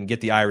and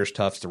get the Irish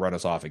toughs to run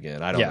us off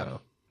again. I don't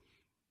know.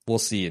 We'll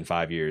see in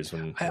 5 years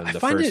when the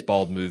first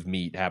bald move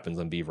meet happens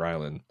on Beaver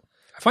Island.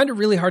 I find it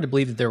really hard to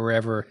believe that there were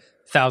ever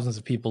thousands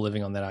of people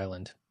living on that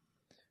island.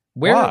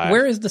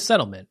 Where is the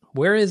settlement?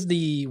 Where are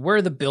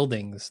the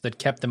buildings that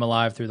kept them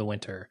alive through the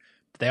winter?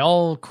 Did they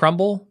all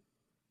crumble?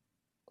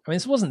 I mean,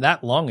 this wasn't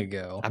that long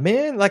ago. I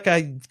mean,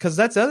 because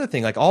that's the other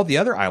thing. Like all the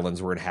other islands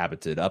were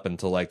inhabited up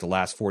until like the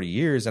last 40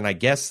 years, and I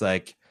guess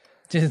like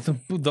did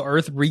the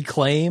Earth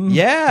reclaim?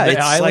 Yeah, the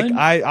it's island?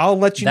 like I'll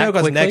let you know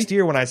because quickly? next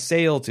year when I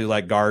sail to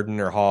like Garden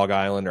or Hog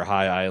Island or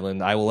High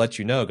Island, I will let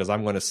you know because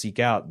I'm going to seek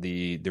out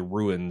the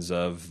ruins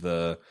of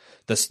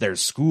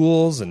there's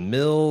schools and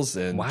mills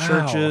and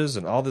churches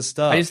and all this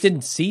stuff. I just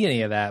didn't see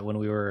any of that when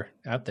we were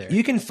out there.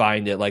 You can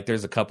find it. Like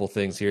there's a couple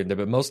things here and there,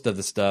 but most of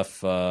the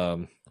stuff.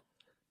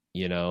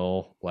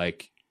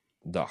 Like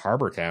the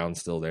harbor town's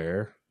still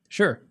there.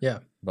 Sure, yeah.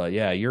 But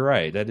yeah, you're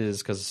right. That is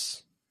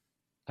because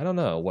I don't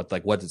know what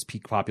its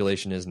peak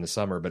population is in the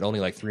summer, but only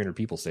like 300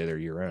 people stay there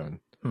year round.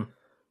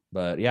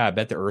 But yeah, I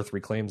bet the Earth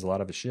reclaims a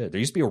lot of its shit. There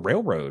used to be a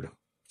railroad.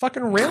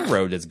 Fucking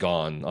railroad is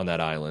gone on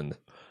that island.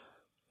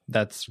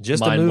 That's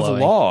just to move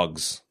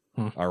logs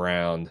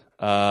around.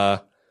 So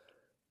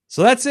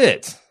that's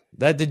it.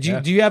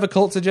 Do you have a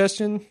cult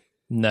suggestion?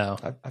 No.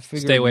 I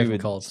figured stay away from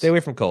cults. Stay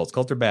away from cults.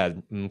 Cults are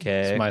bad.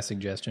 Okay. That's my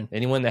suggestion.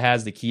 Anyone that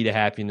has the key to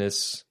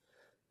happiness,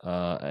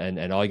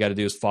 and all you got to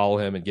do is follow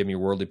him and give him your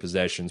worldly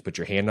possessions, put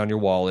your hand on your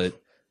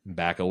wallet, and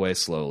back away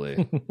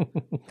slowly.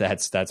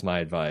 That's my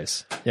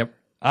advice. Yep.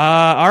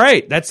 All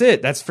right. That's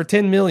it. That's for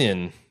 10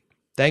 million.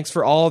 Thanks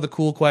for all the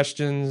cool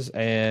questions.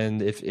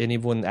 And if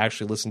anyone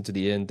actually listened to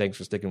the end, thanks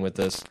for sticking with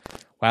us.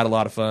 We had a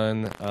lot of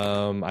fun.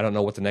 I don't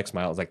know what the next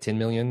mile is, like 10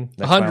 million?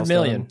 100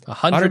 million.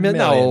 100 million.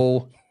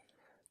 No.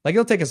 Like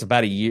it'll take us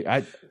about a year.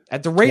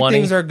 At the rate 20.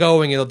 things are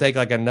going, it'll take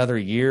like another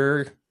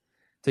year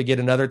to get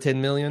another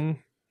 10 million.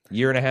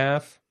 Year and a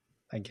half,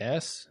 I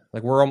guess.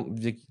 Like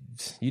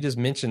you just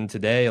mentioned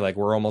today, like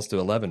we're almost to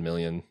 11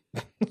 million.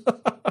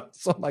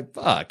 So I'm like,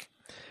 fuck,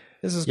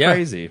 this is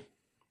crazy.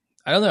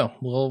 I don't know.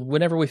 Well,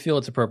 whenever we feel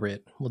it's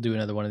appropriate, we'll do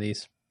another one of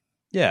these.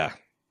 Yeah.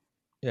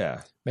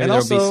 Maybe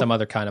there'll be some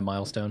other kind of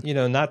milestone.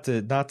 Not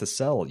to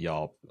sell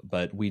y'all,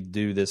 but we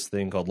do this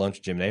thing called Lunch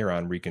with Jim and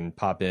Aaron where you can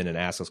pop in and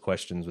ask us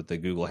questions with the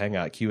Google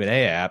Hangout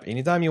Q&A app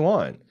anytime you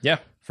want. Yeah.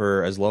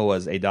 For as low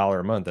as $1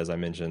 a month, as I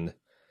mentioned,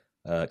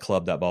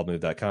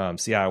 club.baldmove.com.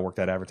 See how I work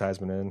that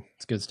advertisement in?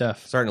 It's good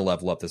stuff. Starting to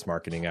level up this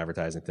marketing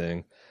advertising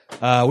thing.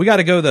 We got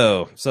to go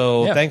though.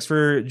 So thanks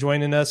for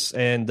joining us,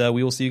 and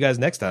we will see you guys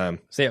next time.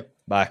 See ya.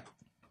 Bye.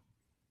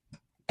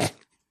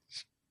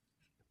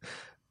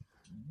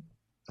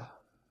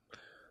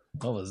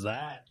 What was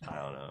that? I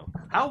don't know.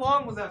 How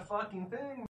long was that fucking thing?